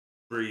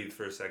breathe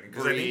for a second,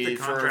 because I think the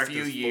for a contract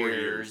few is 4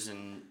 years,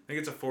 and I think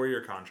it's a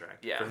 4-year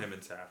contract Yeah. for him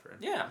and Safran.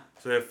 yeah,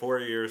 So they have 4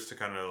 years to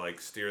kind of like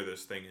steer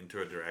this thing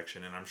into a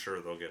direction, and I'm sure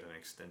they'll get an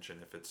extension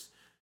if it's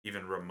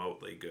even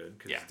remotely good,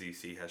 because Yeah.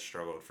 DC has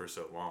struggled for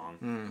so long.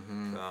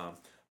 Mm-hmm.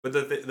 But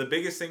the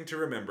biggest thing to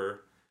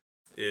remember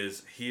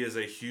is he is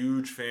a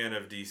huge fan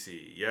of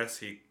DC. Yes,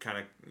 he kind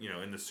of,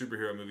 in the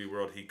superhero movie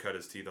world, he cut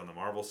his teeth on the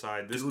Marvel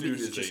side. This dude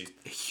is just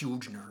a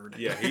huge nerd.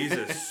 Yeah, he's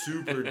a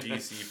super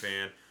DC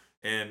fan,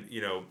 and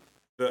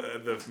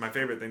my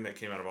favorite thing that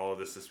came out of all of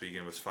this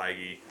weekend was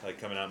Feige like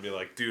coming out and being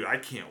like, "Dude, I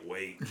can't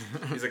wait."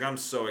 He's like, "I'm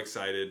so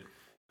excited."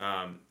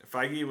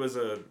 Feige was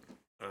a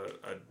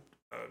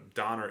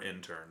Donner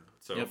intern,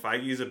 so Yep.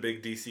 Feige's a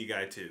big DC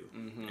guy too,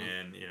 Mhm.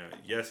 and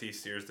yes, he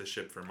steers the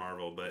ship for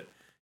Marvel, but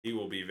he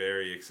will be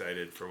very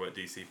excited for what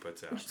DC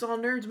puts out. It's all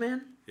nerds,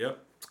 man. Yep.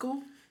 It's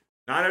cool.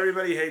 Not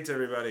everybody hates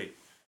everybody.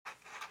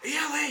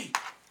 ELE!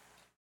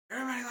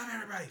 Everybody love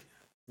everybody.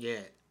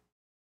 Yeah.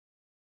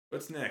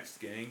 What's next,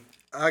 gang?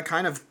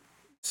 Kind of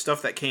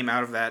stuff that came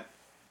out of that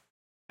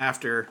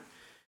after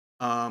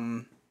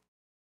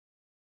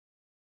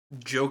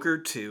Joker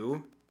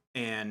 2,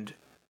 and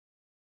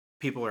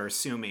people are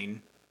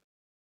assuming,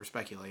 or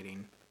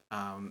speculating,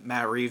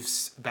 Matt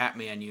Reeves'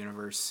 Batman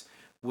universe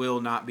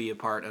will not be a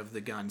part of the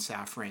Gunn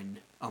Safran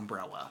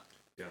umbrella.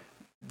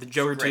 the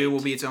Joker Great. 2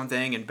 will be its own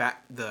thing, and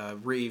the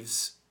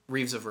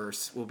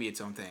Reeves-averse will be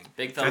its own thing.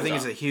 Big I thumbs think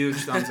up. it's a huge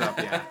thumbs up.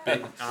 Yeah,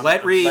 I'm-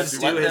 let I'm Reeves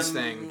glad do to his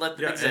them, thing. Let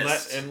them Yeah,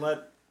 exist. and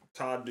let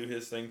Todd do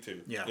his thing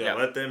too. Yeah. Yeah.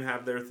 Let them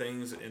have their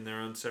things in their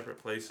own separate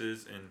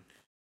places, and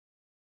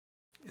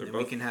And then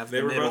we can have they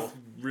the were middle. both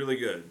really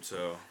good.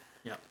 So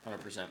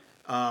 100%.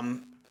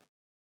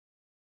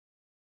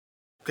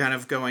 Kind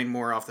of going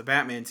more off the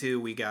Batman too,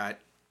 we got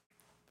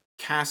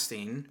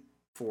casting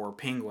for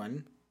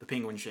Penguin, the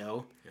Penguin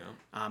show. yeah,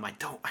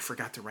 I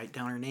forgot to write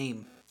down her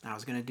name. I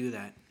was gonna do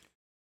that.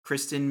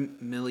 Kristen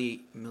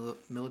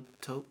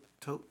Militote.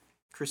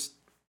 Chris.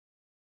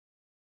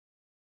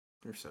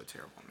 You're so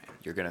terrible,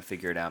 You're going to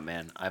figure it out,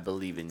 man. I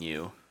believe in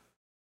you.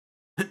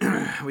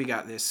 man. We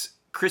got this.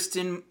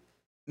 Kristen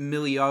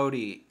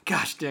Milioti.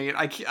 Gosh dang it.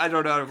 I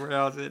don't know how to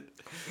pronounce it.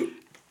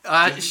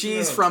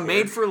 She's on from Twitter?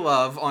 Made for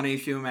Love on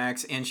HBO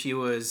Max, and she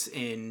was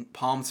in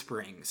Palm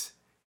Springs.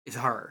 It's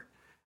her.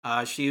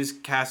 She was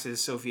cast as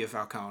Sophia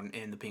Falcone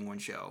in The Penguin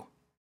Show.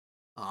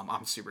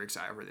 I'm super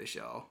excited for this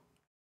show.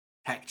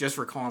 Heck, just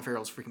for Colin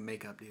Farrell's freaking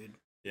makeup, dude.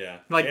 yeah,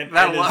 Like, and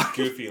that his alone.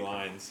 goofy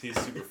lines. He's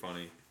super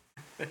funny.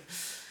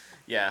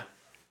 Yeah.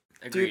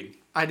 Agreed. Dude,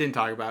 I didn't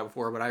talk about it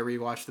before, but I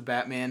rewatched The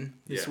Batman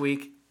this Yeah.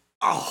 week.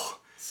 Oh,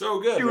 So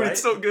good, dude, right?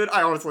 it's so good.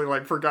 I honestly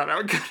forgot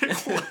how good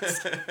it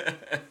was.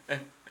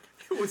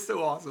 It was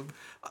so awesome.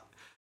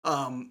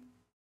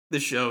 The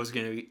show is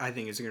gonna be. I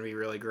think it's gonna be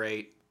really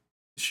great.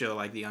 Show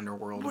like the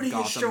underworld of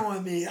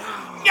Gotham. me?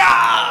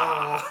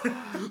 Yeah!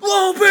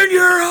 Open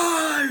your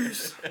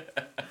eyes.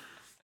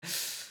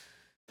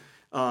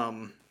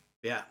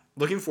 Yeah.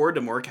 Looking forward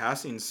to more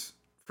castings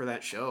for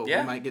that show.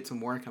 Yeah. We might get some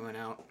more coming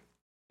out.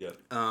 Yep.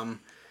 The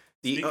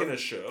Speaking of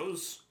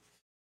shows,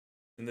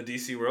 in the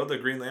DC world, the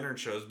Green Lantern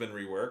show has been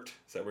reworked.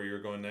 Is that where you were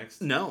going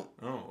next? no,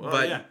 Oh, well,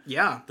 but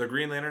yeah. The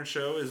Green Lantern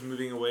show is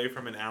moving away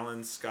from an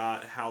Alan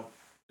Scott.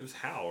 It was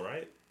Hal,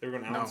 right? They were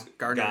going No, Alan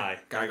Gardner. Guy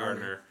Guy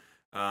Gardner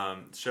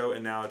show,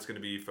 and now it's going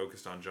to be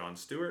focused on Jon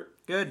Stewart,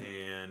 good.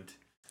 and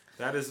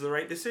that is the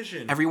right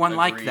decision. Everyone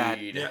liked that.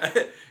 Agreed.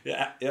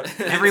 yeah, yep.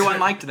 Everyone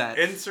liked that.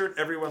 Insert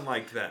everyone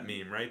liked that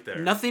meme right there.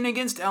 Nothing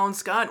against Alan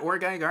Scott or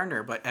Guy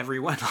Gardner, but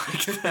everyone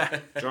liked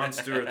that. Jon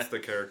Stewart's the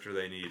character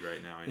they need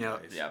right now. Yeah.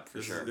 Anyways. Yeah,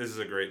 for sure. This is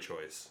a great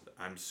choice.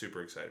 I'm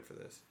super excited for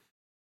this.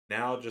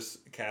 Now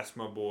just cast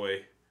my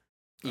boy.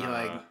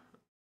 Eli,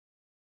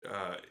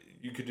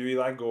 You could do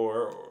Eli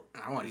Gore. Or,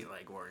 I want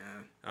Eli Gore.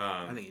 Yeah.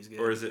 I think he's good.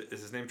 Or is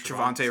his name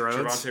Trevante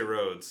Rhodes? Trevante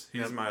Rhodes.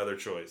 He's Yep. my other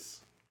choice.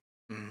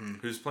 Mm-hmm.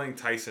 Who's playing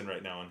Tyson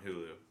right now on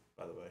Hulu,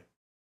 by the way.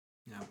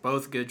 Yeah,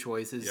 both good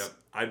choices. Yep.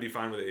 I'd be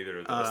fine with either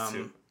of those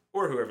two.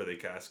 Or whoever they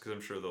cast, because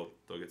I'm sure they'll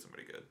get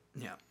somebody good.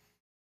 Yeah.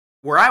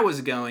 Where I was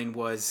going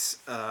was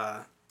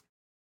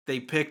they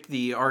picked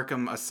the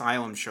Arkham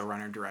Asylum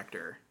showrunner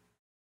director.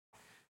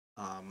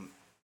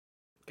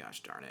 Gosh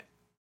darn it.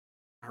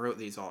 I wrote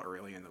these all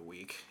early in the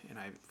week and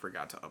I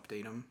forgot to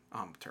update them.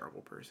 I'm a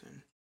terrible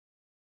person.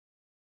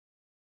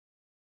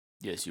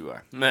 Yes, you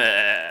are.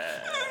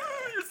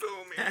 You're so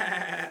mean.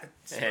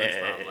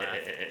 SpongeBob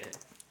laugh.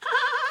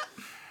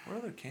 What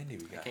other candy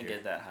we got Can't here?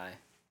 get that high.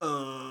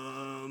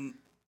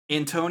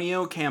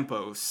 Antonio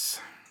Campos.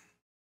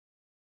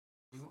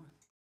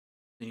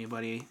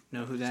 Anybody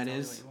know who that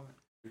is?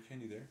 Your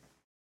candy there?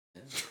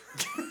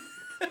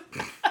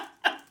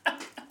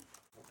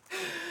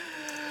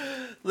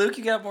 Luke,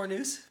 you got more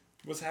news?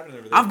 What's happening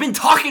over there? I've been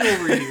talking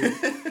over here.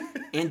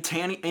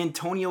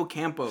 Antonio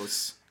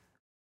Campos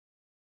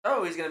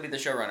Oh, he's gonna be the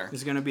showrunner.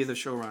 is going to be the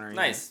showrunner. yeah.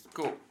 Nice,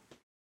 cool,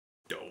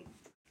 dope.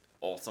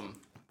 awesome.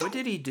 What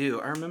did he do?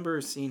 I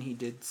remember seeing he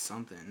did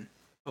something.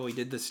 Oh, he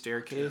did The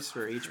Staircase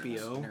for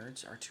HBO.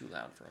 Nerds are too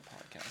loud for a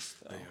podcast,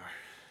 though. They are.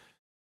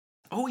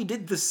 Oh, he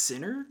did The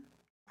Sinner?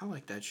 I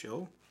like that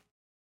show.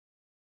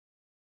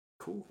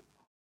 Cool.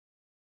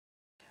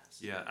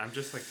 Yeah, I'm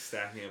just like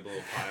stacking up a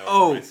little pile for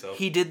Oh, myself.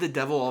 he did The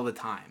Devil All the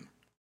Time.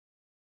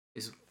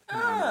 Is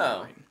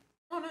Oh.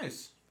 Oh,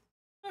 nice.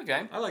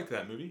 Okay. I like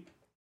that movie.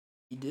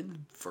 He did the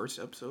first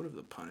episode of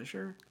The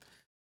Punisher?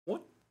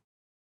 What?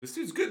 This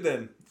dude's good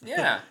then.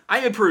 Yeah, I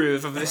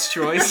approve of this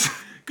choice.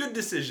 Good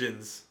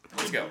decisions.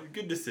 let's go.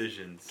 Good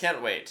decisions.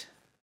 Can't wait.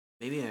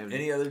 Maybe I would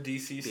Any other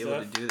DC be able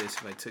to stuff? do this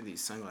if I took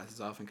these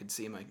sunglasses off and could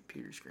see my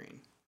computer screen.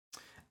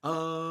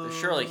 There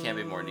surely can't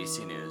be more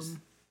DC news.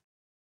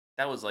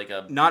 That was like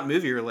a Not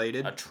movie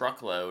related.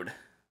 truckload.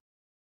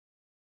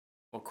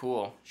 Well,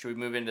 cool. Should we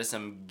move into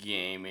some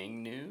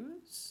gaming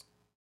news?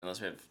 Unless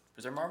we have...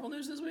 Was there Marvel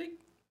news this week?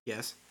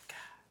 Yes.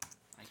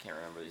 I can't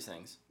remember these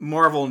things.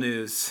 Marvel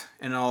news,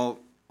 and I'll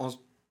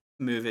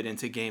move it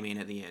into gaming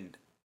at the end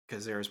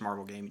because there's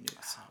Marvel gaming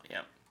news. Oh,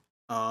 yeah.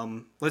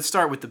 Let's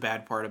start with the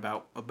bad part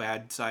about a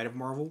bad side of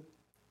Marvel,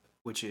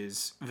 which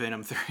is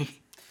Venom 3.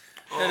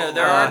 No,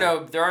 there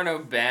are no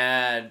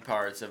bad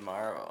parts of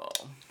Marvel.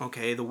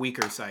 Okay, the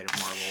weaker side of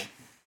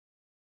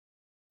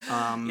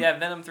Marvel. Yeah,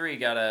 Venom 3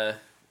 got a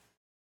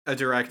A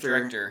director,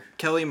 director.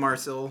 Kelly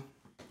Marcel,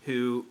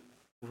 who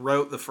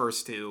wrote the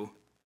first two,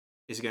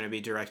 is going to be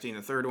directing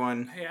the third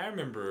one. Hey, I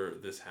remember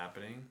this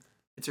happening.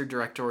 It's her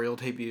directorial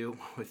debut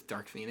with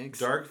Dark Phoenix.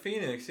 Dark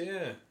Phoenix,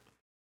 yeah.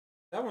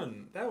 That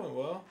went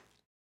well.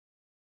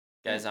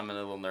 Guys, I'm a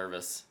little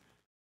nervous.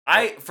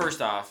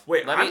 First off,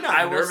 Wait, I'm not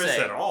I will nervous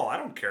say, at all. I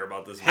don't care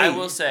about this. I movie.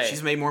 will say,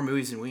 she's made more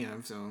movies than we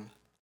have, so.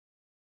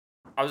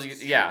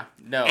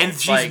 No, And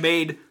she's like,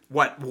 made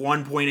what,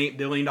 $1.8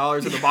 billion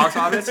at the box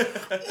office.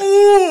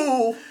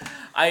 Ooh.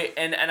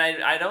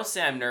 I don't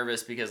say I'm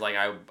nervous because like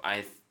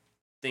I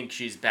think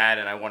she's bad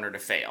and I want her to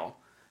fail.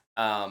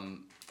 I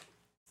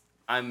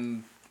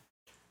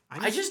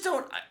just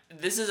don't.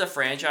 This is a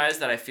franchise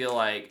that I feel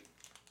like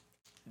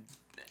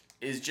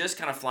is just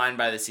kind of flying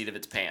by the seat of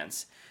its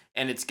pants,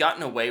 and it's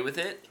gotten away with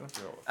it.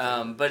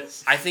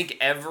 But I think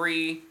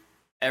every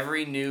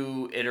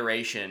new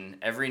iteration,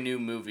 every new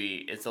movie,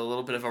 it's a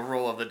little bit of a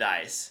roll of the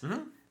dice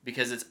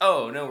because it's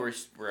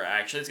we're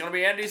actually it's gonna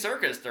be Andy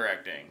Serkis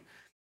directing.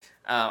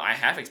 I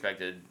half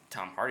expected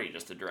Tom Hardy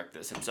just to direct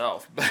this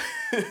himself, but.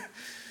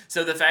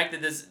 So the fact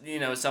that this,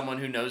 someone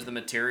who knows the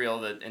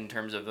material that in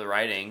terms of the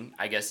writing,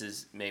 I guess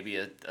is maybe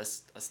a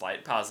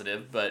slight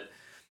positive. But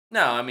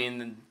no, I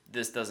mean,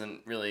 this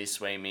doesn't really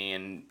sway me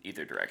in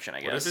either direction,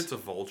 I guess. What if it's a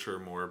Vulture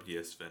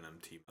Morbius Venom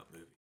team up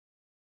movie?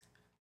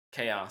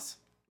 Chaos.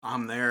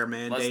 I'm there,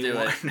 man. Let's Day do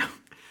one. it. No.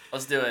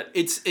 Let's do it.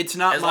 It's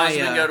not as my... long as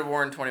we can go to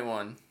War in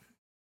 21.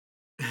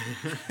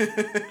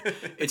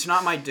 It's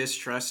not my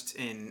distrust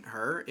in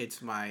her.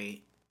 It's my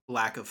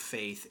lack of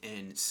faith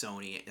in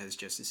Sony as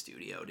just a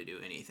studio to do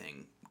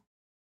anything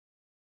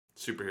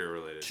Superhero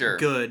related. Sure.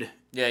 good.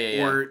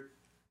 Yeah. Or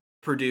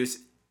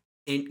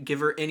give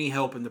her any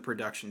help in the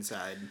production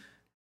side.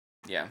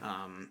 Yeah.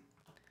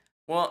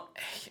 Well,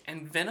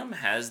 and Venom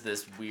has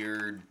this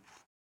weird.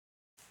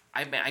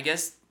 I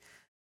guess.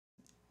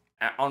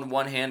 On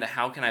one hand,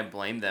 how can I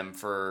blame them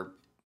for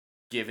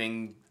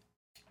giving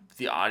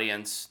the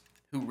audience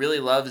who really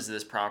loves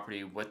this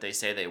property what they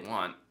say they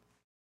want?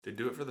 They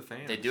do it for the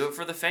fans. They do it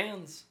for the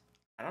fans.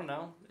 I don't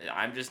know.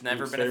 I've just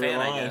never Your been a fan,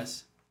 favorite I line.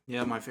 guess.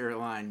 Yeah, my favorite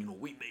line.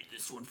 We made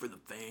this one for the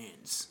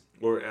fans.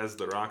 Or as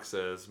The Rock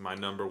says, my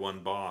number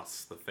one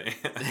boss, the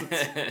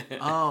fans.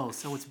 Oh,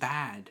 so it's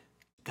bad.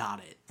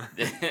 Got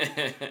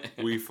it.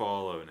 We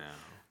follow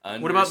now.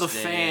 What about the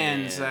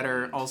fans that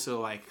are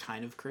also like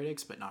kind of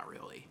critics, but not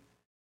really?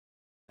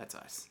 That's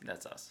us.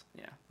 That's us.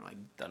 Yeah. Like,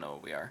 Don't know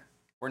what we are.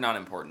 We're not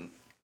important.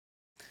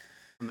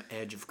 on the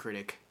edge of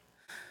critic.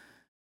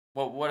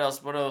 What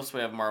else? What else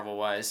we have Marvel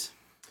wise?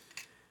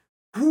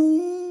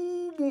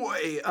 Oh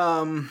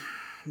boy.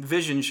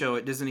 Vision show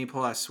at Disney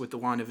Plus with the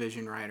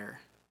WandaVision writer.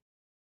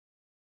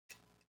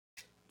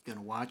 You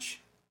gonna watch?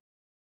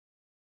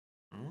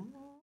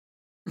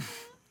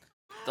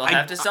 They'll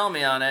have to sell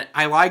me on it.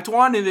 I liked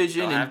WandaVision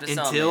They'll have to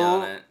sell me until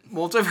on it.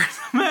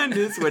 Multiverse of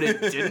Madness when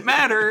it didn't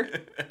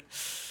matter.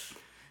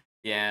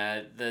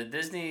 Yeah, the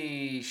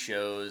Disney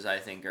shows I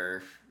think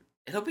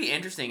it'll be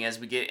interesting as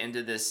we get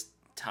into this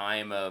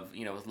time of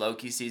with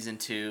Loki season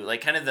 2,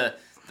 like kind of the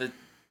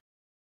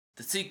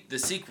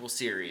sequel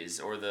series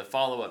or the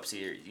follow-up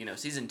series,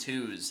 season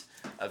 2s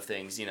of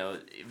things.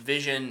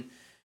 Vision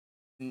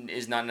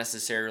is not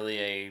necessarily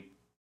a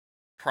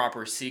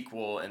proper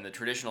sequel in the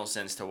traditional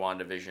sense to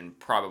WandaVision,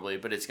 probably,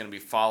 but it's going to be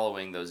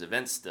following those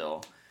events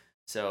still.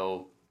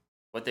 So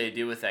what they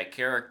do with that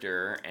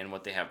character and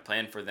what they have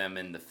planned for them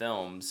in the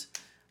films,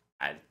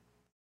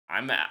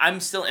 I'm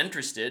still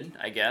interested,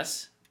 I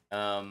guess.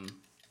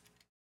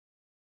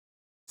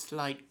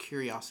 Slight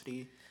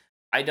curiosity.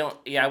 I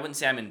wouldn't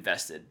say I'm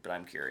invested, but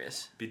I'm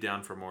curious. Be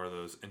down for more of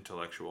those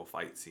intellectual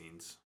fight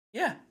scenes.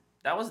 Yeah,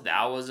 that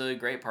was a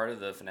great part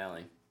of the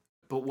finale.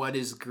 But what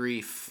is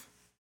grief?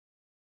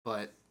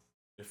 But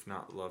If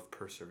not love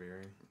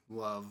persevering.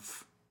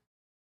 love.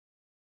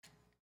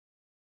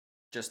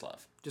 Just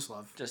love. Just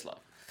love. Just love.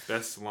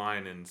 Best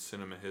line in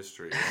cinema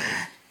history,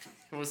 right?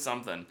 It was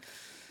something.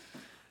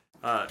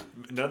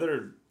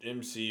 Another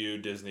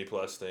MCU Disney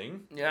Plus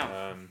thing.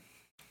 Yeah.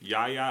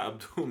 Yahya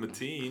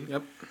Abdul-Mateen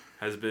Yep.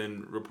 has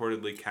been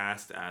reportedly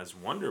cast as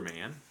Wonder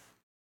Man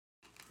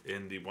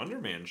in the Wonder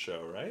Man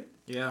show, right?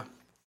 Yeah.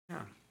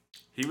 Yeah.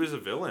 He was a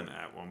villain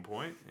at one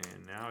point,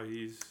 and now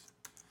he's...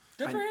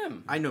 Good for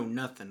him. I know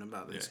nothing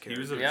about this Yeah, he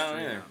character. was a-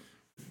 Yeah.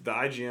 The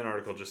IGN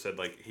article just said,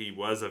 like, he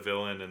was a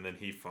villain, and then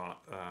he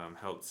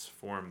helped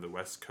form the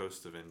West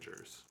Coast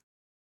Avengers.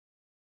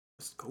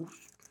 West Coast.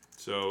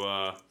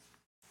 So,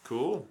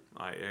 cool,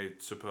 I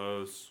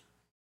suppose.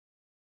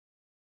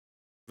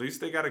 At least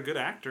they got a good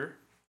actor.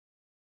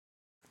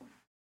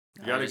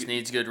 You just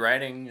needs good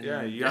writing. And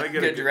Yeah, you gotta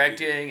get good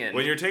directing. And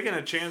When you're taking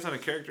a chance on a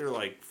character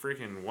like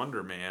freaking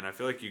Wonder Man, I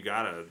feel like you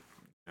gotta,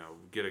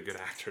 get a good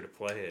actor to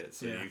play it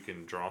so Yeah. you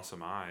can draw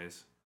some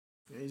eyes.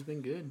 Yeah, he's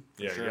been good.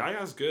 Yeah, Sure.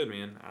 Yahya's good,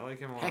 man. I like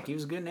him a lot. Heck, he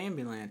was good in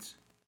Ambulance.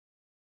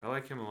 I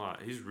like him a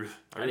lot. He's really.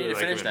 I need to like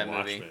finish him that in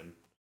movie. Watchmen.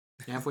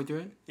 You halfway through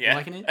it? Yeah. You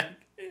liking it?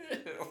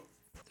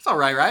 It's all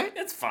right, right?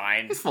 It's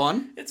fine. It's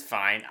fun. It's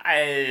fine.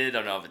 I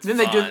don't know if it's Then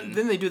fun.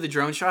 they do the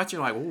drone shots.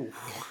 You're like, ooh,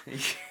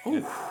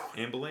 ooh.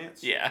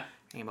 Ambulance. Yeah.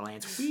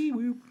 Ambulance. Wee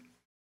woo.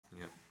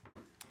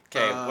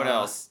 Okay, what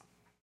else?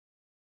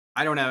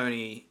 I don't have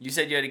any. You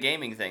said you had a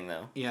gaming thing,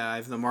 though. Yeah, I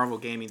have the Marvel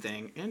gaming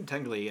thing, and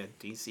technically a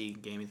DC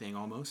gaming thing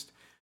almost.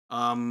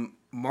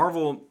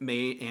 Marvel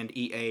made and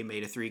EA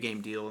made a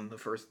 3-game deal, and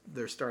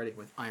they're starting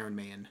with Iron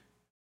Man.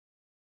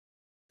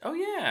 Oh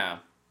yeah.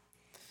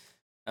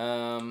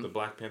 The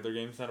Black Panther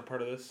game's not a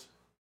part of this.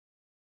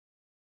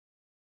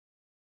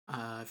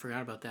 I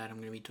forgot about that. I'm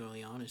gonna be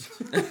totally honest.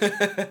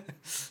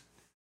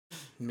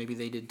 Maybe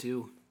they did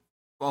too.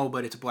 Oh,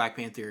 but it's a Black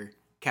Panther,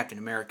 Captain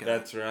America.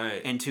 That's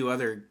right. And 2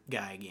 other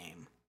guy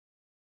game.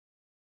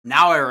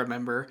 Now I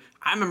remember.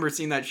 I remember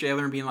seeing that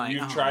trailer and being like,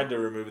 You've tried to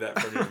remove that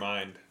from your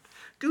mind.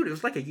 Dude, it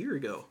was like a year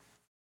ago.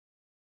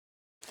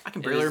 I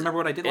can barely remember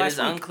what I did last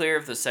week. It is unclear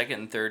if the second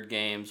and third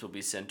games will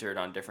be centered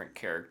on different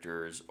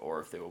characters or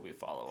if they will be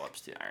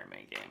follow-ups to the Iron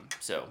Man game.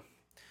 So,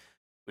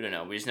 we don't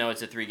know. We just know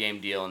it's a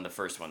 3-game deal and the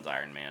first one's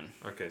Iron Man.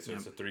 Okay, so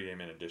it's a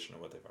 3-game in addition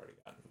to what they've already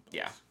gotten.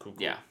 Yeah. Cool.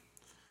 Yeah.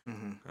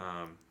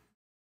 Mm-hmm.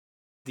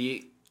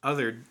 The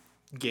other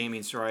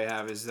gaming story I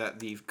have is that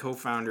the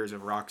co-founders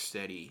of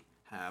Rocksteady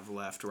have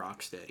left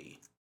Rocksteady.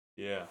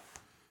 Yeah.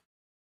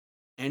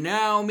 And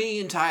now me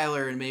and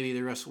Tyler and maybe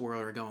the rest of the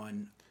world are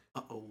going,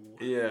 uh-oh.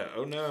 Yeah,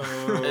 oh no.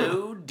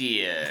 Oh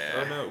dear.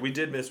 Oh no, we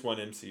did miss one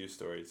MCU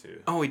story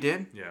too. Oh, we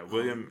did? Yeah,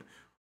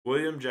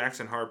 William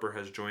Jackson Harper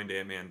has joined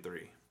Ant-Man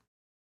 3.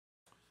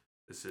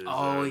 This is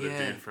the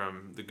dude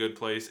from The Good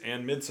Place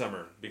and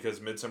Midsommar, because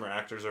Midsommar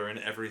actors are in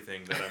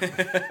everything that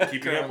I'm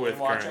keeping up with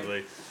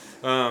currently.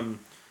 A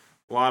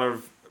lot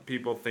of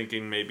people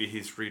thinking maybe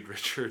he's Reed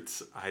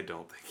Richards. I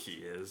don't think he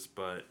is,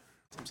 but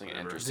seems like an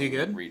interesting Is he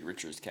good? Reed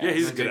Richards cast. Yeah,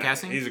 he's a good good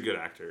casting. He's a good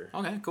actor.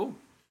 Okay, cool.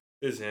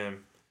 Is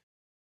him.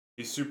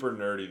 He's super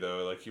nerdy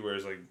though. Like he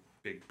wears like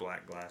big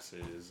black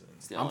glasses.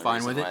 And... I'm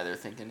fine with it. Why they're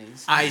thinking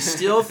he's. I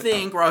still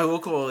think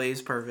Rahul Kohli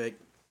is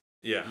perfect.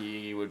 Yeah,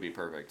 he would be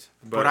perfect.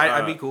 But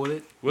I'd be cool with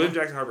it. William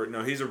Jackson Harper,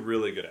 no, he's a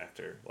really good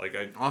actor. Like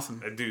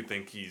awesome. I do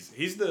think he's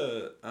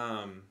the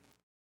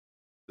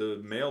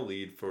male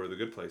lead for The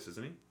Good Place,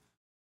 isn't he?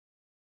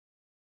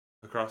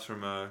 Across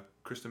from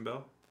Kristen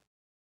Bell.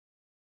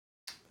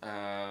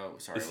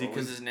 Sorry, what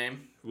was his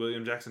name?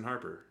 William Jackson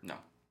Harper. No.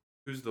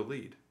 Who's the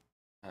lead?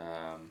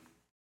 Oh.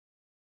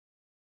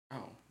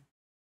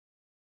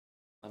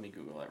 Let me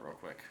Google that real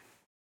quick.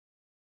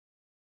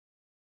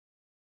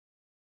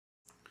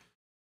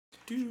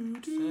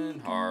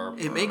 Harper.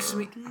 It makes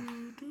me.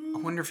 I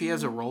wonder if he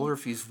has a role or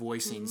if he's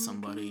voicing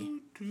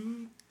somebody.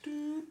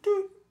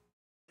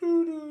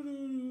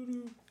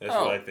 That's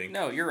what I think.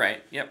 No, you're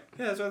right. Yep.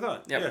 Yeah, that's what I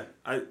thought. Yep.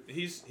 Yeah,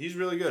 he's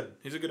really good.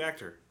 He's a good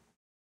actor.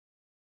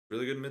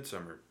 Really good in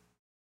Midsommar.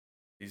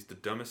 He's the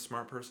dumbest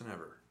smart person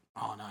ever.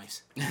 Oh,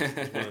 nice. He's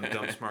one of the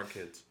dumb smart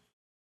kids.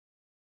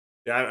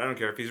 Yeah, I don't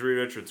care. If he's Reed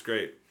Richards,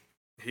 great.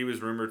 He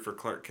was rumored for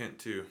Clark Kent,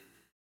 too.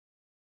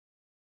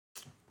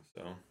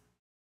 So,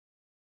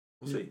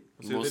 we'll see.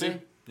 We'll see.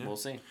 Yeah. We'll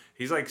see.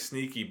 He's like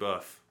sneaky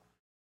buff.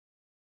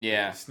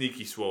 Yeah.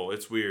 Sneaky swole.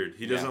 It's weird.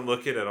 He doesn't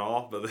look it at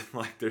all, but then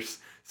like there's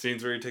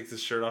scenes where he takes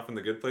his shirt off in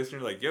The Good Place,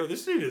 and you're like, yo,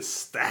 this dude is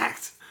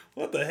stacked.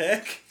 What the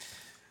heck?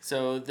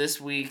 So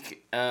this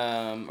week,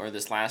 or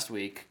this last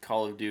week,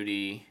 Call of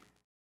Duty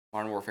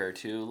Modern Warfare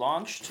 2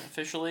 launched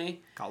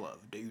officially. Call of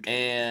Duty.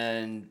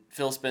 And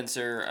Phil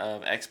Spencer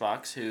of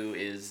Xbox, who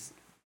is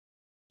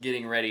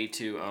getting ready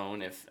to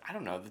own, I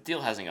don't know, the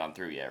deal hasn't gone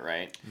through yet,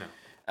 right?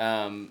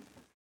 No.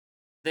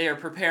 They are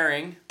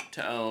preparing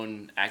to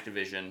own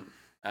Activision,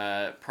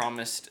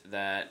 promised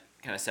that,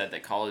 kind of said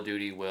that Call of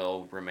Duty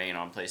will remain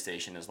on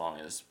PlayStation as long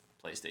as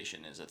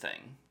PlayStation is a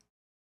thing.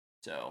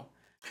 So...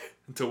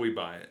 Until we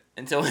buy it.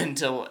 Until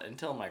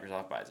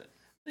Microsoft buys it.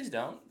 Please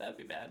don't. That'd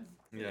be bad.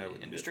 Yeah, for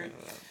the industry.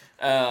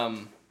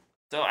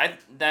 So I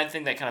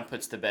think that kind of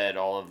puts to bed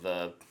all of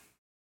the.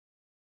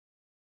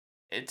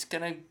 It's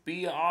gonna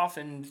be off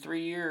in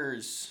 3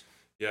 years.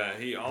 Yeah,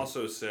 he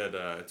also said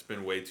it's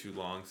been way too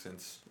long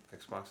since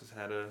Xbox has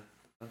had a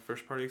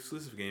first-party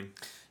exclusive game.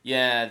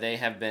 Yeah, they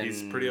have been.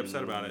 He's pretty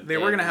upset about it. They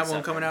were gonna have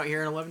one coming out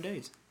here in 11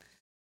 days.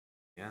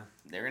 Yeah.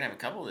 They were gonna have a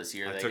couple this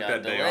year. I they took got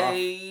that day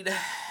delayed.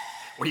 off.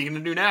 What are you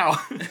gonna do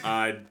now?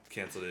 I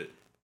canceled it.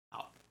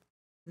 Oh.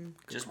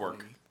 Just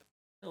work.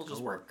 It'll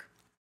just work.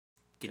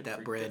 Get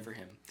that bread good for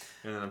him.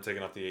 And then I'm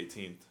taking off the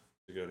 18th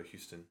to go to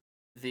Houston.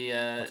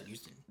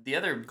 The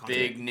other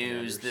big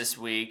news this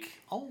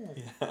week. Oh.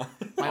 Yeah.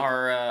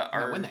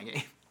 Our win that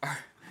game.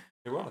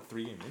 We're on a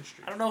 3-game win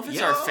streak. I don't know if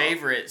it's our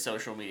favorite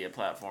social media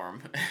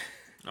platform.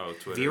 Oh,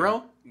 Twitter.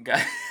 Vero?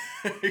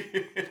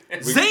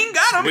 Zing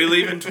got him! We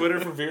leaving Twitter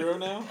for Vero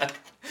now?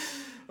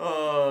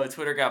 Oh,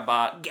 Twitter got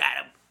bought. Got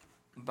him.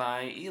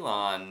 By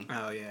Elon.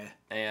 Oh, yeah.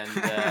 And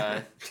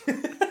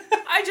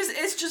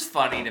it's just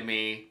funny to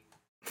me.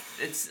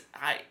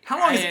 How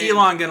long is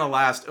Elon gonna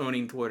last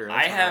owning Twitter?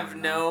 I have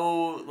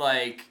no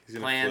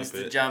plans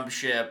to jump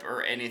ship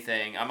or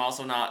anything. I'm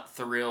also not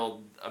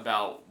thrilled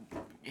about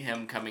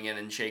him coming in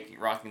and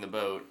rocking the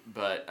boat,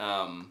 but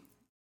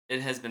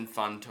it has been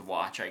fun to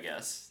watch, I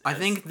guess. I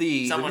think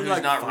someone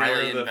who's not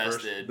really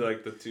invested,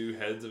 the two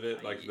heads of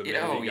it, like the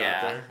minute he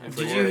got there.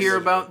 Did you hear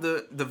about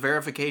the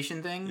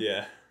verification thing?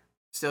 Yeah.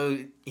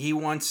 So he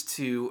wants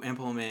to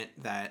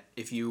implement that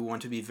if you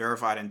want to be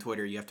verified on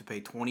Twitter, you have to pay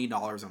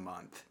 $20 a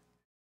month.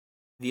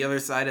 The other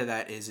side of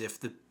that is if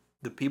the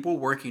the people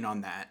working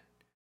on that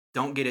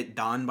don't get it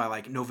done by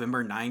like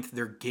November 9th,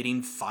 they're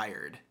getting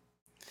fired.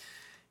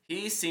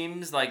 He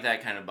seems like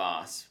that kind of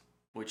boss,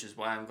 which is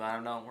why I'm glad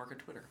I don't work at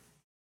Twitter.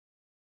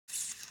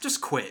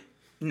 Just quit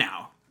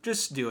now.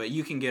 Just do it.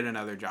 You can get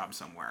another job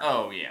somewhere.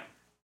 Oh, yeah.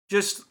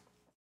 Just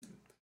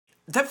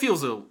that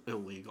feels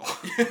illegal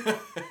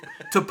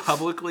to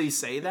publicly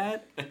say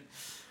that.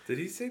 Did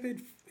he say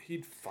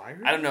he'd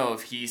fire? I don't know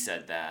if he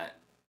said that.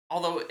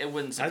 Although it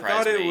wouldn't surprise me.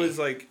 I thought it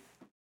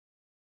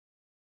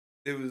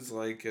was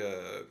like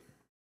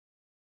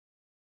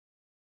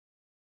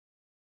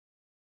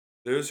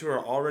those who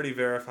are already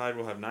verified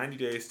will have 90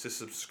 days to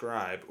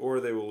subscribe, or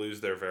they will lose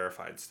their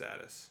verified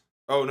status.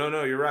 Oh,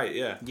 no, you're right,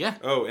 yeah. Yeah.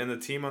 Oh, and the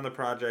team on the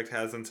project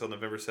has until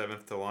November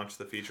 7th to launch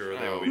the feature, or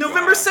they will be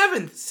November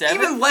gone. 7th!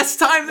 Even less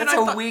time than That's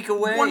I a thought. week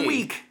away. 1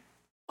 week.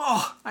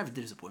 Oh, I have a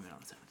disappointment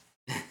on the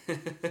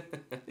 7th.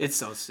 It's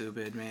so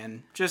stupid,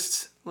 man.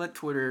 Just let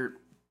Twitter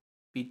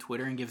be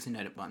Twitter and give us an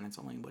edit button. That's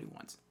all anybody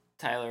wants.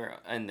 Tyler,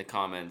 in the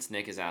comments,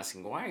 Nick is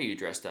asking, why are you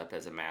dressed up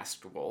as a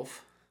masked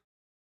wolf?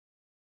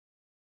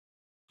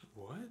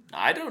 What?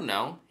 I don't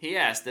know. He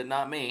asked it,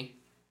 not me.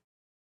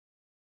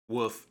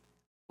 Woof.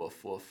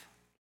 Woof, woof.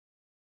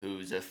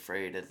 Who's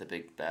afraid of the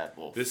big bad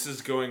wolf? This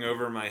is going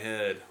over my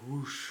head.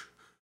 Whoosh.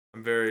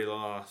 I'm very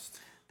lost.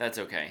 That's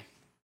okay.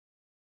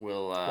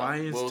 We'll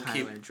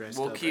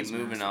keep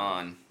moving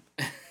on.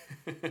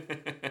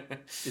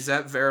 Is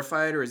that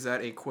verified or is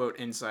that a quote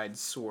inside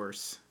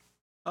source?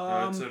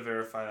 No, it's a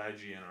verified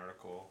IGN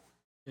article.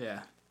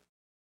 Yeah.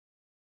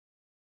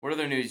 What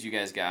other news you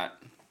guys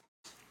got?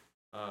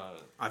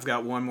 I've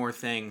got one more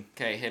thing.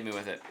 Okay, hit me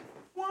with it.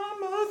 One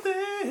more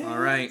thing. All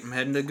right, I'm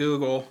heading to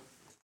Google.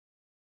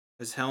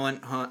 Has Helen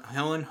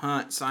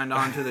Hunt signed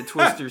on to the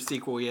Twister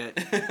sequel yet?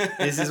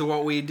 This is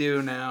what we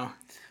do now.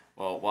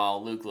 Well,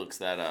 while Luke looks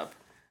that up,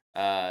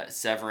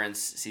 Severance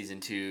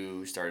Season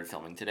 2 started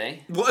filming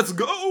today. Let's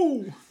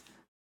go!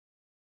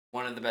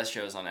 One of the best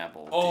shows on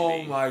Apple TV.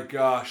 Oh my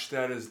gosh,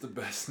 that is the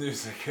best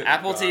news I could have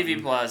Apple gotten.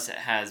 TV Plus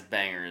has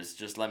bangers,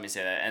 just let me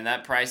say that. And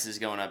that price is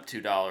going up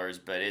 $2,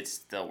 but it's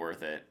still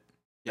worth it.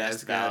 Yeah, Best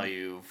it's good.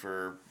 value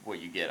for what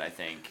you get, I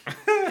think,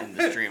 in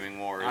the streaming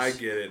wars. I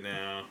get it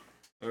now.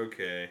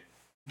 Okay.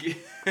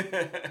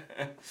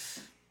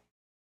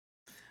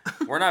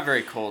 We're not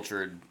very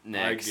cultured,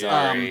 Nick. I get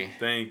Sorry.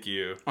 Thank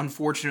you.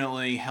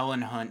 Unfortunately,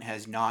 Helen Hunt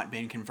has not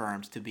been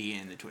confirmed to be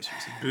in the Twister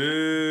sequel.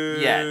 Boo.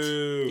 Yet.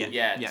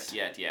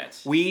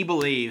 We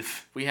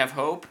believe. We have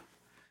hope.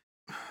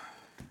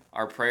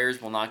 Our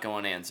prayers will not go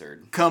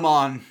unanswered. Come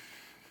on,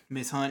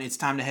 Miss Hunt. It's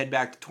time to head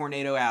back to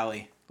Tornado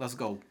Alley. Let's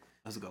go.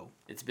 Let's go.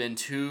 It's been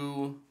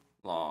too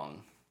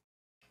long.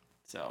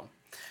 So,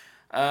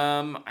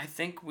 I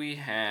think we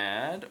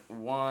had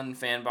one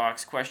fan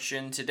box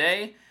question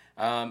today.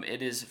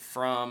 It is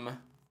from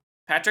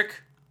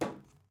Patrick.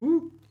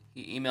 Woo.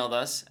 He emailed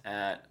us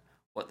at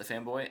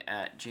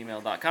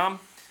whatthefanboy@gmail.com.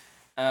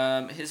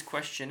 His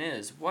question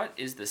is, what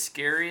is the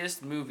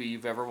scariest movie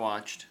you've ever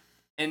watched?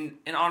 In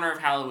honor of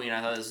Halloween,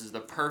 I thought this is the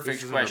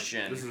perfect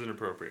question. This is an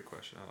appropriate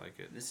question. I like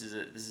it. This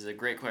is a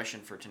great question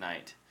for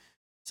tonight.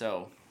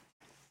 So,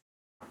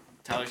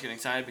 Tyler's getting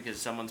excited because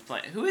someone's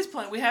playing. Who is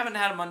playing? We haven't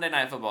had a Monday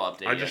Night Football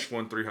update I yet. just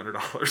won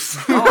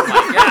 $300. Oh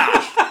my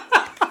gosh!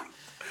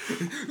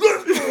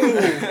 Let's go!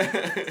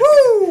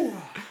 Woo!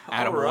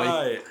 All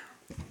right.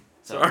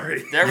 So,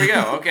 Sorry. There we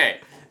go. Okay.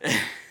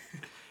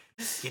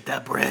 Get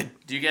that bread.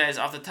 Do you guys,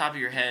 off the top of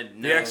your head,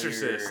 know The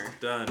Exorcist. your...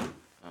 Done.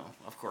 Oh,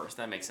 of course.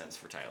 That makes sense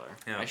for Tyler.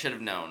 Yeah. I should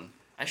have known.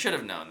 I should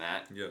have known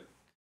that. Yep.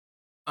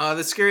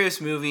 The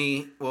scariest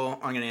movie. Well,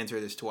 I'm gonna answer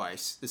this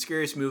twice. The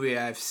scariest movie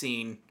I've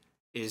seen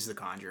is The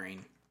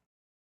Conjuring.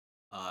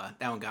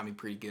 That one got me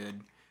pretty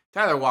good.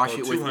 Tyler watched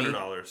it with me.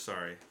 $200.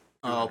 Sorry.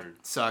 Oh, $200.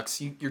 sucks.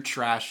 You're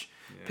trash.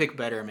 Yeah. Pick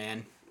better,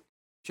 man.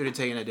 Should have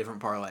taken a different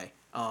parlay.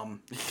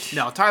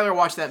 No, Tyler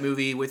watched that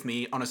movie with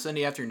me on a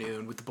Sunday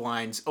afternoon with the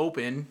blinds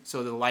open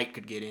so the light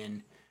could get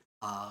in.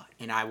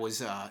 And I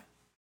was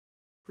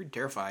pretty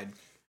terrified.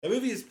 That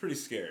movie is pretty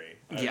scary.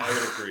 Yeah. I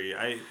would agree.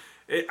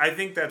 I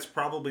think that's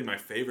probably my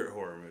favorite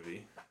horror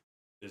movie.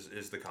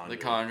 Is The Conjuring.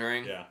 The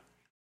Conjuring. Yeah.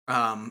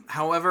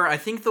 However, I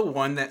think the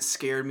one that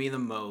scared me the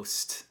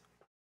most,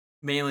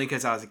 mainly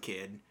because I was a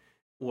kid,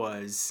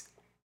 was,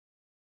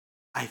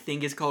 I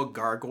think it's called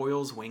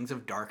Gargoyles Wings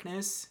of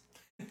Darkness.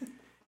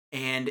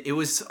 And it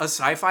was a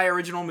sci-fi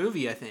original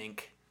movie, I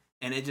think.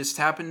 And it just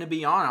happened to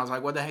be on. I was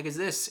like, what the heck is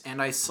this?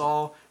 And I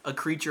saw a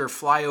creature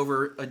fly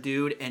over a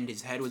dude and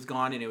his head was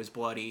gone and it was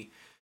bloody.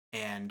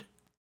 And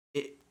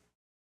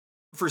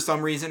for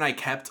some reason, I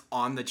kept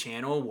on the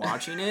channel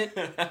watching it.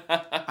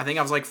 I think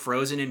I was like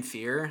frozen in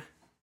fear.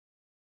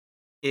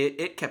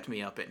 It kept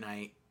me up at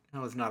night. I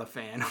was not a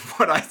fan of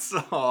what I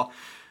saw.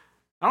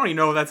 I don't even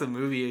know if that's a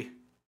movie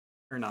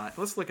or not.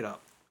 Let's look it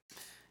up.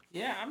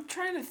 Yeah, I'm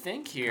trying to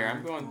think here.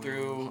 I'm going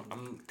through.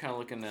 I'm kind of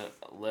looking at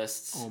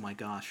lists. Oh my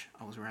gosh,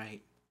 I was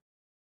right.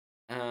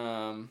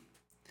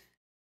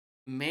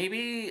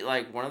 Maybe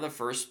like one of the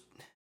first,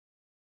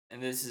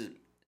 and this is,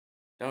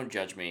 don't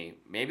judge me.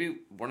 Maybe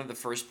one of the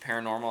first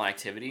Paranormal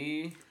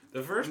Activity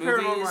The first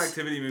movies, Paranormal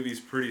Activity movie is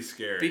pretty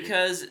scary.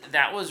 because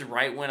that was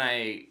right when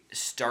I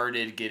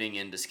started getting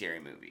into scary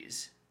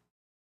movies.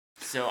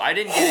 So I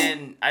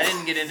didn't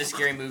get into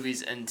scary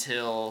movies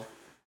until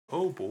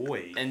oh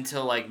boy.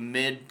 like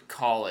mid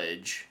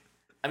college.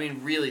 I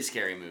mean, really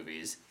scary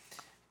movies,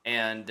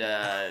 and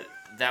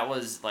that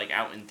was like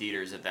out in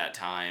theaters at that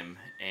time,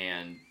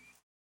 and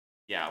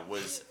yeah,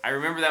 I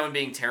remember that one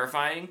being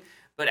terrifying.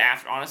 But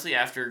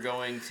after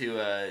going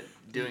to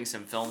doing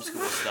some film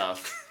school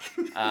stuff,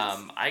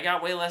 I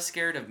got way less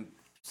scared of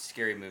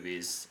scary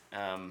movies.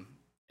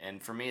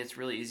 And for me, it's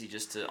really easy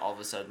just to all of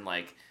a sudden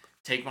like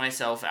take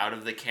myself out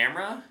of the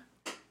camera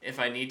if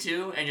I need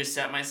to, and just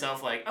set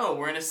myself like, oh,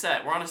 we're on a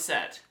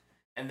set,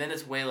 and then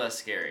it's way less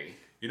scary.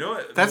 You know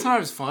what? That's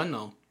not as fun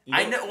though.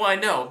 I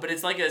know, but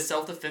it's like a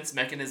self-defense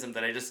mechanism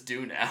that I just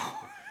do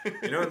now.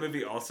 You know what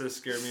movie also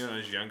scared me when I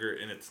was younger,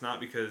 and it's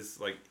not because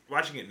like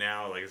watching it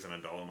now, like as an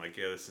adult, I'm like,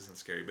 yeah, this isn't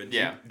scary. But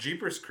yeah.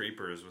 Jeepers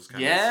Creepers was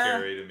kind of Yeah.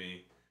 scary to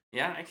me.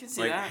 Yeah, I can see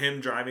Like that. him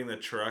driving the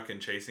truck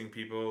and chasing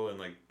people and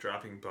like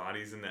dropping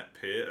bodies in that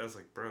pit. I was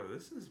like, bro,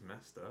 this is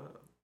messed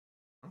up.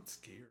 I'm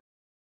scared.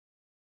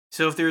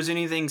 So if there's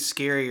anything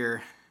scarier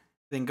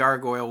than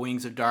Gargoyle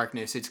Wings of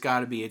Darkness, it's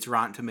got to be its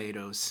Rotten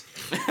Tomatoes.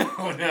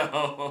 Oh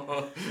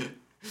no.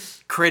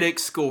 Critic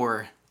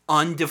score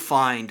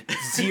undefined,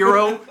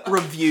 0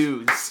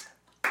 reviews.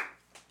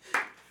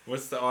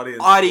 What's the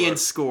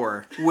Audience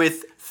score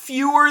with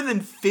fewer than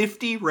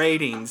 50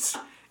 ratings.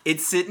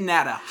 It's sitting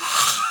at a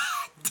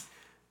hot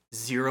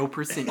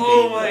 0%. Baby.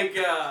 Oh my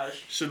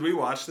gosh. Should we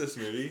watch this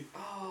movie?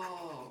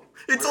 Oh.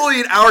 It's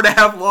only an hour and a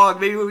half long.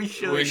 Maybe we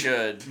should. We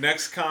should.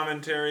 Next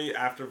commentary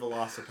after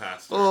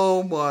Velocipaster.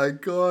 Oh my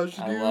gosh,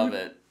 dude. I love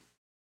it.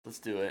 Let's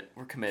do it.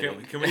 We're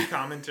committing. Can we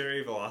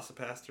commentary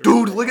Velocipaster?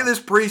 Dude, look at this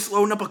priest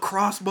loading up a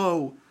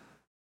crossbow.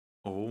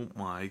 Oh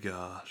my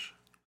gosh.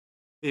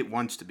 It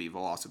wants to be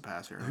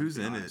Velocipaster. Who's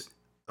in it?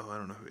 Oh, I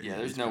don't know who. Yeah,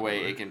 there's no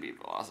way it can be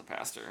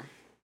Velocipaster.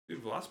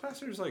 Dude,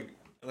 Velocipaster is like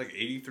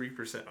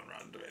 83% on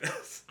Rotten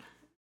Tomatoes.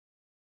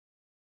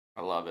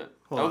 I love it.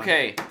 Hold on.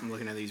 Okay. I'm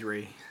looking at these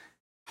ratings.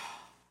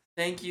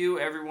 Thank you,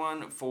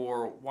 everyone,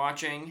 for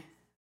watching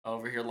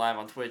over here live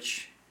on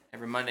Twitch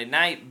every Monday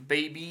night,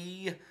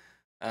 baby.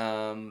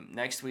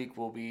 Next week,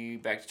 we'll be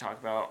back to talk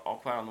about All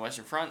Quiet on the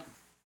Western Front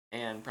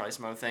and probably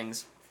some other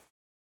things.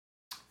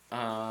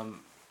 Of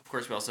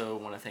course, we also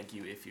want to thank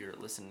you if you're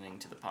listening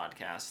to the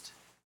podcast.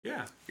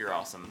 Yeah. You're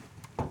awesome.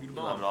 You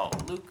love it all.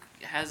 Luke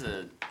has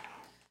a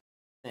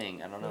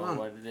thing. I don't know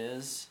what it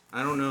is.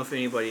 I don't know if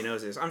anybody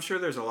knows this. I'm sure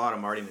there's a lot of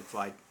Marty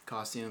McFly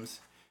costumes,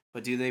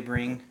 but do they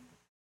bring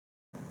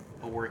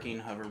a working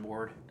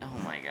hoverboard?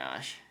 Oh my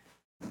gosh.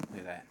 Look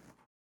at that.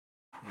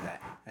 Look at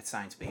that. That's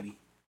science, baby.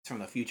 It's from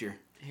the future.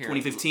 Here,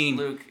 2015.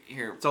 Luke,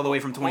 here. It's all the way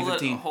from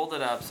 2015. Hold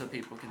it up so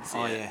people can see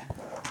it. Oh, yeah.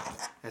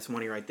 That's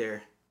money right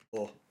there.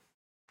 Oh,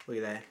 look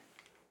at that.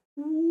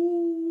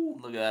 Ooh.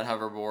 Look at that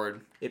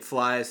hoverboard. It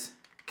flies.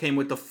 Came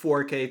with the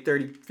 4K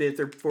 35th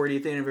or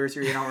 40th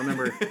anniversary. I don't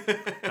remember.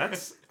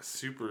 That's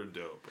super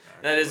dope.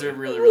 Actually. That is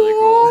really, really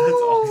cool.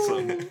 That's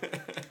awesome.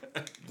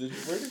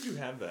 Where did you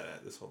have that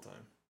at this whole time?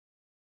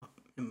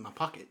 In my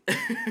pocket.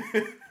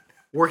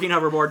 Working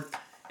hoverboard.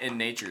 In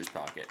nature's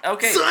pocket.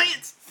 Okay.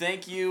 Science!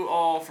 Thank you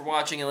all for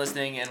watching and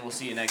listening, and we'll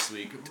see you next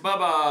week.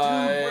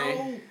 Bye-bye. Dude,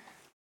 bro.